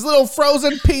 bless his little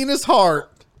frozen penis heart.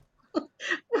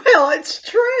 Well, it's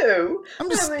true. I'm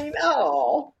just- I mean,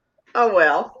 oh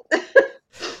well.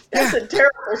 That's a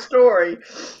terrible story.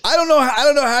 I don't know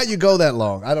how you go that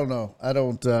long. I don't know. I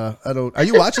don't. Are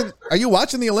you watching? Are you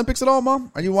watching the Olympics at all,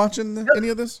 Mom? Are you watching any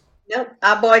of this? Nope,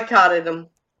 I boycotted them.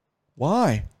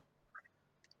 Why?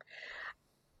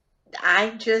 I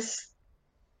just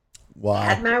had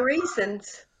Why? my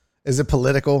reasons. Is it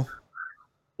political?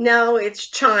 No, it's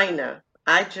China.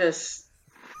 I just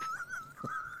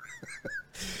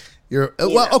You're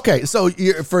well, okay. So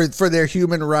you're for their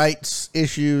human rights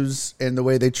issues and the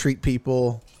way they treat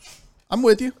people. I'm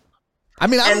with you. I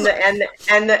mean,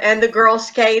 and the girl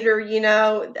skater, you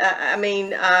know, I mean,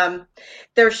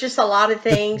 there's just a lot of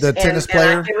things. the tennis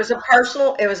player? It was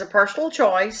a personal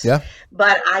choice. Yeah.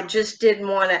 But I just didn't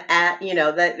want to add, you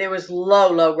know, that there was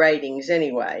low ratings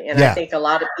anyway. And Yeah. I think a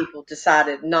lot of people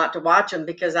decided not to watch them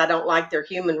because I don't like their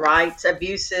human rights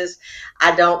abuses.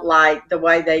 I don't like the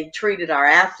way they treated our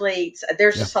athletes.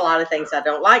 There's just a lot of things I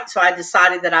don't like. So I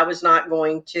decided that I was not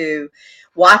going to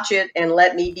watch it and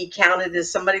let me be counted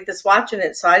as somebody that's watching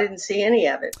it. So I didn't see any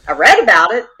of it. I read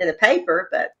about it in the paper,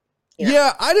 but you know.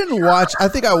 Yeah, I didn't watch. I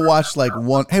think I watched like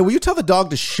one. Hey, will you tell the dog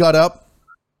to shut up?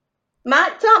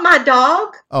 It's not my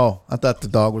dog. Oh, I thought the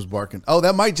dog was barking. Oh,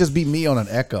 that might just be me on an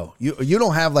echo. You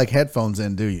don't have like headphones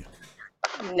in, do you?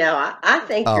 No, I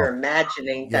think Oh. you're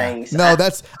imagining things. No,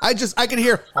 I can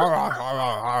hear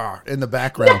in the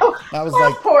background. I was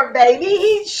like, poor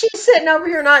baby. She's sitting over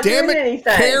here not damn doing it,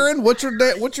 anything. Karen. What's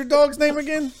your dog's name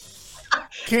again?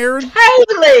 Karen.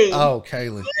 Haley. Oh,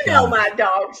 Kaylee. You know my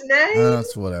dog's name.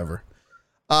 That's whatever.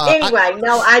 Anyway,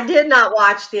 no, I did not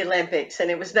watch the Olympics,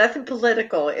 and it was nothing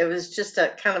political. It was just a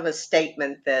kind of a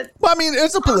statement that. Well, I mean,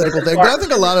 it's a political thing, but I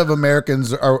think a lot of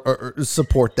Americans are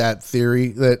support that theory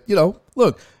that, you know,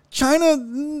 look, China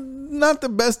not the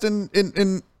best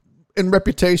in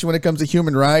reputation when it comes to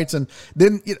human rights, and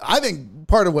then I think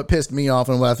part of what pissed me off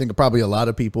and what I think probably a lot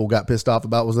of people got pissed off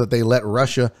about was that they let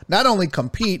Russia not only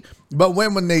compete, but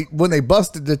when they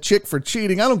busted the chick for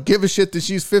cheating. I don't give a shit that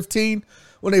she's 15.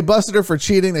 When they busted her for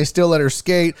cheating, they still let her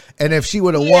skate. And if she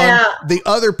would have won, the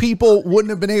other people wouldn't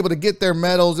have been able to get their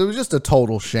medals. It was just a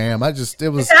total sham. If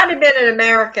I'd have been an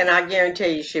American, I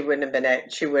guarantee you she wouldn't have been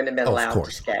allowed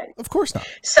to skate. Of course not.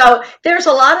 So there's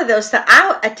a lot of those things.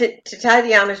 To tell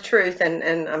you the honest truth,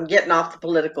 and I'm getting off the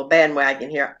political bandwagon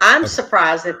here. I'm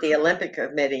surprised that the Olympic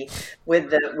Committee,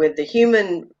 with the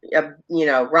human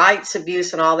rights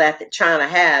abuse and all that China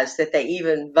has, that they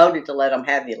even voted to let them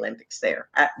have the Olympics there.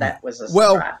 That was a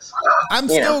surprise. I'm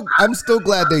still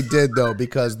glad they did though,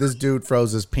 because this dude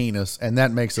froze his penis, and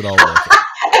that makes it all worth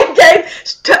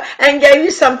it. and gave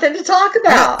you something to talk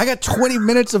about. I got 20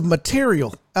 minutes of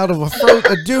material out of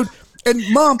a dude. And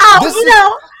Mom,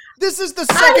 this is the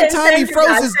second time he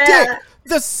froze his dick.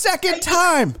 The second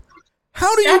time.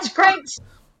 How do you? That's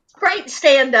great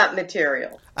stand-up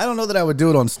material. I don't know that I would do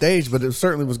it on stage, but it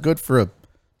certainly was good for a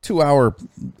 2-hour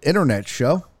internet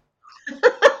show.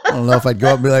 don't know if I'd go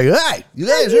up and be like, "Hey, you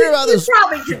guys hear about this?" You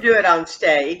probably could do it on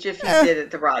stage if you did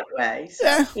it the right way. So,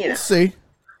 Yeah, you know. we'll see.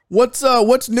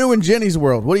 What's new in Jenny's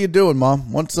world? What are you doing,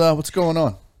 Mom? What's going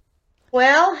on?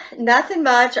 Well, nothing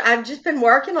much. I've just been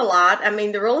working a lot. I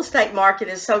mean, the real estate market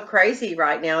is so crazy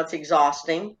right now. It's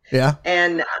exhausting. Yeah.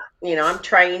 And, I'm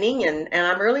training and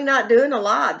I'm really not doing a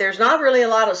lot. There's not really a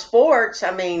lot of sports.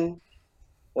 I mean,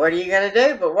 what are you going to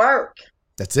do but work?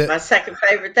 That's it. My second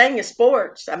favorite thing is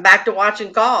sports. I'm back to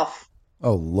watching golf.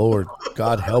 Oh, Lord.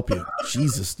 God help you.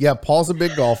 Jesus. Yeah, Paul's a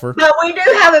big golfer. But we do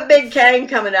have a big game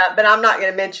coming up, but I'm not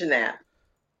going to mention that.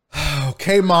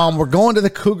 Okay, Mom, we're going to the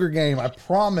Cougar game. I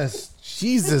promise.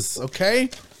 Jesus, okay?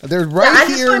 They're right I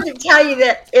just here. wanted to tell you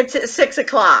that it's at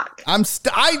 6:00.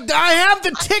 I have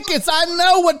the tickets. I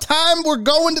know what time we're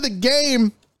going to the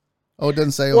game. Oh, it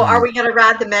doesn't say. Well, on are here. we going to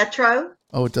ride the Metro?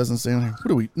 Oh, it doesn't say on here. What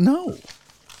do we? No,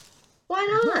 Why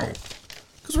not?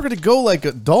 because we're gonna go like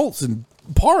adults and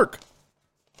park.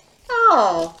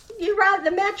 Oh, you ride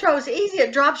the Metro. It's easy.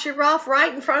 It drops you off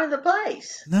right in front of the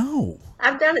place. No,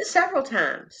 I've done it several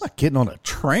times. I'm not getting on a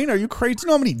train. Are you crazy? You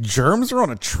know how many germs are on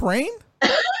a train?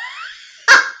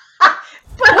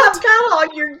 But I've got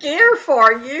all your gear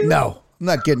for you. No, I'm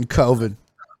not getting COVID.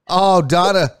 Oh,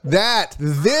 Donna,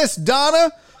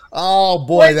 Donna. Oh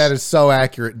boy, that is so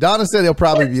accurate. Donna said he'll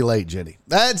probably be late, Jenny.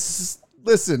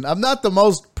 Listen, I'm not the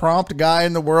most prompt guy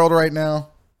in the world right now.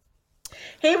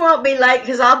 He won't be late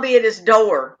because I'll be at his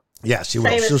door. Yeah, she will.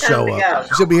 Same as She'll time show to up.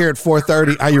 go. She'll be here at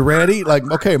 4:30. Are you ready? Like,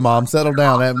 okay, Mom, settle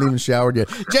down. I haven't even showered yet.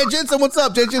 Jay Jensen, what's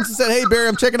up? Jay Jensen said, "Hey, Barry,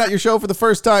 I'm checking out your show for the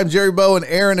first time. Jerry Bow and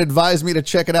Aaron advised me to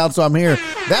check it out, so I'm here."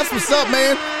 That's what's up,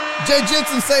 man. Jay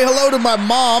Jensen, say hello to my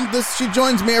mom. She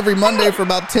joins me every Monday for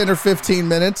about 10 or 15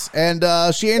 minutes, and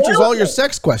she answers all your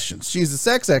sex questions. She's a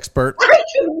sex expert.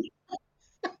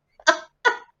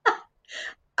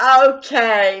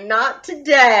 Okay, not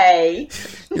today.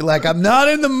 You're like, I'm not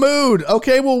in the mood.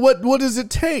 Okay, well, what does it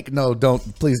take? No, don't.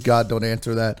 Please, God, don't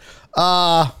answer that.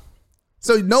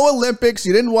 So no Olympics.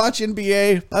 You didn't watch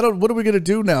NBA. What are we gonna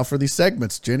do now for these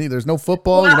segments, Jenny? There's no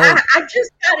football. Well, I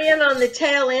just got in on the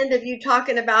tail end of you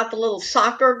talking about the little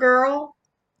soccer girl.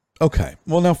 Okay.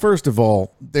 Well, now, first of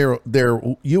all, they're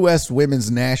U.S.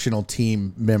 women's national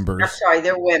team members. I'm sorry,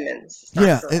 they're women's. not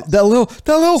Yeah, girls.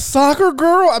 that little soccer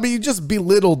girl. I mean, you just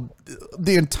belittled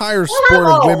the entire sport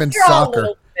Oh, of women's you're all soccer.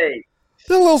 little things.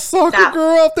 The little soccer Stop.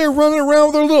 girl out there running around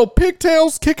with her little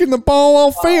pigtails, kicking the ball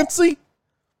all fancy.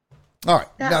 All right,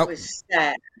 That now was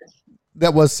sad.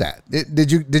 that was sad.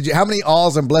 Did you? How many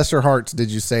ahs and bless her hearts did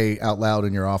you say out loud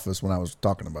in your office when I was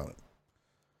talking about it?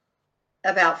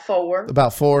 About 4.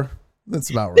 About 4. That's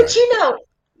about right. But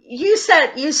you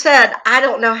said I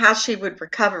don't know how she would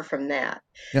recover from that.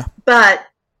 Yeah. But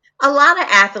a lot of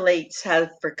athletes have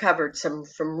recovered from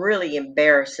really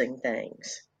embarrassing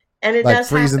things. And it Like does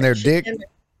freezing happen. their She dick? can-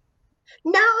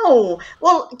 No.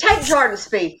 Well, take Jordan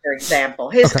Spieth, for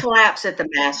example. His collapse at the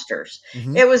Masters.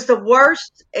 Mhm. It was the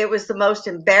worst. It was the most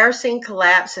embarrassing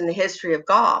collapse in the history of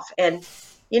golf. And,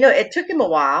 it took him a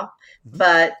while,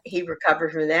 but he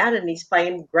recovered from that, and he's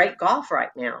playing great golf right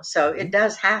now. So it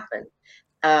does happen.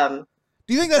 Do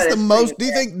you think that's But the it's most?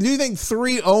 pretty Do you think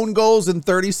 3 own goals in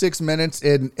 36 minutes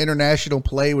in international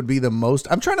play would be the most?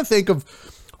 I'm trying to think of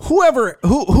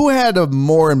who had a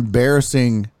more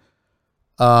embarrassing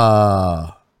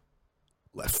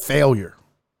failure.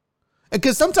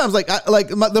 Because sometimes,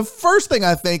 the first thing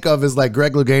I think of is like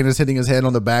Greg Louganis hitting his head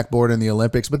on the backboard in the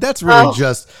Olympics, but that's really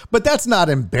but that's not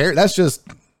embarrassing. That's the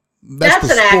That's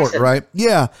sport, an accident. right?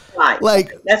 Yeah. Right.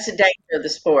 Like That's the danger of the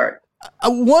sport.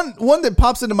 one that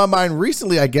pops into my mind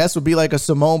recently, I guess, would be like a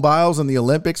Simone Biles in the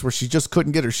Olympics where she just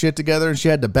couldn't get her shit together and she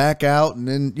had to back out, and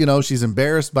then she's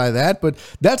embarrassed by that. But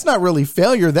that's not really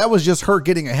failure. That was just her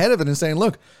getting ahead of it and saying,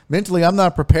 "Look, mentally, I'm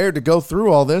not prepared to go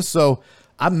through all this, so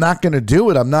I'm not going to do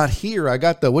it. I'm not here. I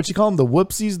got the what you call them, the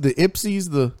whoopsies, the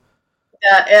ipsies, the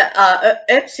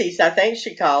Ipsies, I think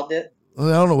she called it. I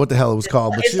don't know what the hell it was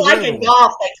called, but It's like in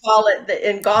golf, they call it The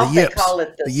they yips. call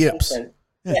it the yips. something.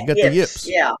 Yeah, you got the yips.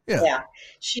 Yeah.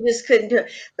 She just couldn't do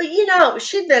it. But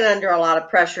she'd been under a lot of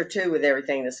pressure too with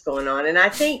everything that's going on. And I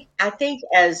think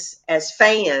as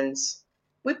fans,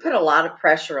 we put a lot of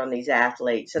pressure on these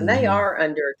athletes, and they are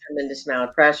under a tremendous amount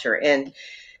of pressure. And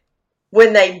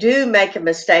when they do make a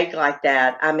mistake like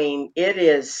that, I mean,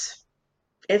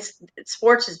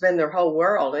 sports has been their whole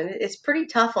world, and it's pretty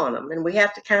tough on them. And we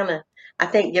have to kind of, I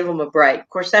think, give them a break. Of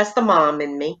course, that's the mom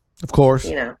in me. Of course.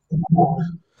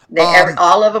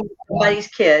 All of them, somebody's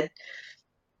kid.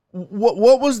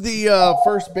 What was the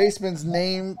first baseman's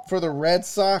name for the Red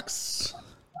Sox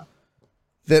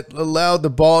that allowed the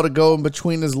ball to go in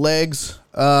between his legs?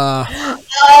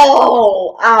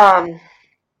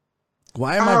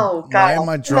 Why am Oh I? God! Why am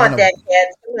I Come drawing? on, Deckhead.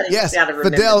 Somebody's Yes, got to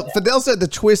remember Fidel. that. Fidel said the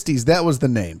Twisties. That was the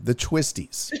name. The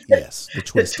Twisties. Yes, the The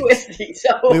Twisties.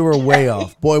 twisties. We were way Okay.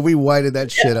 off. Boy, we whited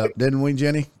that shit up, didn't we,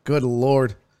 Jenny? Good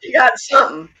Lord. You got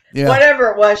something. Yeah.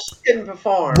 Whatever it was, she couldn't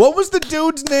perform. What was the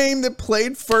dude's name that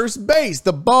played first base?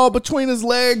 The ball between his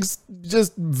legs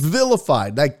just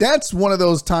vilified. Like, that's one of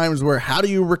those times where how do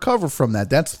you recover from that?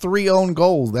 That's 3 own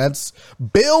goals. That's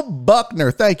Bill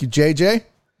Buckner. Thank you, JJ.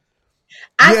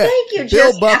 I Yeah, think you Bill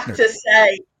just Buckner. have to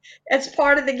say it's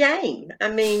part of the game. I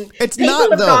mean, It's people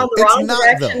not, have though. gone the It's wrong not,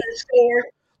 direction though. and scored.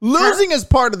 Losing is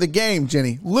part of the game,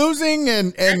 Jenny. Losing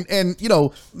and you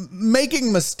know,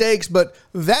 making mistakes, but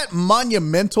that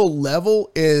monumental level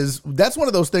that's one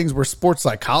of those things where sports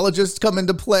psychologists come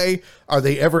into play. Are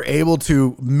they ever able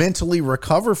to mentally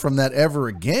recover from that ever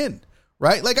again?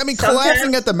 Right? Like, I mean,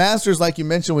 collapsing at the Masters, like you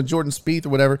mentioned with Jordan Spieth or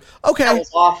whatever. Okay. That was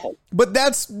awful. But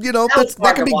that's, you know, That was that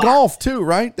hard could to be watch. golf too,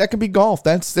 right? That could be golf.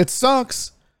 It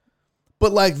sucks.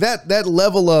 But like that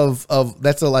level of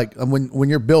that's like when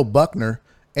you're Bill Buckner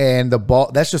and the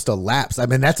ball, that's just a lapse. I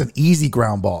mean, that's an easy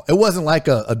ground ball. It wasn't like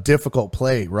a difficult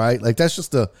play, right? Like that's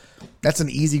an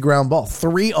easy ground ball.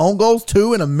 3 own goals,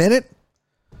 2 in a minute.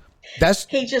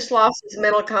 He just lost his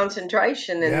mental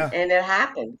concentration, and it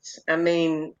happens. I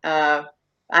mean, I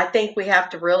think we have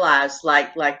to realize,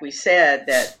 like we said,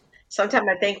 that sometimes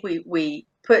I think we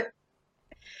put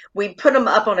them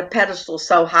up on a pedestal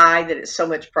so high that it's so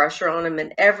much pressure on them,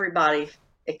 and everybody,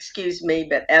 excuse me,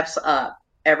 but F's up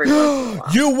every once in a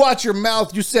while. You watch your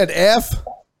mouth. You said F.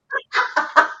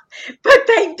 But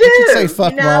they do. You can say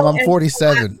fuck, you know? Mom. I'm And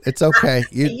 47. It's okay.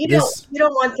 you don't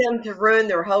want them to ruin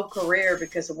their whole career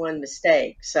because of one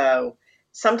mistake. So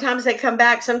sometimes they come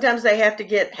back. Sometimes they have to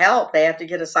get help. They have to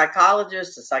get a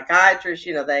psychologist, a psychiatrist.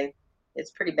 You know, it's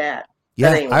pretty bad.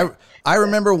 Yeah, But anyway. I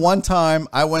remember one time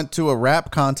I went to a rap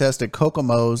contest at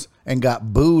Kokomo's and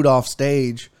got booed off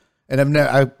stage, and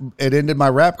it ended my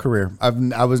rap career. I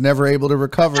was never able to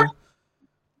recover.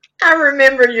 I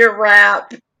remember your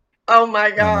rap. Oh my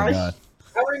gosh. Oh my God.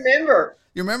 I remember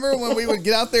You remember when we would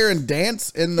get out there and dance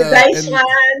in the the bass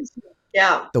lines.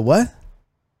 Yeah. the what?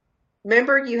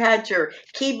 Remember you had your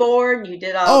keyboard, you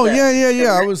did all Oh the, yeah.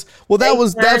 bass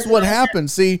That's lines what and all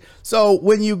happened. See, so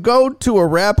when you go to a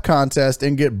rap contest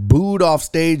and get booed off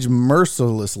stage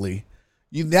mercilessly,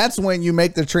 that's when you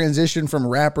make the transition from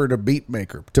rapper to beat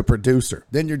maker to producer.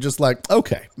 Then you're just like,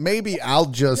 okay, maybe I'll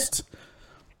just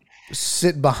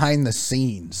sit behind the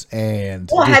scenes and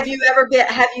Well, have you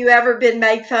ever been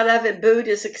made fun of and booed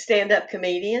as a stand-up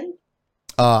comedian?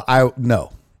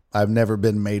 no. I've never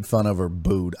been made fun of or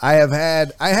booed. I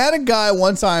had a guy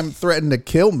one time threaten to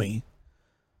kill me.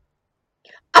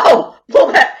 Oh,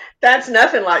 well, that's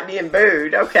nothing like being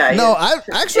booed. Okay. No, I've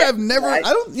never. I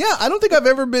don't think I've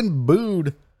ever been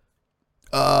booed.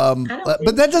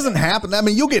 But that doesn't happen. I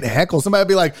mean, you'll get heckled. Somebody will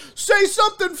be like, "Say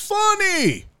something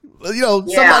funny." You know,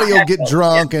 somebody will get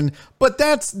drunk, but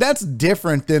that's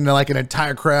different than like an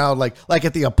entire crowd, like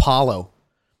at the Apollo.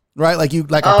 Right,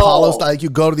 Apollo style. Like you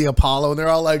go to the Apollo and they're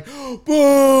all like,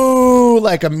 "Boo!"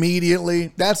 Like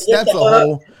immediately. That's the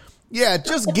whole. Yeah,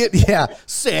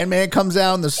 Sandman comes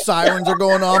out and the sirens are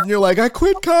going off and you're like, "I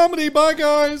quit comedy, bye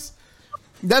guys."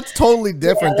 That's totally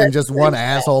different than just one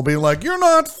asshole being like, "You're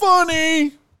not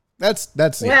funny." That's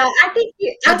Well, I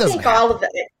think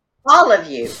all of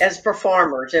you as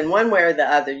performers, in one way or the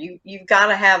other, you've got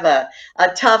to have a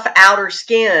tough outer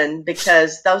skin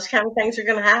because those kind of things are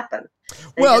going to happen.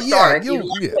 Well, yeah, if you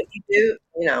like what you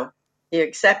do, you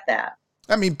accept that.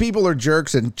 I mean, people are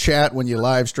jerks in chat when you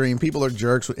live stream. People are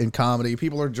jerks in comedy.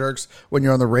 People are jerks when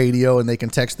you're on the radio and they can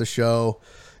text the show.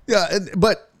 Yeah,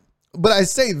 but I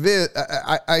say this,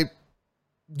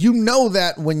 you know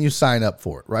that when you sign up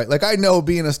for it, right? Like I know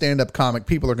being a stand-up comic,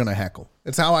 people are going to heckle.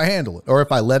 It's how I handle it. Or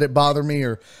if I let it bother me,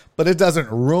 but it doesn't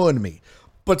ruin me.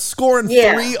 But scoring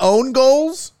 3 own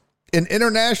goals in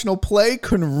international play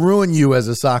can ruin you as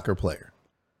a soccer player.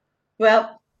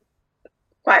 Well,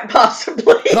 quite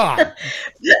possibly. God.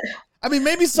 I mean,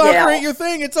 maybe soccer ain't your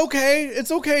thing. It's okay.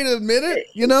 It's okay to admit it,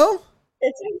 you know?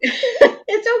 It's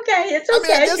okay. It's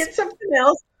okay. I guess, get something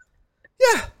else.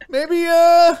 Yeah, maybe,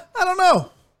 I don't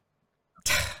know.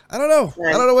 I don't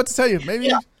know what to tell you. Maybe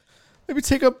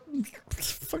take up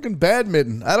fucking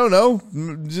badminton. I don't know.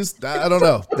 I don't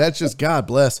know. That's just, God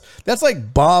bless. That's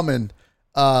like bombing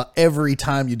every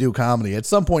time you do comedy. At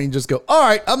some point, you just go, all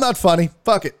right, I'm not funny.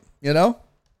 Fuck it. You know?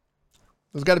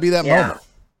 There's got to be that moment.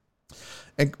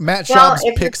 And Matt Schaub's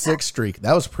pick 6 streak.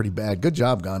 That was pretty bad. Good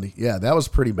job, Gandhi. Yeah, that was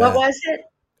pretty bad. What was it?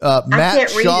 Matt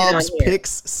Schaub's pick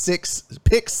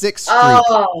six streak.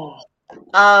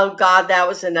 Oh God, that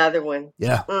was another one.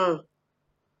 Yeah.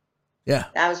 Yeah.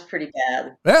 That was pretty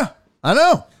bad. Yeah, I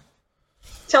know.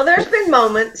 So there's been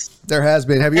moments. There has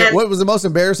been. And- What was the most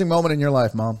embarrassing moment in your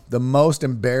life, Mom? The most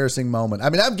embarrassing moment. I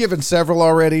mean, I've given several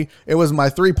already. It was my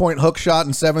 3-point hook shot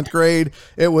in 7th grade.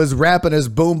 It was rapping as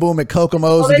Boom Boom at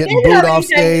Kokomo's and getting booed off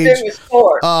stage.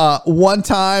 One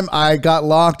time I got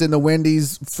locked in the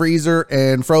Wendy's freezer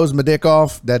and froze my dick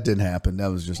off. That didn't happen.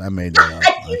 That was just, I made that up.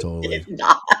 I totally didn't do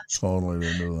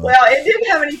that. Well, it didn't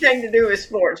have anything to do with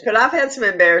sports, but I've had some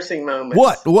embarrassing moments.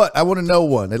 What? I want to know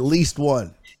one. At least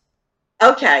one.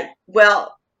 Okay.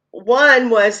 Well, one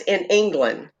was in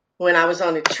England when I was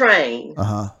on a train.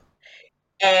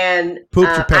 And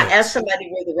I asked somebody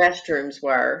where the restrooms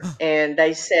were, and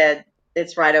they said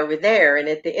it's right over there. And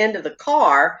at the end of the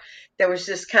car, there was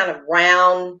this kind of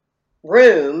round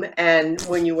room. And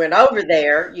when you went over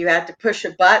there, you had to push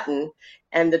a button,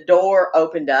 and the door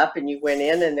opened up, and you went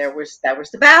in, and that was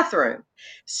the bathroom.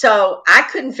 So I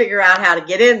couldn't figure out how to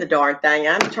get in the darn thing.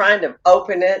 I'm trying to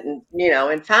open it, and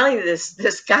and finally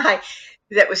this guy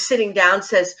that was sitting down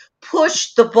says,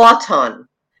 "Push the button,"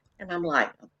 and I'm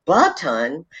like,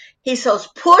 "Button?" He says,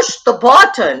 "Push the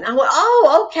button." I went,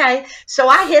 "Oh, okay." So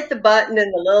I hit the button,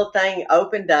 and the little thing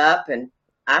opened up, and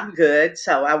I'm good.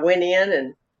 So I went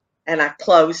in and I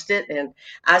closed it, and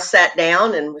I sat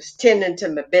down and was tending to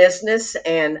my business,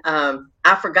 and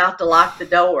I forgot to lock the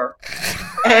door,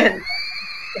 and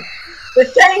the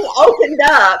thing opened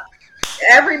up.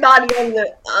 Everybody on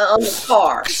the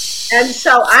car, and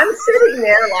so I'm sitting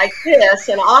there like this,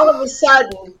 and all of a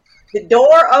sudden the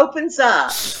door opens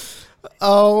up.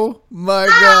 Oh my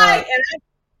God! And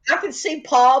I could see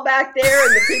Paul back there,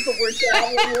 and the people we're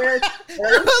traveling with.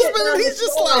 Husband, he's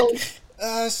just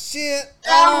like, shit.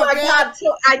 Oh my God.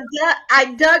 So I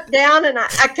ducked down, and I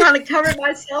kind of covered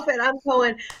myself, and I'm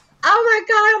going,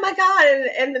 oh my God.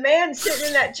 And the man sitting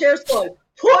in that chair is going,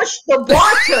 "Push the button."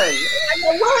 I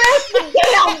go, "Where's the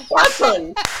damn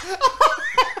button?"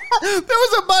 There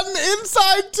was a button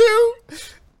inside too.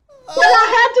 But I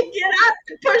had to get up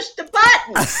and push the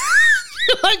button.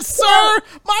 Like, sir,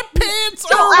 my pants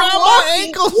are around my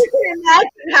ankles. You can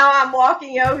imagine how I'm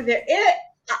walking over there.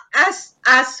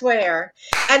 I swear.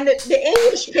 And the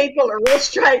English people are real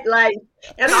straight laced,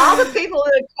 and all the people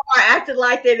in the car acted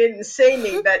like they didn't see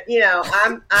me. But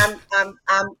I'm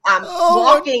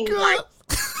walking like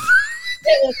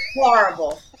it was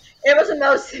horrible. It was the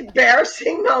most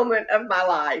embarrassing moment of my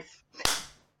life.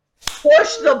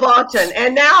 Push the button.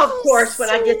 And now, of course, when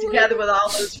I get together with all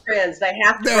those friends, they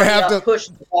have to push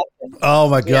the button. Oh,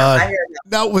 my God. I hear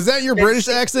that. Now, was that your British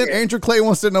accent? Andrew Clay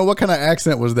wants to know, what kind of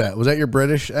accent was that? Was that your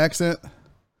British accent?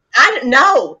 I didn't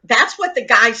know. That's what the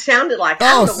guy sounded like.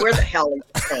 I don't know where the hell he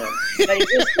was from. But he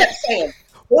just kept saying,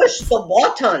 "Push the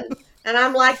button." And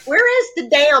I'm like, "Where is the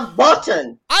damn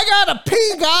button?" I gotta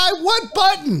pee, guy. What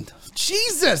button?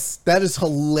 Jesus, that is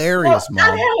hilarious, Mom.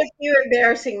 I've had a few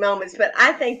embarrassing moments, but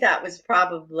I think that was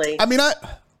probably. I mean,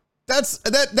 that's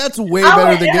way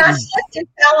better than getting. I slipped and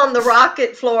fell on the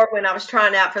rocket floor when I was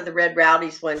trying out for the Red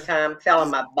Rowdies one time. Fell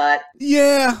on my butt.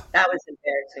 Yeah, that was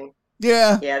embarrassing.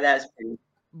 Yeah, that was pretty.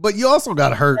 But you also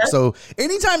got hurt, so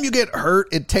anytime you get hurt,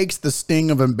 it takes the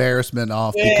sting of embarrassment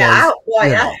off. Yeah,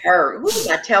 that hurt. Ooh,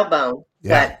 my tailbone.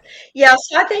 Yeah, but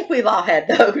so I think we've all had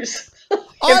those.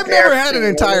 I've never had an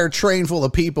entire train full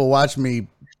of people watch me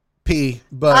pee,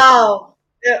 but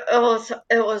it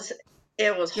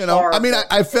was horrible. I mean,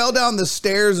 I fell down the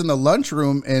stairs in the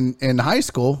lunchroom in high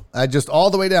school. I just all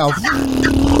the way down.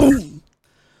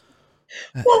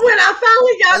 Well, when I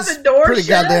finally got the door pretty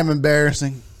shut, goddamn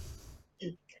embarrassing.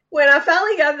 When I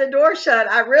finally got the door shut,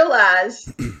 I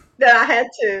realized that I had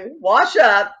to wash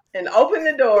up and open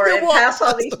the door and pass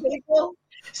all these people.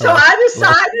 So I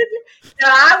decided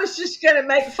that I was just going to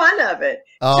make fun of it.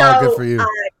 Oh, so good for you. I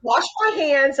washed my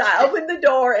hands, I opened the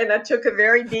door, and I took a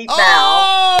very deep bow.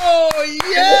 Oh,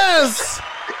 yes!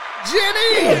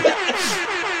 Jenny!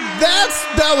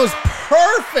 That was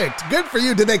perfect. Good for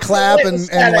you. Did they clap and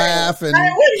laugh? And what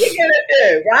are you going to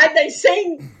do, right? They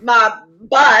seen my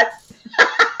butt.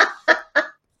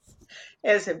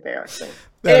 It's embarrassing.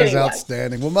 That is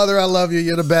outstanding. Well, Mother, I love you.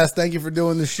 You're the best. Thank you for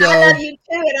doing the show. I love you too,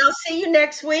 and I'll see you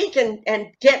next week. And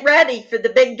get ready for the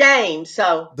big game.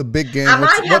 So the big game. I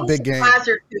might have what big a surprise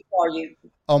or two for you.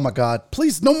 Oh my God!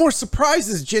 Please, no more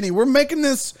surprises, Jenny. We're making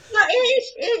this. No,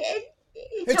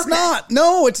 it's not.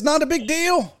 No, it's not a big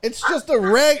deal. It's just a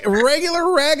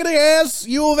regular raggedy ass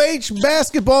U of H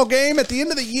basketball game at the end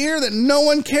of the year that no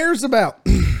one cares about.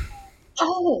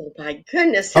 Oh my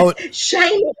goodness!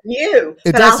 Shame on you.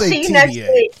 It but does I'll say see you TBA. next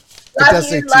week. Love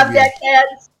you. Love that,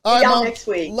 kids. All right, y'all Mom. next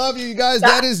week. Love you guys. Bye.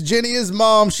 That is Jenny's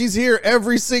mom. She's here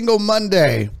every single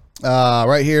Monday,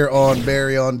 right here on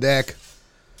Barry on Deck.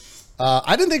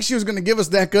 I didn't think she was going to give us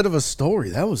that good of a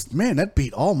story. That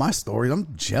beat all my stories. I'm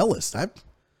jealous.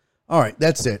 All right,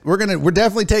 that's it. We're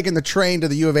definitely taking the train to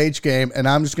the U of H game, and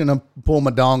I'm just going to pull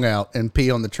my dong out and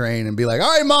pee on the train and be like,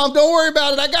 all right, Mom, don't worry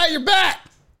about it. I got your back.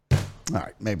 All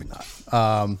right, maybe not.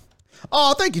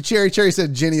 Oh, thank you, Cherry. Cherry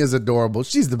said Jenny is adorable.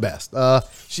 She's the best.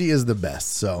 She is the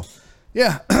best. So,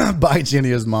 yeah. Bye,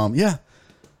 Jenny's mom. Yeah.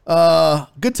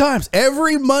 Good times.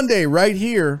 Every Monday right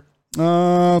here,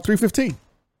 3:15.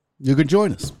 You can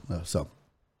join us. So,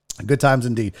 good times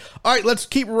indeed. All right, let's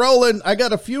keep rolling. I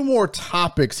got a few more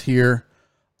topics here.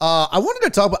 I wanted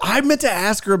to talk about, I meant to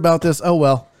ask her about this. Oh,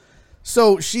 well.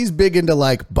 So, she's big into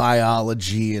like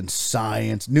biology and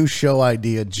science. New show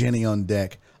idea, Jenny on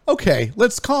deck. Okay,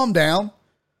 let's calm down.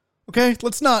 Okay,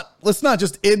 let's not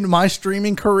just end my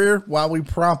streaming career while we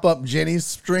prop up Jenny's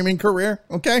streaming career.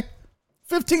 Okay,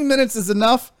 15 minutes is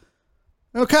enough.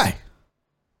 Okay.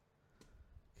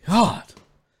 God.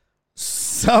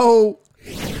 So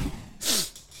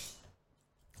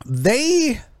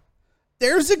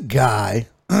there's a guy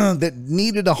that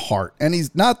needed a heart, and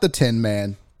he's not the Tin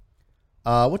Man.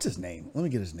 What's his name? Let me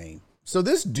get his name. So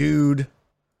this dude.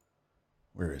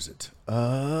 Where is it? Oh,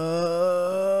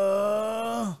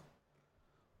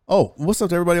 what's up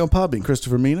to everybody on Podbean?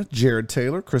 Christopher Mina, Jared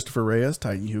Taylor, Christopher Reyes,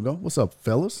 Titan Hugo. What's up,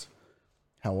 fellas?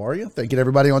 How are you? Thank you to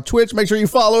everybody on Twitch. Make sure you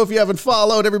follow if you haven't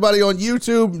followed. Everybody on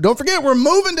YouTube. Don't forget, we're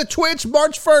moving to Twitch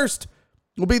March 1st.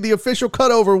 Will be the official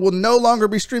cutover. We'll no longer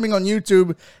be streaming on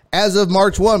YouTube as of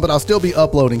March 1, but I'll still be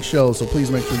uploading shows, so please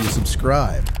make sure you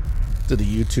subscribe to the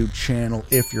YouTube channel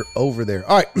if you're over there.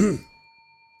 All right.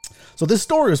 So this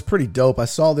story is pretty dope. I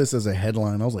saw this as a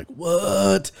headline. I was like,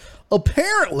 what?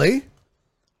 Apparently,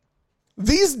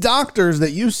 these doctors that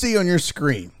you see on your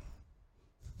screen,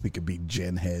 we could be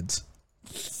gen heads.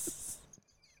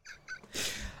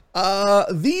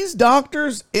 These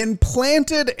doctors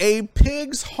implanted a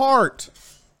pig's heart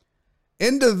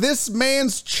into this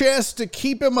man's chest to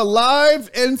keep him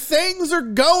alive, and things are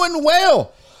going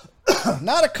well.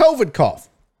 Not a COVID cough.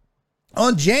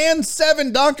 On Jan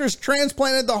 7, doctors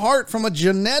transplanted the heart from a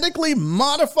genetically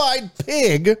modified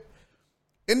pig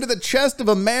into the chest of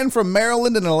a man from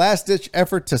Maryland in a last-ditch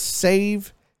effort to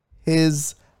save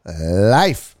his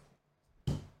life.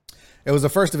 It was the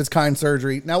first of its kind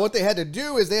surgery. Now, what they had to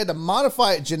do is they had to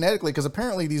modify it genetically because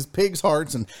apparently these pigs'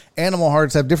 hearts and animal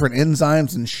hearts have different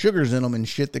enzymes and sugars in them and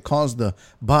shit that cause the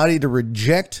body to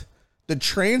reject the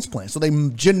transplant. So they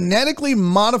genetically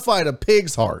modified a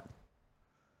pig's heart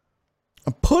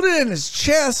and put it in his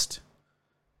chest,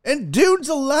 and dude's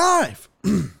alive.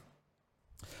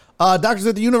 Doctors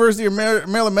at the University of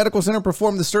Maryland Medical Center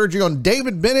performed the surgery on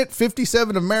David Bennett,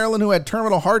 57 of Maryland, who had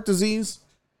terminal heart disease.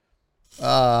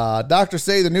 Doctors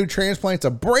say the new transplant's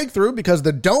a breakthrough because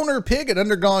the donor pig had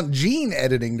undergone gene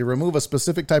editing to remove a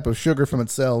specific type of sugar from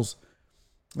its cells.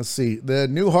 Let's see. The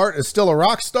new heart is still a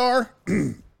rock star.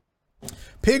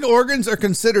 Pig organs are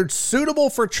considered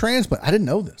suitable for transplant. I didn't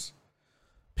know this.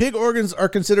 Pig organs are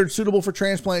considered suitable for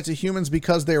transplant to humans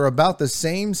because they are about the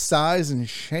same size and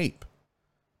shape.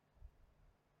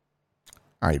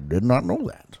 I did not know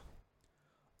that.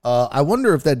 I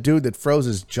wonder if that dude that froze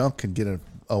his junk could get an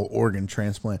organ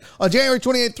transplant. On January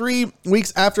 28th, 3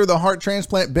 weeks after the heart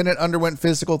transplant, Bennett underwent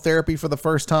physical therapy for the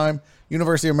first time.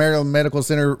 University of Maryland Medical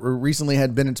Center recently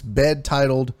had Bennett's bed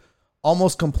tilted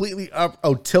almost completely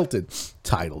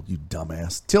titled, you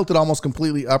dumbass. Tilted almost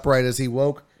completely upright as he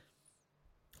woke.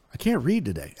 I can't read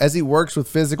today. As he works with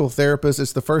physical therapists,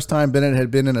 it's the first time Bennett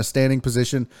had been in a standing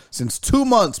position since 2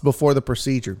 months before the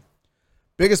procedure.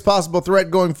 Biggest possible threat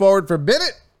going forward for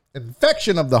Bennett,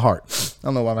 infection of the heart. I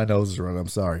don't know why my nose is running. I'm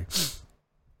sorry.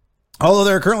 Although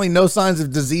there are currently no signs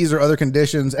of disease or other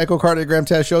conditions, echocardiogram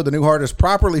tests showed the new heart is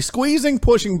properly squeezing,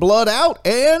 pushing blood out,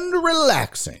 and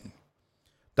relaxing.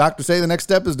 Doctors say the next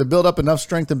step is to build up enough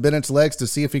strength in Bennett's legs to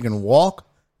see if he can walk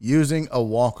using a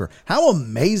walker. How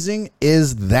amazing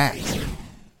is that?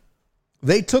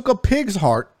 They took a pig's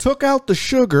heart, took out the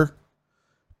sugar,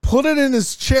 put it in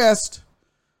his chest,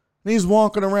 and he's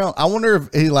walking around. I wonder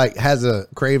if he like has a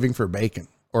craving for bacon,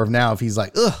 or if he's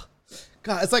like, ugh,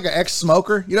 God, it's like an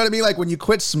ex-smoker. You know what I mean? Like when you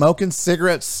quit smoking,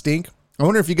 cigarettes stink. I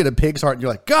wonder if you get a pig's heart and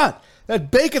you're like, God, that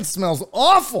bacon smells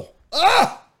awful.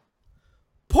 Ah,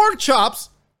 pork chops.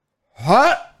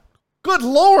 What? Good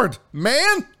Lord,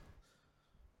 man.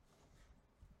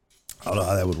 I don't know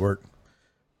how that would work.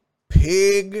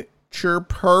 Picture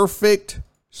perfect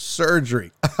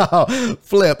surgery.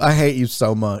 Flip, I hate you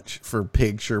so much for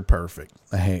picture perfect.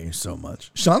 I hate you so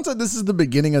much. Sean said this is the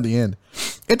beginning of the end.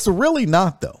 It's really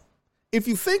not, though. If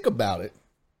you think about it,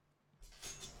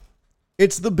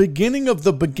 it's the beginning of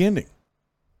the beginning.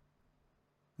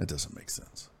 That doesn't make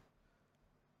sense.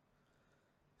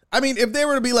 I mean, if they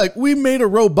were to be like, we made a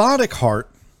robotic heart,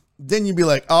 then you'd be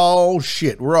like, oh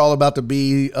shit, we're all about to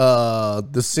be the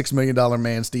 $6 million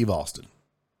man, Steve Austin.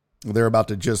 They're about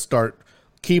to just start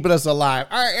keeping us alive.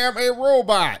 I am a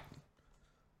robot.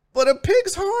 But a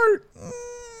pig's heart.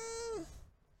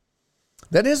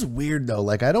 That is weird though.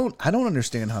 Like I don't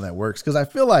understand how that works, because I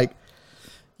feel like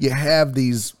you have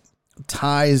these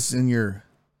ties in your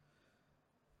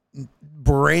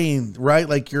brain, right?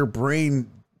 Like your brain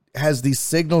has these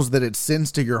signals that it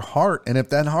sends to your heart, and if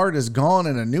that heart is gone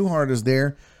and a new heart is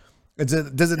there,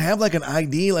 does it have like an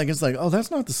ID? Like it's like, oh,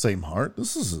 that's not the same heart.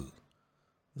 This is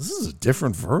a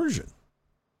different version.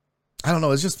 I don't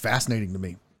know. It's just fascinating to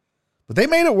me. But they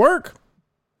made it work.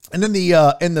 And then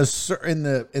in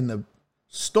the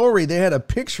story, they had a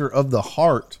picture of the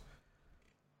heart.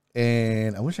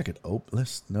 And I wish I could open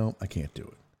this. No, I can't do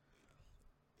it.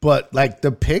 But like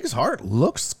the pig's heart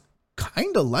looks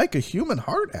kind of like a human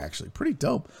heart, actually. Pretty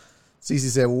dope. Cece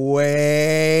said,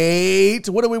 wait.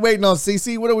 What are we waiting on,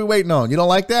 Cece? What are we waiting on? You don't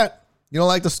like that? You don't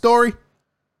like the story?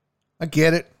 I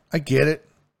get it.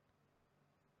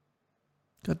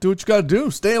 Gotta do what you gotta do.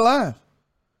 Stay alive.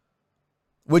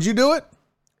 Would you do it?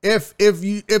 If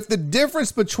the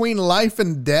difference between life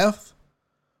and death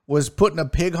was putting a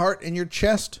pig heart in your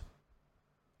chest,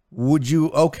 would you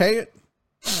okay it?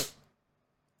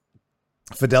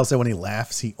 Fidel said when he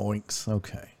laughs, he oinks.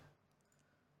 Okay.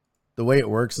 The way it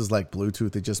works is like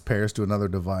Bluetooth. It just pairs to another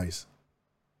device.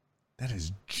 That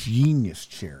is genius,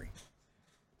 Cherry.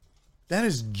 That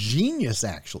is genius,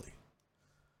 actually.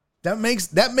 That makes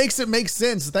it make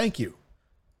sense. Thank you.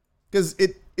 Because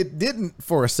it didn't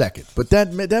for a second, but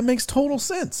that makes total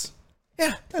sense.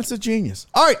 Yeah, that's a genius.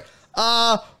 All right.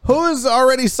 Who has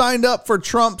already signed up for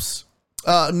Trump's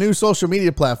new social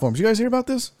media platforms? You guys hear about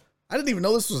this? I didn't even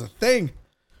know this was a thing.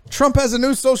 Trump has a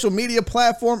new social media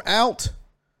platform out.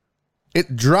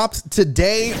 It dropped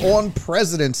today on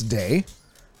President's Day.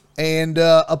 And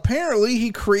apparently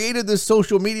he created this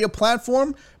social media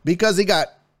platform because he got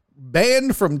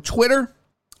banned from Twitter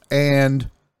and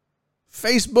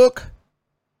Facebook.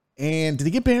 And did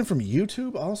he get banned from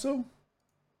YouTube also?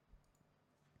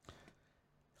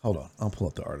 Hold on. I'll pull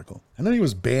up the article. I know he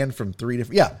was banned from 3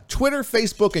 different. Yeah, Twitter,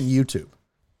 Facebook, and YouTube.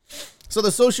 So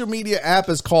the social media app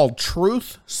is called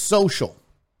Truth Social.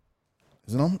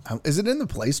 Is it in the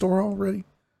Play Store already?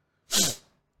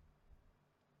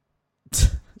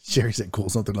 Sherry said, cool,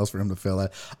 something else for him to fill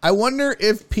out. I wonder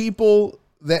if people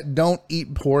that don't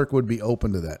eat pork would be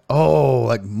open to that. Oh,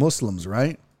 like Muslims,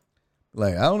 right?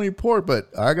 Like, I don't eat pork, but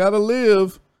I gotta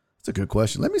live. That's a good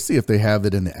question. Let me see if they have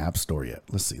it in the App Store yet.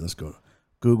 Let's see. Let's go.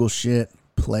 Google shit,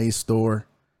 Play Store.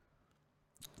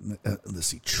 Let's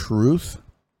see. Truth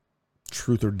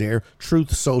or Dare.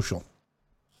 Truth Social.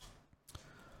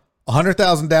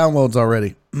 100,000 downloads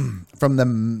already from the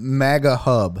MAGA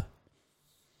Hub.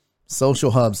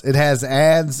 Social hubs. It has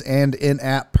ads and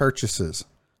in-app purchases.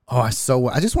 Oh, I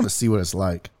just want to see what it's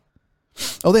like.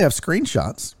 Oh, they have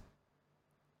screenshots.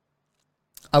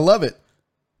 I love it.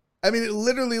 I mean, it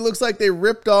literally looks like they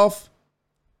ripped off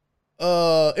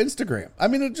Instagram. I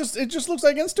mean, it just looks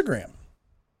like Instagram.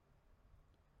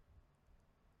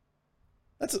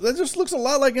 That just looks a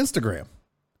lot like Instagram.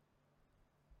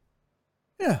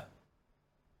 Yeah.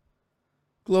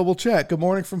 Global chat. Good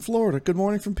morning from Florida. Good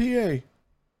morning from PA.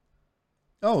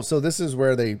 Oh, so this is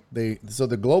where so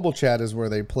the global chat is where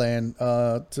they plan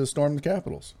to storm the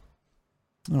Capitals.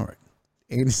 All right.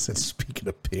 Andy said, speaking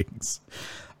of pigs,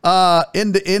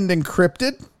 end-to-end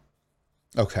encrypted.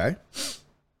 Okay.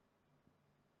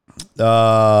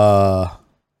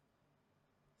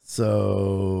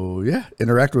 So yeah,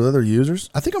 interact with other users.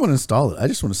 I think I'm going to install it. I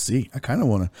just want to see. I kind of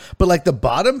want to, but like the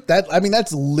bottom,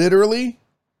 that's literally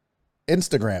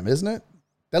Instagram, isn't it?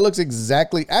 That looks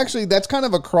exactly, actually, that's kind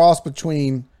of a cross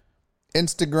between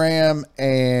Instagram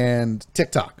and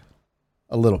TikTok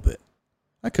a little bit.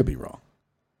 I could be wrong.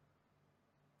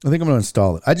 I think I'm going to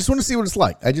install it. I just want to see what it's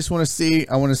like. I want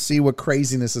to see what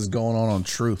craziness is going on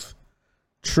Truth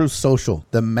Social,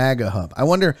 the MAGA Hub. I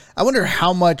wonder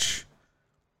how much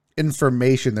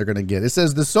information they're going to get. It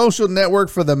says the social network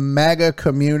for the MAGA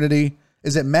community.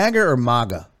 Is it MAGA or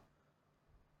MAGA?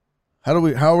 How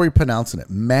are we pronouncing it?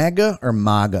 MAGA or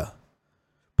MAGA?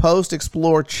 Post,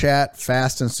 explore, chat,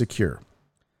 fast and secure.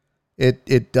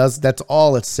 It does. That's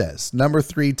all it says. Number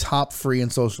 3, top free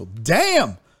and social.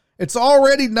 Damn, it's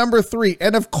already number 3.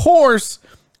 And of course,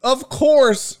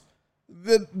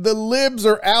 the libs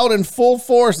are out in full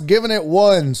force, giving it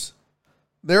ones.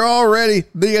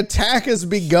 The attack has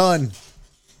begun.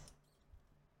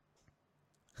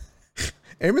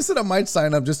 Amos said I might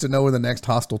sign up just to know where the next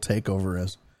hostile takeover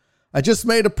is. I just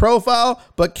made a profile,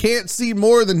 but can't see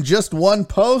more than just one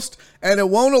post, and it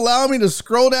won't allow me to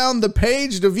scroll down the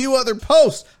page to view other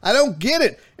posts. I don't get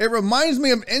it. It reminds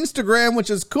me of Instagram, which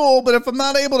is cool, but if I'm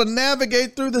not able to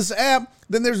navigate through this app,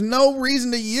 then there's no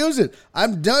reason to use it.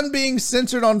 I'm done being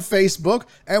censored on Facebook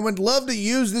and would love to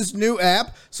use this new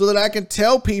app so that I can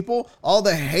tell people all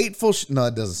the hateful no,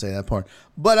 it doesn't say that part.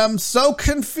 But I'm so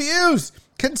confused.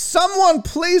 Can someone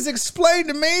please explain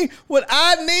to me what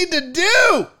I need to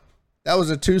do? That was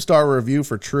a 2-star review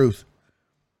for Truth.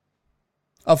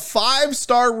 A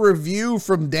 5-star review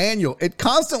from Daniel. It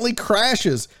constantly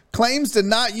crashes. Claims to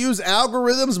not use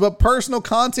algorithms, but personal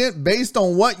content based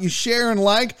on what you share and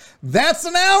like. That's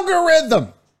an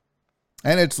algorithm.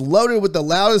 And it's loaded with the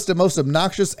loudest and most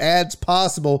obnoxious ads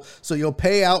possible, so you'll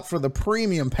pay out for the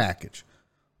premium package.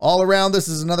 All around, this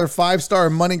is another 5-star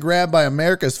money grab by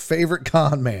America's favorite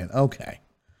con man. Okay.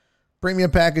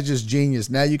 Premium package is genius.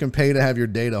 Now you can pay to have your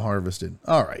data harvested.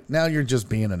 All right. Now you're just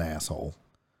being an asshole.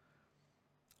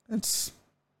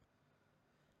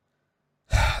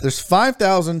 There's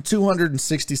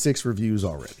 5,266 reviews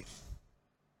already.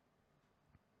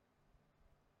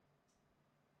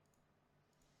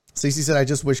 Cece said, I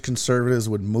just wish conservatives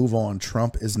would move on.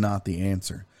 Trump is not the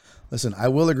answer. Listen, I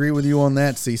will agree with you on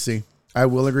that, Cece. I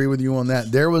will agree with you on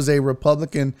that. There was a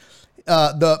Republican,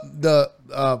 why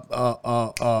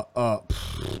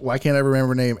can't I remember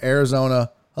her name?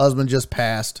 Arizona husband just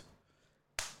passed.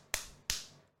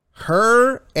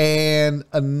 Her and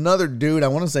another dude, I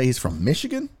want to say he's from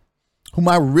Michigan, whom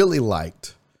I really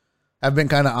liked, have been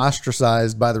kind of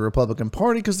ostracized by the Republican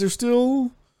Party because they're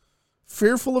still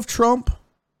fearful of Trump.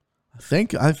 I think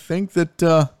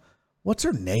that, what's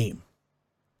her name?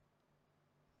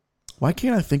 Why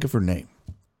can't I think of her name?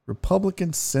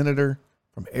 Republican senator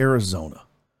from Arizona.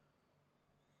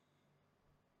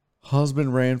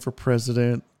 Husband ran for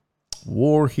president.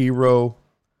 War hero.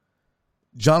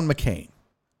 John McCain.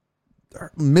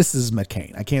 Mrs.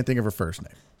 McCain. I can't think of her first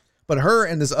name. But her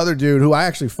and this other dude who I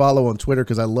actually follow on Twitter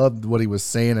because I loved what he was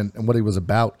saying and what he was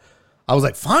about. I was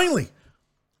like, finally,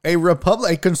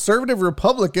 a conservative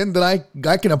Republican that I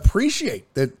can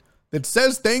appreciate, that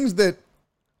says things that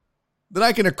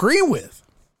I can agree with.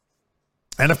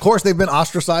 And of course, they've been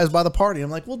ostracized by the party. I'm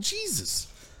like, well, Jesus,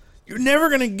 you're never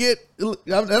going to get, I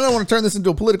don't want to turn this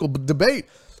into a political debate,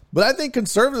 but I think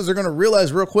conservatives are going to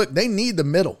realize real quick, they need the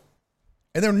middle.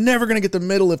 And they're never going to get the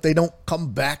middle if they don't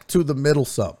come back to the middle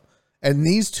some. And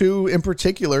these two in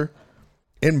particular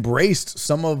embraced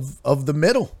some of the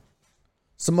middle.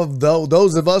 Some of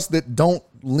those of us that don't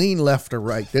lean left or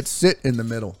right, that sit in the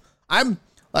middle.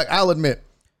 I'll admit,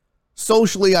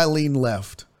 socially I lean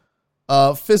left.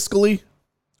 Fiscally,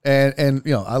 and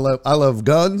you know, I love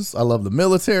guns. I love the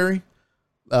military.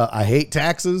 I hate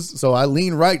taxes, so I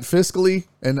lean right fiscally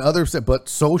and others. But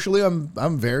socially,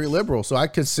 I'm very liberal, so I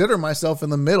consider myself in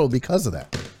the middle because of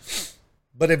that.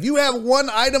 But if you have one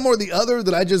item or the other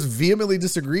that I just vehemently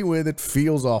disagree with, it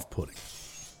feels off-putting.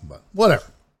 But whatever.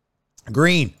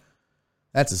 Green,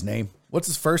 that's his name. What's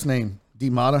his first name?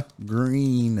 Demata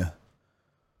Green.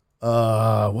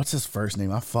 What's his first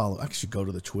name? I should go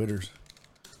to the Twitters.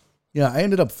 Yeah, I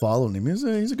ended up following him. He's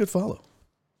a good follow.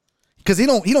 Because he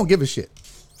don't give a shit.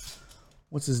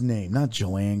 What's his name? Not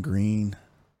Joanne Green.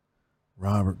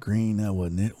 Robert Green, that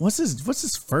wasn't it. What's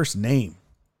his first name?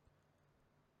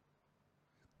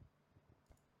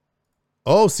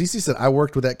 Oh, Cece said, I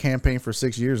worked with that campaign for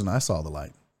 6 years and I saw the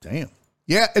light. Damn.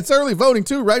 Yeah, it's early voting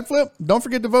too, right, Flip? Don't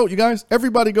forget to vote, you guys.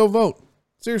 Everybody go vote.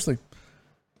 Seriously.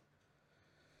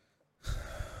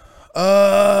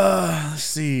 Let's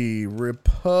see.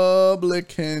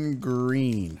 Republican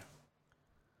Green.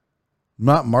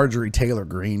 Not Marjorie Taylor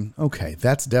Greene. Okay,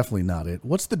 that's definitely not it.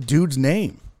 What's the dude's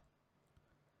name?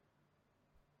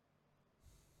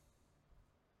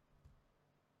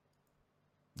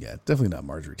 Yeah, definitely not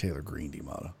Marjorie Taylor Greene,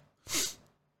 Demata.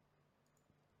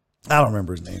 I don't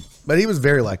remember his name, but he was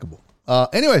very likable.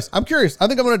 Anyways, I'm curious. I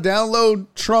think I'm going to download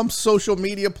Trump's social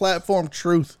media platform,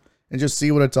 Truth, and just see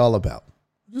what it's all about.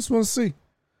 I just want to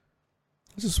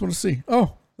see.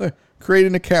 Oh, there. Create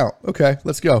an account. Okay,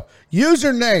 let's go.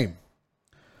 Username.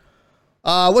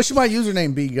 What should my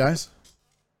username be, guys?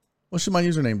 What should my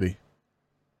username be?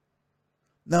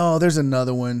 No, there's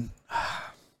another one.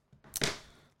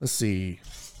 Let's see.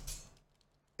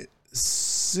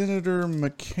 Senator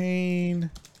McCain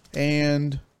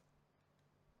and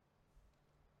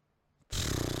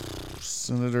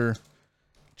Senator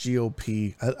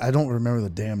GOP. I don't remember the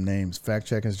damn names. Fact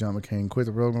check is John McCain. Quit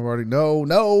the Republican Party. No.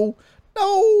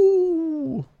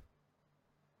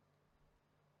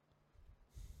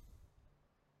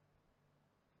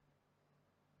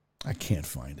 I can't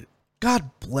find it. God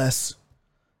bless.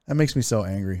 That makes me so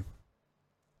angry.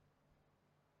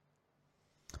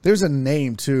 There's a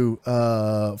name, too,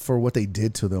 for what they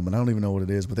did to them, and I don't even know what it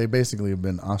is, but they basically have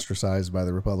been ostracized by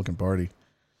the Republican Party.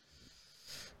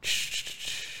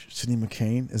 Sidney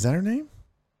McCain. Is that her name?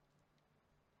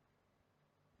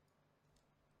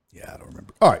 Yeah, I don't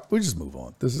remember. All right, we just move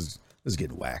on. This is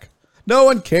getting whack. No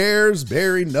one cares,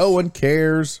 Barry. No one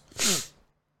cares.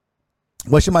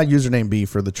 What should my username be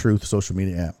for the Truth social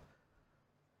media app?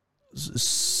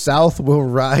 South will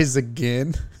rise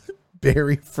again.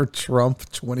 Barry for Trump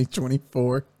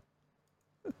 2024.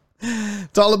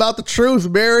 It's all about the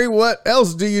truth, Barry. What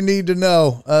else do you need to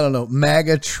know? I don't know.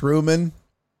 MAGA Truman.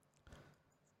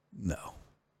 No.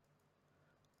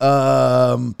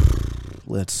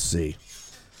 Let's see.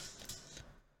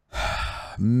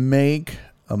 Make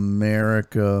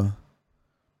America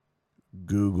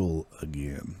Google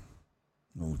again.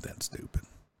 Oh, that's stupid.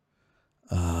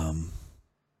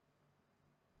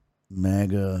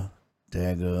 MAGA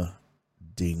Daga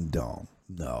Ding Dong.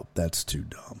 No, that's too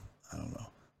dumb. I don't know.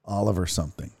 Oliver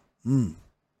something.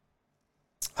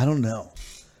 I don't know.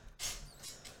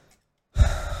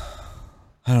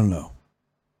 I don't know.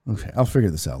 Okay, I'll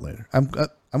figure this out later. I'm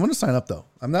going to sign up though.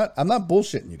 I'm not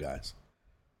bullshitting you guys.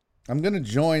 I'm going to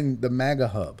join the MAGA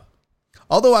hub.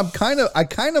 Although I kind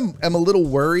of am a little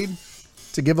worried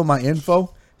to give them my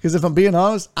info, because if I'm being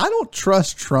honest, I don't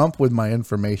trust Trump with my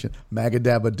information. MAGA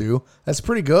Dabba Doo. That's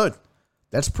pretty good.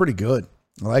 That's pretty good.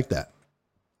 I like that.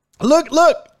 Look,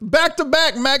 back to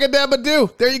back MAGA Dabba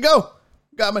Doo. There you go.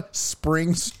 Got my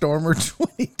Spring Stormer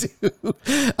 22.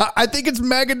 I think it's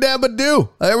MAGA Dabba Doo.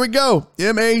 There we go.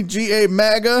 MAGA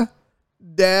MAGA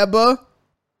Dabba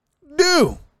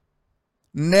Doo.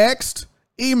 Next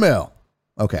email.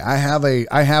 Okay, I have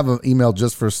an email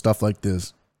just for stuff like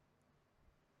this.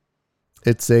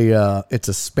 It's a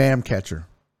spam catcher.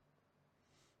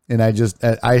 And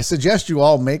I suggest you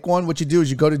all make one. What you do is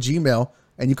you go to Gmail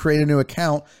and you create a new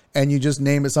account and you just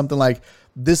name it something like,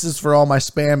 this is for all my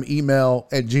spam email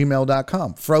at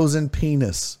gmail.com. Frozen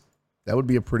Penis. That would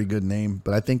be a pretty good name,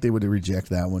 but I think they would reject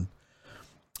that one.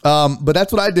 But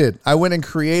that's what I did. I went and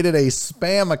created a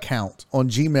spam account on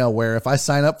Gmail where if I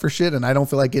sign up for shit and I don't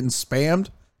feel like getting spammed,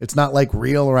 it's not like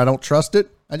real or I don't trust it,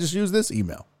 I just use this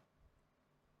email.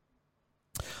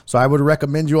 So I would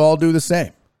recommend you all do the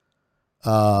same.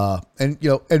 And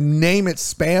name it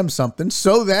spam something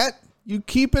so that you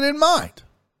keep it in mind.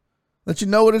 Let you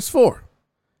know what it's for.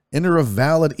 Enter a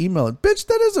valid email. Bitch,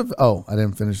 that is I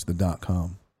didn't finish the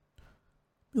 .com.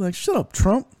 Be like, shut up,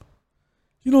 Trump.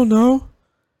 You don't know.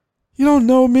 You don't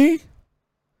know me. You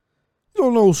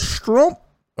don't know Strump.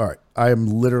 All right. I am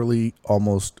literally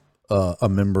almost a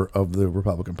member of the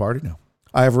Republican Party now.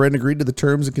 I have read and agreed to the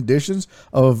terms and conditions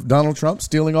of Donald Trump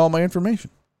stealing all my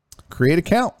information. Create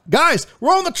account. Guys,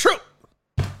 we're on the truth.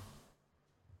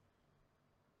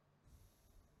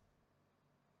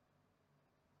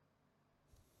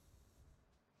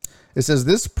 It says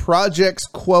this project's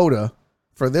quota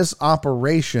for this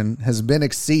operation has been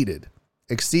exceeded.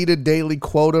 Exceeded daily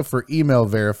quota for email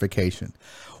verification.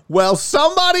 Well,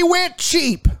 somebody went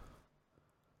cheap.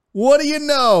 What do you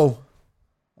know?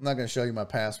 I'm not going to show you my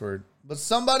password, but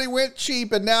somebody went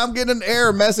cheap and now I'm getting an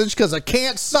error message because I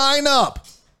can't sign up.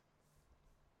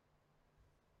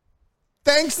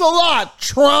 Thanks a lot,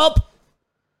 Trump.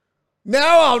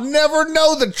 Now I'll never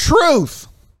know the truth.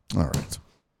 All right.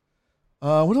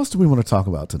 What else do we want to talk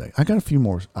about today? I got a few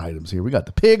more items here. We got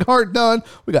the pig heart done.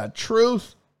 We got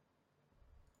truth.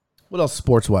 What else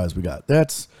sports-wise we got?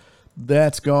 That's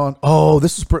gone. Oh,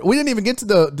 this is we didn't even get to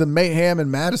the mayhem in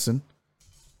Madison.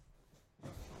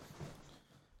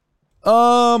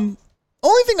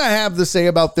 Only thing I have to say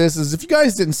about this is if you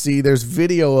guys didn't see, there's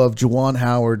video of Juwan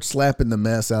Howard slapping the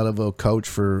mess out of a coach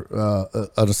for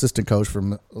an assistant coach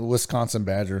from Wisconsin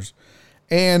Badgers,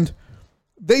 and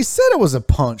they said it was a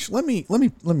punch. Let me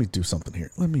do something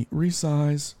here. Let me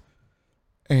resize.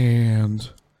 And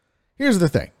here's the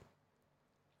thing.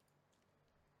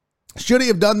 Should he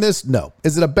have done this? No.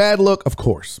 Is it a bad look? Of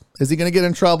course. Is he going to get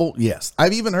in trouble? Yes.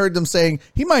 I've even heard them saying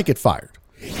he might get fired.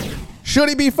 Should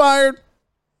he be fired?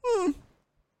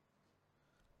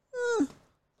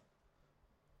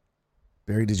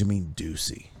 Barry, did you mean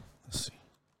Ducey? Let's see.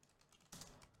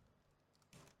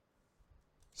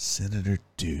 Senator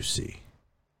Ducey.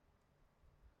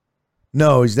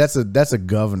 No, that's a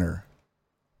governor.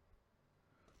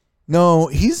 No,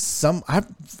 he's some. I'd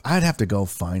have to go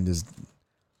find his.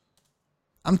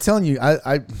 I'm telling you, all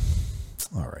right.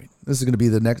 This is going to be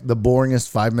the boringest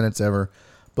 5 minutes ever.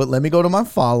 But let me go to my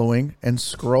following and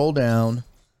scroll down.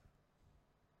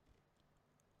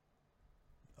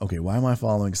 Okay, why am I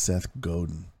following Seth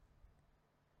Godin?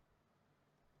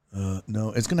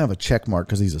 No, it's going to have a check mark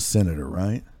because he's a senator,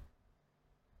 right?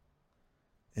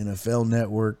 NFL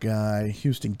Network guy,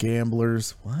 Houston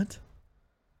Gamblers. What?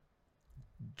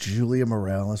 Julia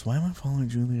Morales. Why am I following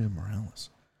Julia Morales?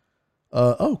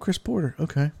 Chris Porter.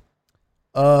 Okay.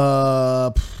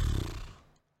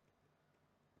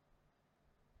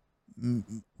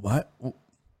 What?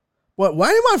 Why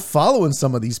am I following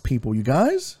some of these people, you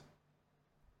guys?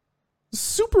 It's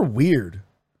super weird.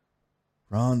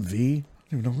 Ron V.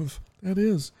 I don't even know who that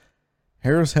is.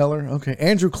 Harris Heller. Okay.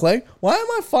 Andrew Clay. Why am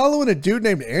I following a dude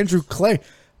named Andrew Clay?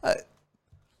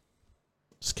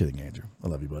 Just kidding, Andrew. I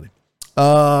love you, buddy.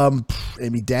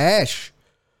 Amy Dash.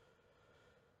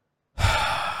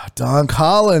 Don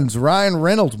Collins. Ryan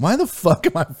Reynolds. Why the fuck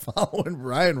am I following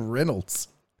Ryan Reynolds?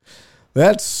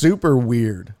 That's super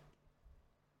weird.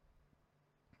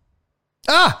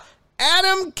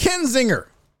 Adam Kinzinger.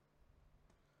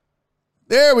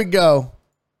 There we go.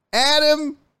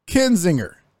 Adam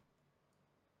Kinzinger.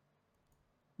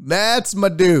 That's my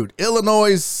dude.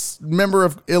 Illinois. Member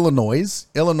of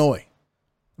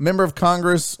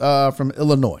Congress from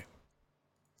Illinois.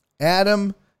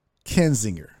 Adam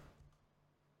Kinzinger.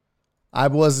 I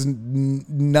wasn't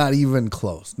not even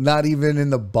close. Not even in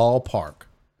the ballpark.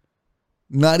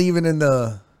 Not even in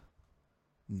the...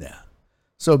 Nah.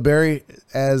 So Barry,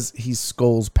 as he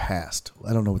skulls past.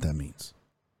 I don't know what that means.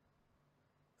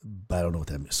 I don't know what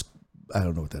that means. I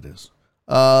don't know what that is.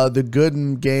 The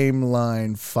Gooden game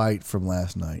line fight from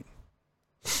last night.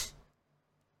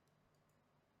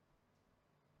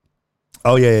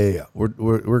 Oh yeah. We're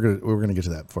gonna get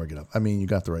to that before I get up. I mean, you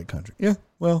got the right country. Yeah.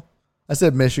 Well, I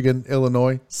said Michigan,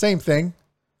 Illinois, same thing.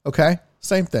 Okay,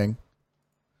 same thing.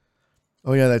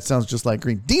 Oh yeah, that sounds just like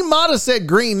green. D Mata said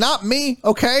green, not me.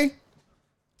 Okay.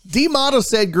 D Mata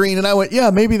said green, and I went, yeah,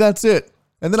 maybe that's it.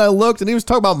 And then I looked, and he was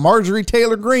talking about Marjorie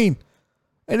Taylor Greene.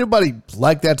 Anybody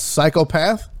like that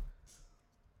psychopath?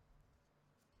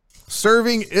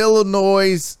 Serving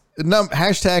Illinois,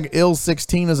 hashtag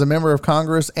IL-16 as a member of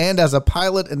Congress and as a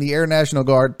pilot in the Air National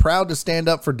Guard, proud to stand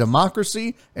up for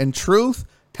democracy and truth.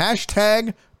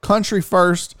 Hashtag country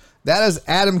first. That is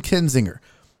Adam Kinzinger.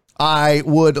 I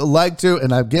would like to,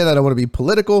 and again, I don't want to be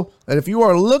political, that if you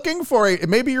are looking for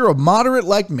maybe you're a moderate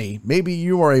like me, maybe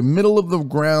you are a middle of the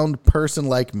ground person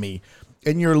like me,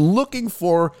 and you're looking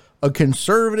for a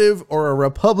conservative or a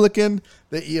Republican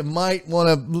that you might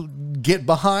want to get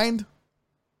behind,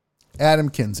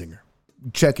 Adam Kinzinger.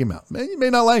 Check him out. You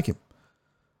may not like him,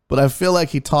 but I feel like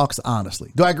he talks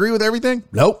honestly. Do I agree with everything?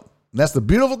 Nope. That's the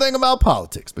beautiful thing about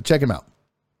politics, but check him out.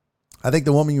 I think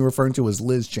the woman you're referring to is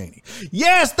Liz Cheney.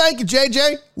 Yes, thank you,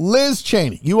 JJ. Liz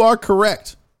Cheney. You are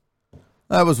correct.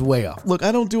 I was way off. Look,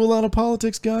 I don't do a lot of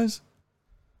politics, guys.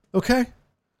 Okay?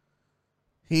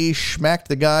 He smacked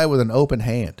the guy with an open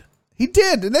hand. He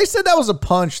did. And they said that was a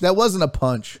punch. That wasn't a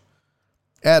punch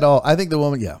at all. I think the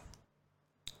woman, yeah.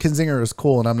 Kinzinger is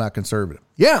cool and I'm not conservative.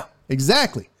 Yeah,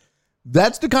 exactly.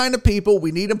 That's the kind of people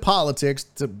we need in politics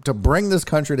to bring this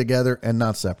country together and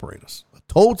not separate us.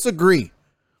 Totes agree.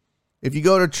 If you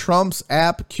go to Trump's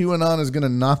app, QAnon is going to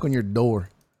knock on your door.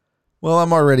 Well,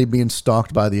 I'm already being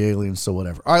stalked by the aliens, so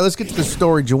whatever. All right, let's get to the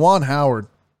story. Juwan Howard.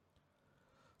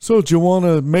 So, do you want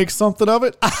to make something of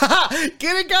it?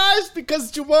 Get it, guys?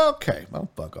 Because Juwan... Okay, well,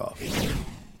 fuck off.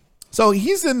 So,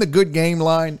 he's in the good game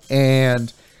line,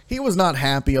 and he was not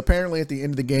happy. Apparently, at the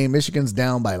end of the game, Michigan's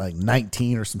down by like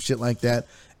 19 or some shit like that.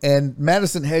 And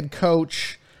Madison head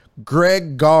coach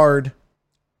Greg Gard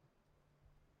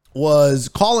was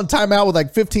calling timeout with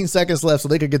like 15 seconds left so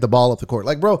they could get the ball up the court.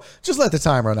 Like, bro, just let the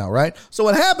time run out, right? So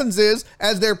what happens is,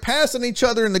 as they're passing each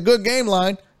other in the good game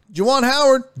line, Juwan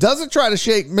Howard doesn't try to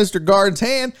shake Mr. Gard's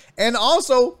hand and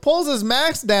also pulls his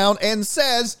mask down and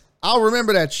says, I'll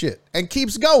remember that shit, and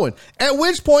keeps going. At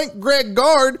which point, Greg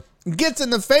Gard gets in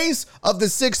the face of the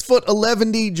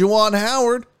 6'11" Juwan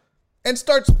Howard and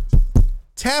starts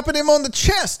tapping him on the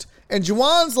chest. And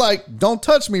Juwan's like, don't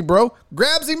touch me, bro.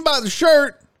 Grabs him by the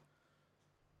shirt.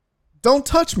 Don't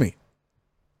touch me.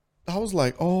 I was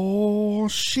like, oh,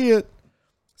 shit.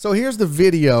 So here's the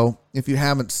video, if you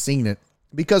haven't seen it,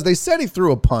 because they said he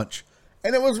threw a punch,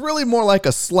 and it was really more like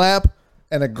a slap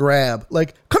and a grab.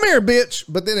 Like, come here, bitch.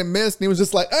 But then it missed, and he was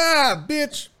just like,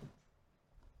 bitch.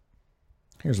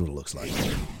 Here's what it looks like.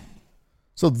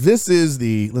 So this is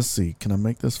let's see, can I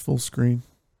make this full screen?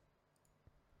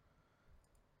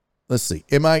 Let's see.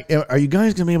 Are you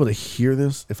guys going to be able to hear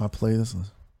this if I play this?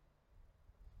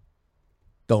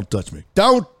 Don't touch me.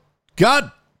 Don't. God.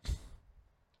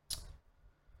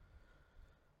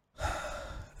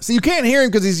 See, you can't hear him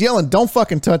because he's yelling, don't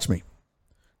fucking touch me.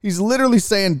 He's literally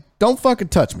saying, don't fucking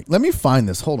touch me. Let me find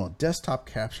this. Hold on. Desktop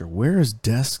capture. Where is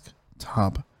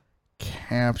desktop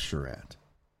capture at?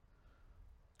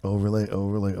 Overlay.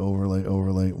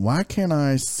 Why can't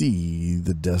I see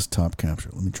the desktop capture?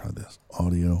 Let me try this.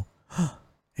 Audio.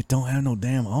 It don't have no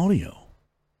damn audio.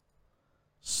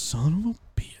 Son of a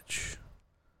bitch.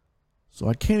 So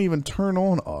I can't even turn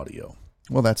on audio.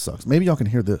 Well, that sucks. Maybe y'all can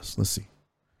hear this. Let's see.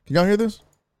 Can y'all hear this?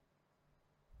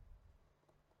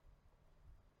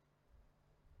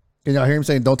 Can y'all hear him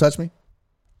saying, don't touch me?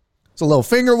 It's a little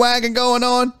finger wagging going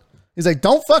on. He's like,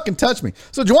 don't fucking touch me.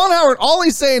 So Juwan Howard, all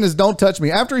he's saying is don't touch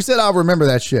me. After he said, I'll remember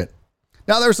that shit.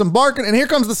 Now there's some barking, and here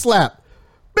comes the slap.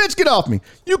 Bitch, get off me.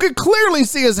 You could clearly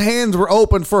see his hands were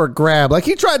open for a grab. Like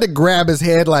he tried to grab his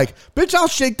head like, bitch, I'll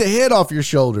shake the head off your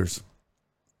shoulders.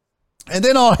 And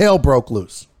then all hell broke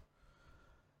loose.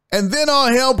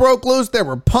 There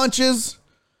were punches.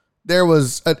 It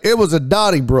was a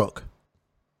Donnybrook,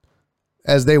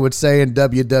 as they would say in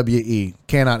WWE.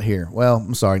 Cannot hear. Well,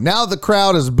 I'm sorry. Now the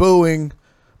crowd is booing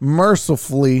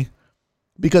mercifully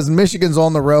because Michigan's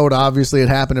on the road. Obviously, it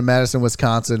happened in Madison,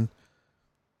 Wisconsin.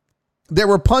 There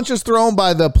were punches thrown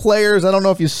by the players. I don't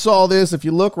know if you saw this. If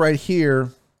you look right here,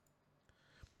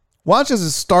 watch as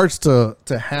it starts to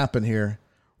happen here.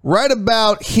 Right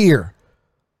about here,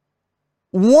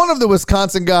 one of the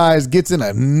Wisconsin guys gets in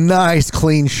a nice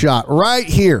clean shot right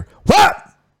here.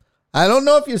 What? I don't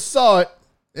know if you saw it.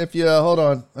 If you hold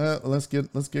on, let's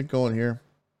get going here.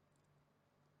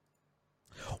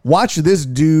 Watch this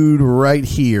dude right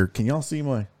here. Can y'all see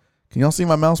my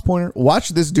mouse pointer? Watch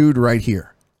this dude right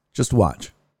here. Just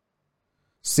watch.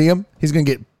 See him? He's gonna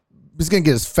get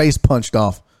his face punched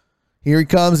off. Here he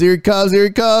comes.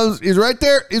 He's right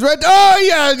there. Oh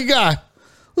yeah, you got.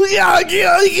 Yeah.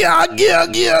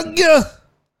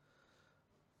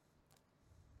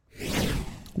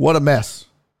 What a mess.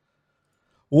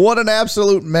 What an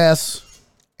absolute mess.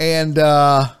 And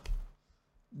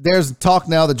there's talk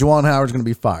now that Juwan Howard's going to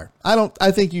be fired.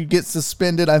 I think you get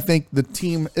suspended. I think the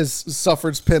team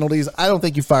suffers penalties. I don't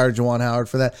think you fire Juwan Howard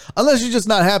for that. Unless you're just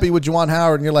not happy with Juwan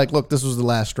Howard and you're like, look, this was the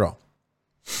last straw.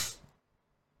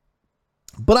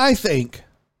 But I think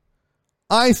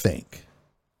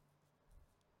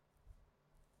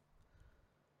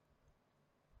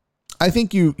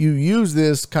you use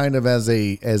this kind of as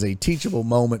a teachable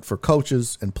moment for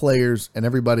coaches and players and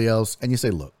everybody else. And you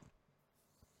say, look,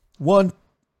 one,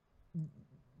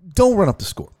 don't run up the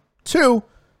score. Two,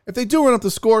 if they do run up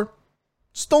the score,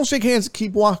 just don't shake hands and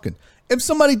keep walking. If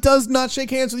somebody does not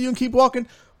shake hands with you and keep walking,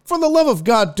 for the love of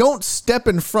God, don't step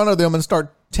in front of them and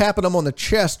start tapping them on the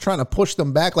chest, trying to push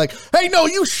them back like, hey, no,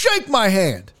 you shake my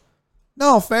hand.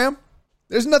 No, fam.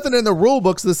 There's nothing in the rule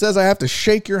books that says I have to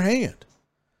shake your hand.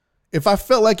 If I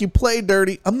felt like you played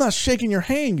dirty, I'm not shaking your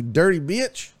hand, you dirty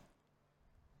bitch.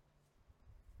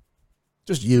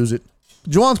 Just use it.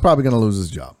 Juwan's probably going to lose his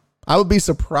job. I would be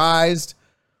surprised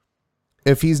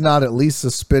if he's not at least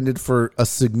suspended for a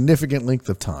significant length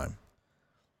of time.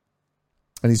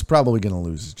 And he's probably going to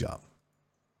lose his job.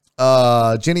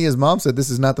 Jenny, his mom, said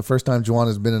this is not the first time Juwan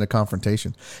has been in a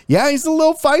confrontation. Yeah, he's a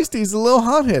little feisty. He's a little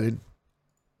hot-headed.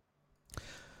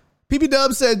 PP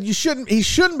Dub said he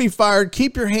shouldn't be fired.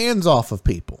 Keep your hands off of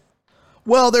people.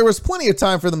 Well, there was plenty of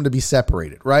time for them to be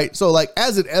separated, right? So like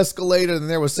as it escalated and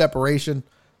there was separation,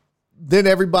 then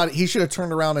he should have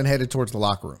turned around and headed towards the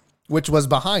locker room, which was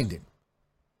behind him.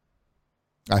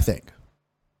 I think.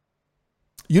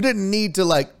 You didn't need to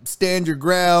like stand your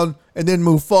ground and then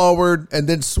move forward and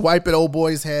then swipe at old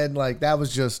boy's head. Like that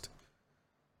was just.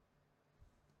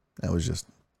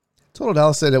 Total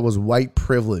Dallas said it was white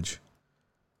privilege.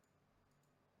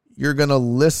 You're going to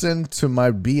listen to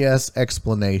my BS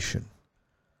explanation.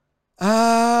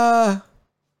 I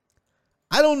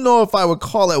don't know if I would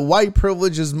call it white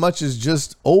privilege as much as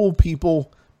just old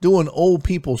people doing old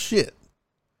people shit.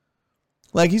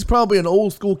 Like he's probably an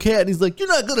old school cat and he's like, you're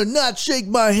not going to not shake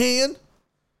my hand.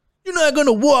 You're not going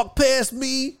to walk past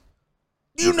me.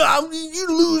 You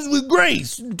lose with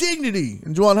grace and dignity.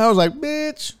 And Juwan Howard's like,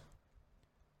 bitch,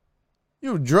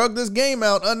 you drug this game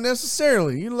out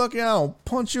unnecessarily. You lucky I don't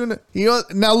punch you in the...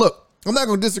 Now look, I'm not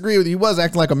going to disagree with you. He was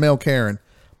acting like a male Karen.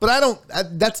 But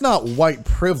that's not white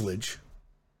privilege.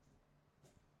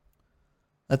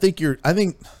 I think you're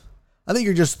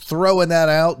just throwing that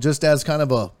out just as kind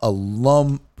of a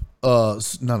lump,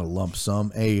 not a lump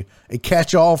sum, a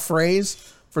catch-all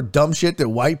phrase for dumb shit that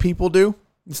white people do.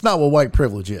 It's not what white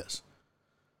privilege is.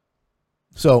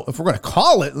 So if we're going to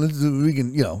call it, we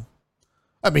can,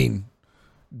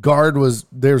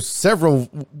 there's several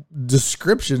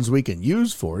descriptions we can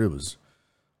use for it. It was,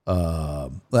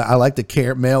 I like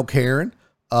the male Karen.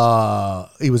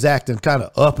 He was acting kind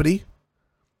of uppity,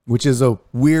 which is a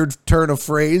weird turn of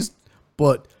phrase,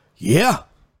 but yeah,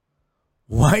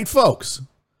 white folks,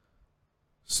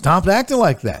 stop acting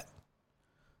like that.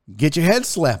 Get your head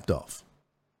slapped off.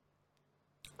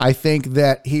 I think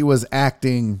that he was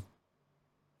acting,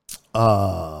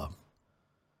 what's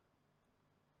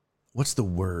the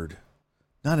word?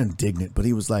 Not indignant, but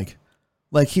he was like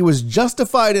he was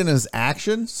justified in his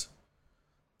actions,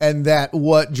 and that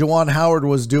what Juwan Howard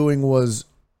was doing was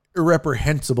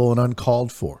irreprehensible and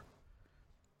uncalled for.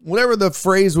 Whatever the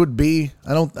phrase would be,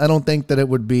 I don't think that it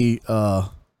would be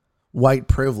white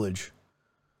privilege,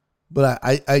 but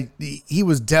he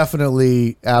was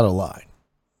definitely out of line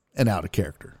and out of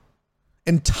character.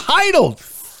 Entitled.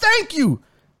 Thank you.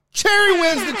 Cherry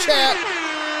wins the chat.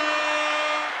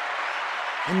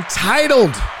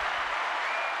 Entitled.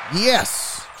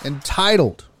 Yes.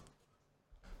 Entitled.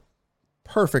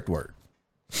 Perfect word.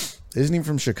 Isn't he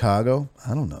from Chicago?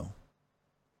 I don't know.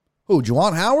 Who,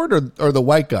 Juwan Howard or the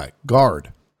white guy?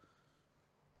 Guard.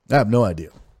 I have no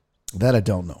idea. That I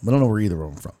don't know. I don't know where either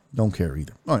of them from. Don't care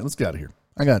either. All right, let's get out of here.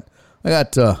 I got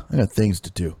things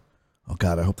to do. Oh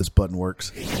God, I hope this button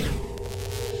works.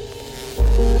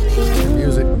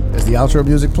 Music. Is the outro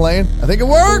music playing? I think it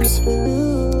works.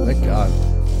 Thank God.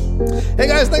 Hey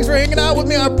guys, thanks for hanging out with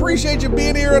me. I appreciate you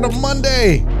being here on a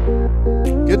Monday.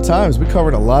 Good times. We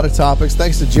covered a lot of topics.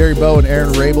 Thanks to Jerry Bow and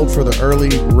Aaron Rabel for the early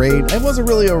raid. It wasn't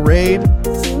really a raid.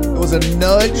 It was a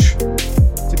nudge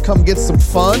to come get some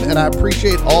fun, and I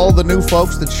appreciate all the new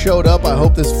folks that showed up. I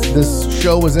hope this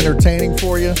show was entertaining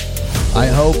for you. I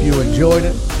hope you enjoyed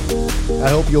it. I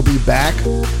hope you'll be back.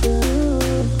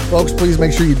 Folks, please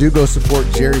make sure you do go support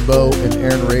Jerry Bow and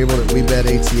Aaron Rabel at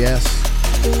WeBetATS.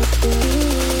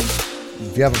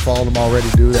 If you haven't followed them already,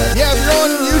 do that. Yeah, if you're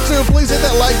on YouTube, please hit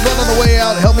that like button on the way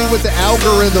out. Help me with the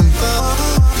algorithm.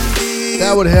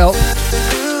 That would help.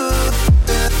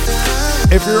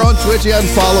 If you're on Twitch, you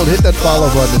haven't followed, hit that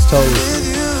follow button. It's totally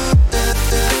free.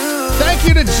 Thank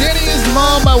you to Jenny, his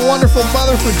mom, my wonderful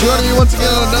mother, for joining me once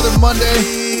again on another Monday.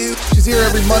 She's here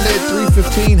every Monday at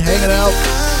 3:15, hanging out,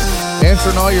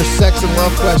 answering all your sex and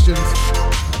love questions.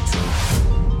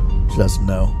 She doesn't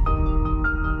know.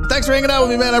 Thanks for hanging out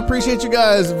with me, man. I appreciate you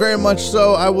guys very much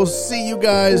so. I will see you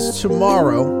guys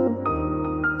tomorrow.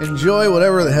 Enjoy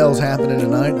whatever the hell's happening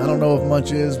tonight. I don't know if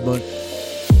much is, but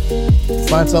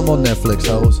find something on Netflix,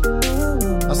 hoes.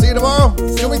 I'll see you tomorrow.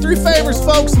 Do me 3 favors,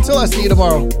 folks, until I see you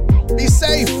tomorrow. Be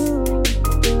safe.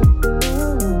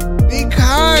 Be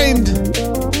kind.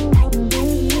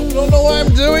 I don't know why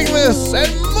I'm doing this.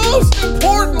 And most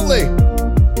importantly,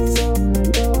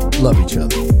 love each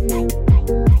other.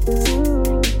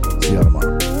 See you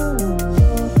tomorrow.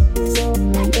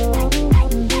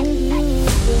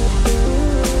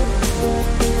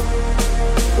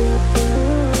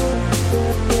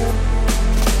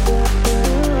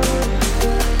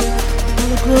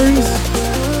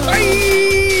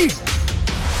 Bye!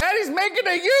 And he's making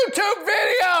a YouTube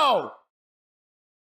video!